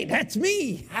 Hey, that's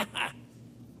me.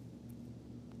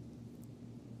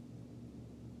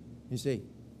 You see,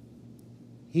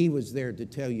 he was there to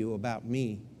tell you about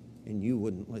me, and you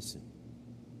wouldn't listen.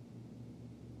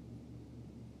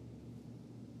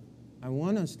 I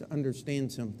want us to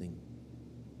understand something.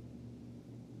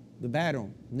 The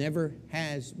battle never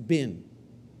has been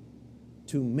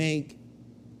to make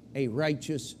a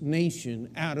righteous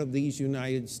nation out of these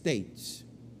United States.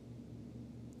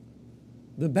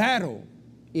 The battle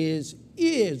is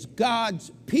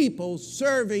God's people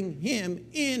serving him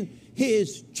in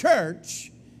his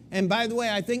church. And by the way,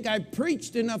 I think I've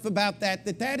preached enough about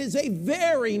that is a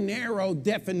very narrow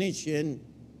definition.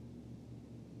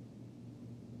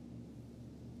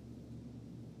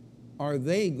 Are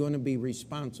they going to be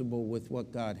responsible with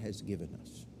what God has given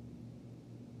us?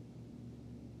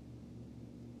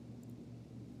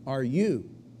 Are you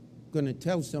going to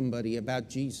tell somebody about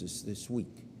Jesus this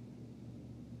week?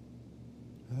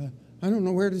 I don't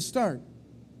know where to start.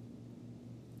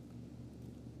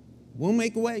 We'll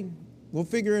make a way. We'll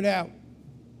figure it out.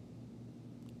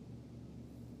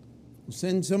 We'll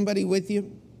send somebody with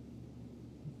you.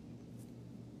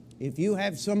 If you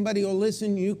have somebody who'll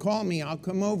listen, you call me. I'll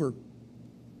come over.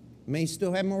 May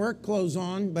still have my work clothes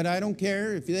on, but I don't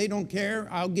care. If they don't care,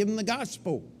 I'll give them the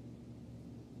gospel.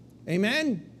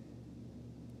 Amen?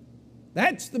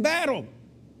 That's the battle.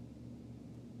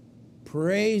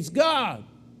 Praise God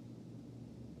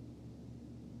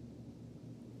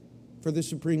for the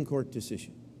Supreme Court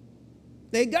decision.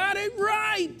 They got it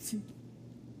right.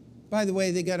 By the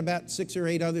way, they got about 6 or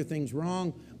 8 other things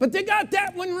wrong, but they got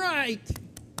that one right.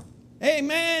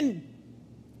 Amen.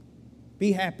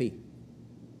 Be happy.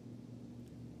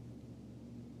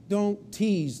 Don't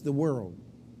tease the world.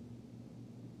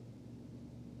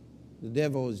 The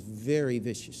devil is very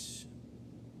vicious.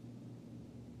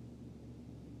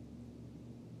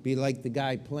 Be like the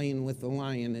guy playing with the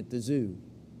lion at the zoo.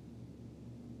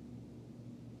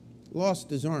 Lost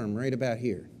his arm right about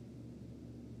here.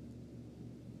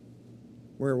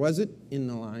 Where was it? In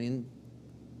the lion.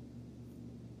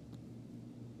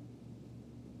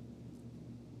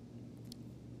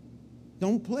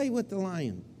 Don't play with the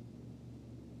lion.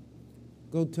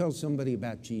 Go tell somebody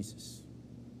about Jesus.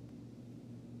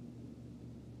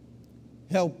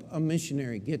 Help a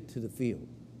missionary get to the field.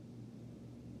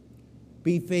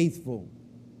 Be faithful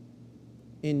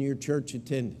in your church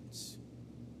attendance.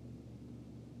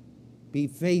 Be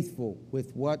faithful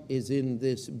with what is in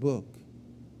this book.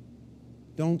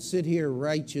 Don't sit here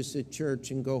righteous at church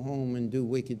and go home and do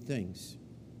wicked things.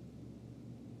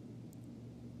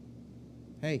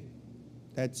 Hey,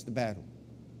 that's the battle.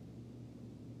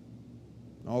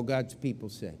 All God's people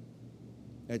said.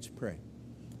 Let's pray.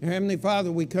 Dear Heavenly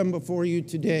Father, we come before you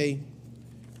today.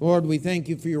 Lord, we thank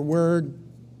you for your word.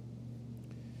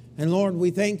 And Lord,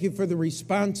 we thank you for the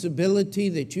responsibility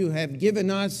that you have given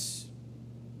us.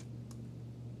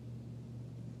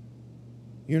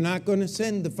 You're not going to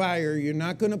send the fire. You're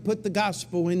not going to put the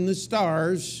gospel in the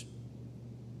stars.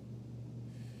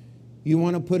 You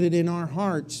want to put it in our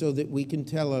hearts so that we can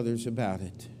tell others about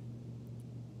it.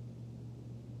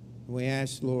 We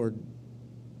ask, Lord,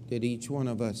 that each one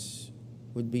of us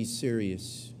would be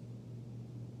serious.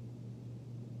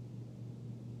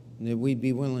 And that we'd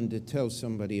be willing to tell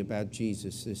somebody about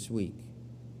Jesus this week.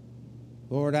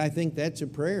 Lord, I think that's a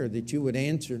prayer that you would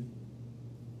answer.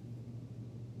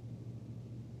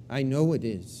 I know it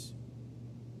is.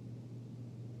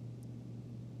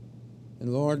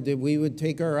 And Lord, that we would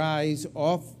take our eyes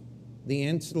off the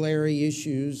ancillary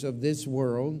issues of this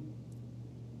world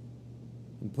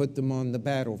and put them on the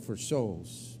battle for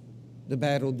souls, the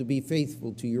battle to be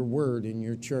faithful to your word in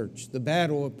your church, the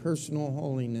battle of personal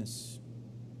holiness.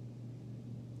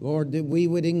 Lord, that we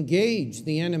would engage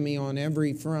the enemy on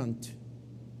every front,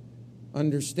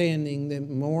 understanding that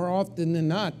more often than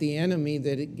not, the enemy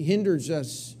that hinders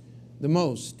us the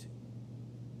most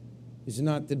is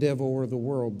not the devil or the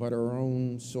world, but our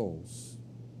own souls.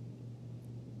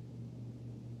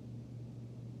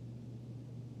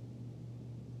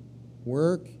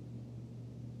 Work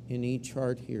in each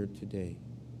heart here today.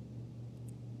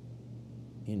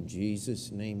 In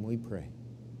Jesus' name we pray.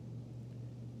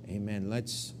 Amen.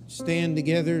 Let's stand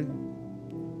together.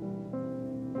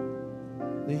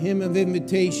 The hymn of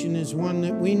invitation is one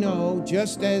that we know,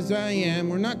 just as I am.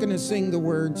 We're not going to sing the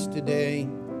words today.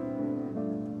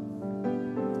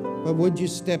 But would you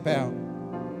step out?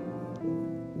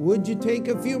 Would you take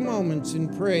a few moments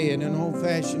and pray at an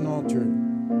old-fashioned altar?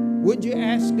 Would you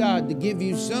ask God to give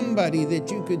you somebody that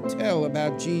you could tell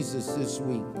about Jesus this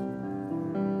week?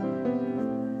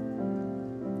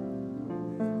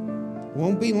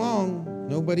 Won't be long.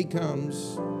 Nobody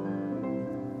comes.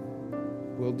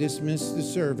 We'll dismiss the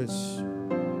service.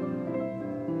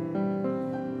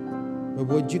 But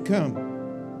would you come?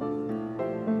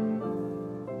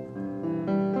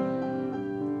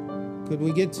 Could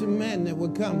we get some men that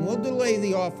would come? We'll delay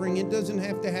the offering. It doesn't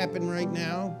have to happen right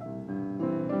now.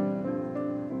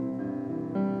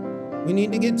 We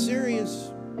need to get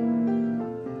serious.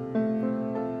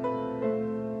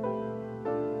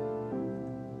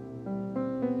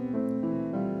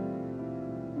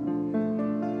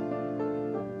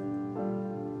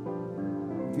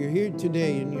 If you're here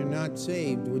today and you're not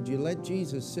saved, would you let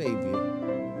Jesus save you?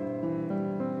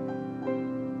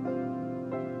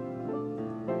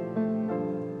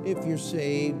 If you're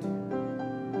saved,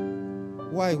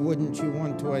 why wouldn't you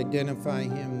want to identify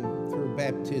him through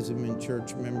baptism and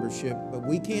church membership? But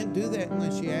we can't do that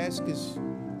unless you ask us,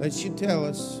 unless you tell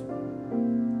us.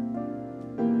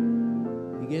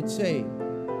 You get saved,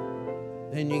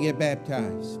 then you get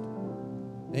baptized.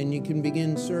 Then you can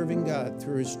begin serving God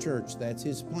through his church. That's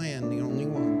his plan, the only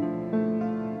one.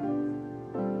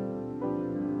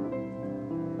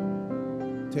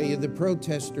 I tell you, the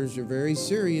protesters are very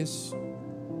serious.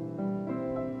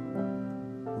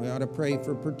 We ought to pray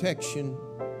for protection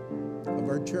of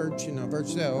our church and of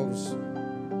ourselves.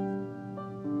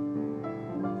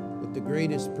 But the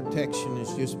greatest protection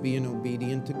is just being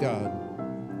obedient to God.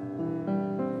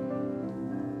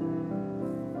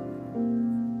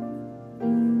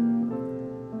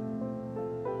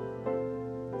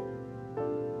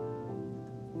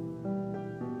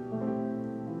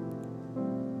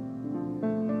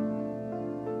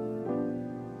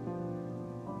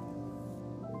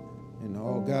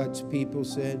 God's people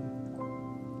said,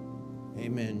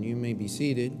 amen. You may be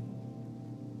seated.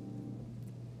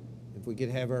 If we could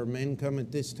have our men come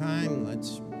at this time,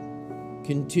 let's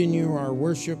continue our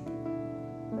worship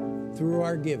through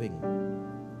our giving.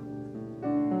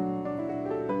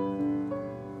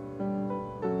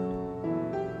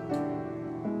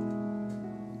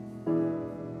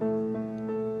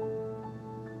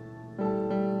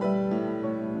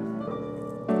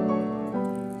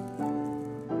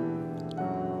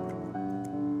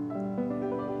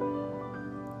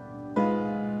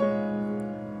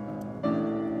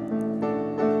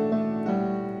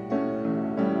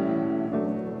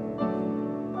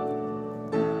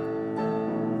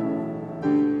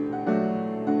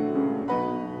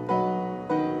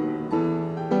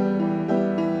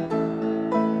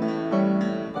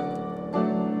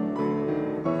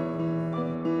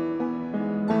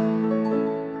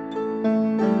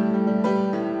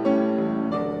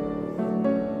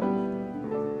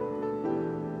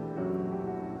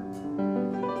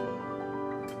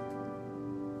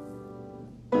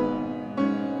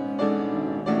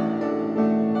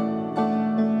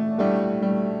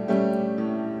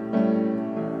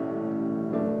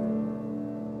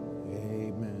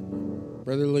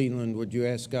 Brother Leland, would you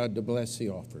ask God to bless the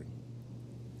offering?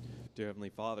 Dear Heavenly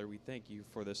Father, we thank you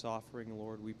for this offering,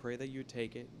 Lord. We pray that you would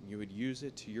take it, and you would use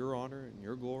it to your honor and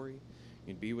your glory.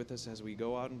 You'd be with us as we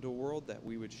go out into the world, that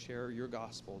we would share your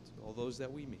gospel to all those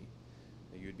that we meet,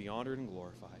 that you would be honored and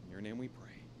glorified. In your name we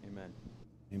pray. Amen.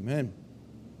 Amen.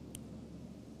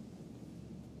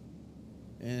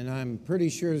 And I'm pretty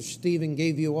sure Stephen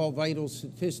gave you all vital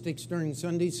statistics during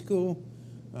Sunday school.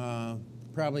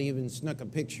 Probably even snuck a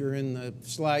picture in the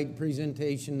slide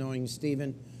presentation, knowing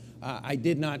Stephen. I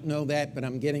did not know that, but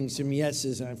I'm getting some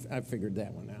yeses. I figured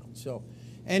that one out. So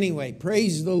anyway,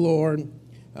 praise the Lord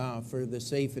for the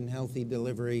safe and healthy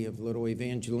delivery of little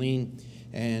Evangeline.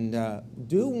 And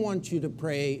do want you to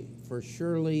pray for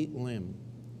Shirley Lim.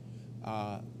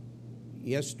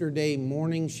 Yesterday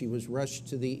morning, she was rushed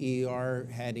to the ER,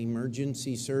 had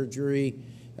emergency surgery,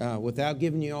 without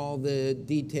giving you all the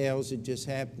details, it just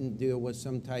happened to deal with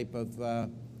some type of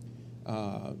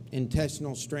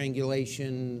intestinal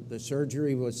strangulation. The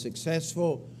surgery was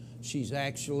successful. She's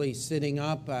actually sitting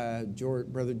up.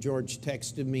 Brother George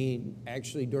texted me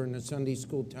actually during the Sunday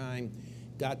school time.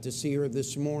 Got to see her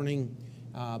this morning.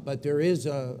 But there is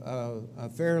a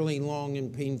fairly long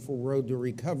and painful road to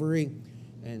recovery.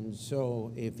 And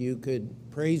so if you could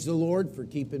praise the Lord for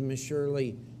keeping Miss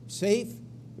Shirley safe,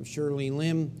 Shirley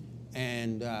Lim,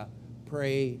 and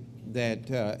pray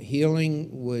that healing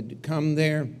would come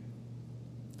there.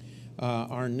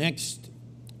 Our next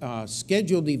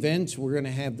scheduled events, we're going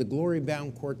to have the Glory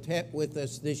Bound Quartet with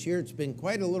us this year. It's been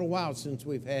quite a little while since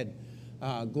we've had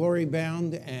Glory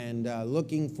Bound, and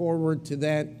looking forward to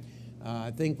that.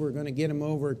 I think we're going to get them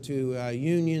over to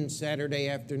Union Saturday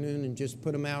afternoon and just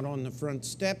put them out on the front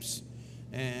steps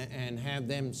and have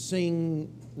them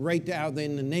sing right out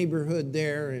in the neighborhood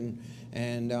there,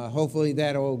 and hopefully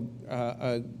that'll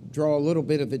draw a little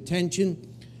bit of attention.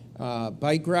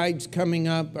 Bike rides coming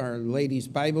up. Our ladies'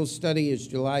 Bible study is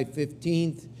July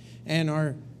 15th, and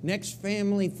our next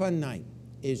family fun night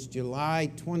is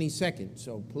July 22nd.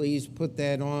 So please put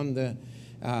that on the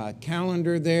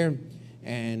calendar there,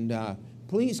 and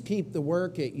please keep the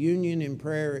work at Union in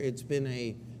prayer. It's been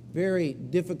a very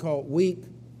difficult week,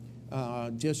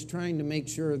 just trying to make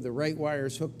sure the right wire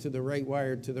is hooked to the right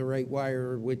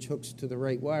wire, which hooks to the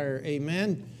right wire.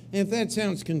 Amen. And if that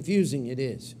sounds confusing, it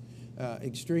is.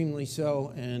 Extremely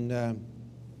so, and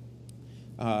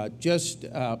just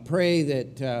pray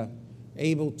that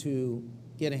able to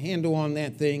get a handle on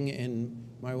that thing. And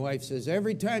my wife says,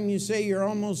 every time you say you're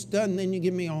almost done, then you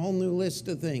give me a whole new list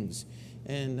of things.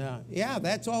 And yeah,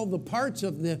 that's all the parts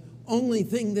of the only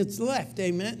thing that's left.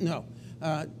 Amen. No,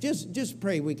 just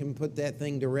pray we can put that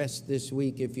thing to rest this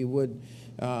week, if you would.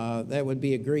 That would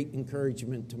be a great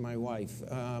encouragement to my wife.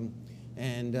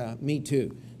 And me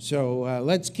too. So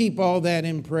let's keep all that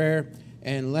in prayer,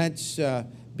 and let's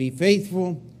be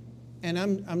faithful. And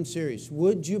I'm serious.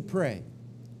 Would you pray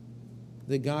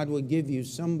that God would give you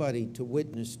somebody to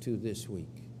witness to this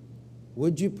week?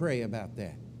 Would you pray about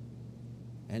that?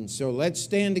 And so let's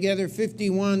stand together.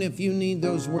 51, if you need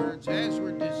those words as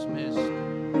we're dismissed.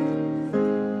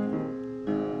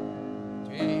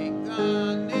 Take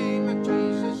the name of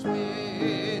Jesus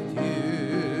with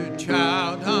you,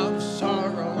 child of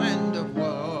sorrow and of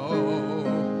woe.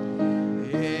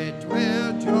 It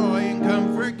will joy and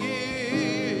comfort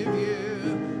give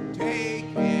you. Take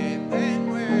it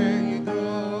then where you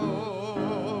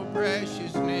go.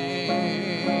 Precious name.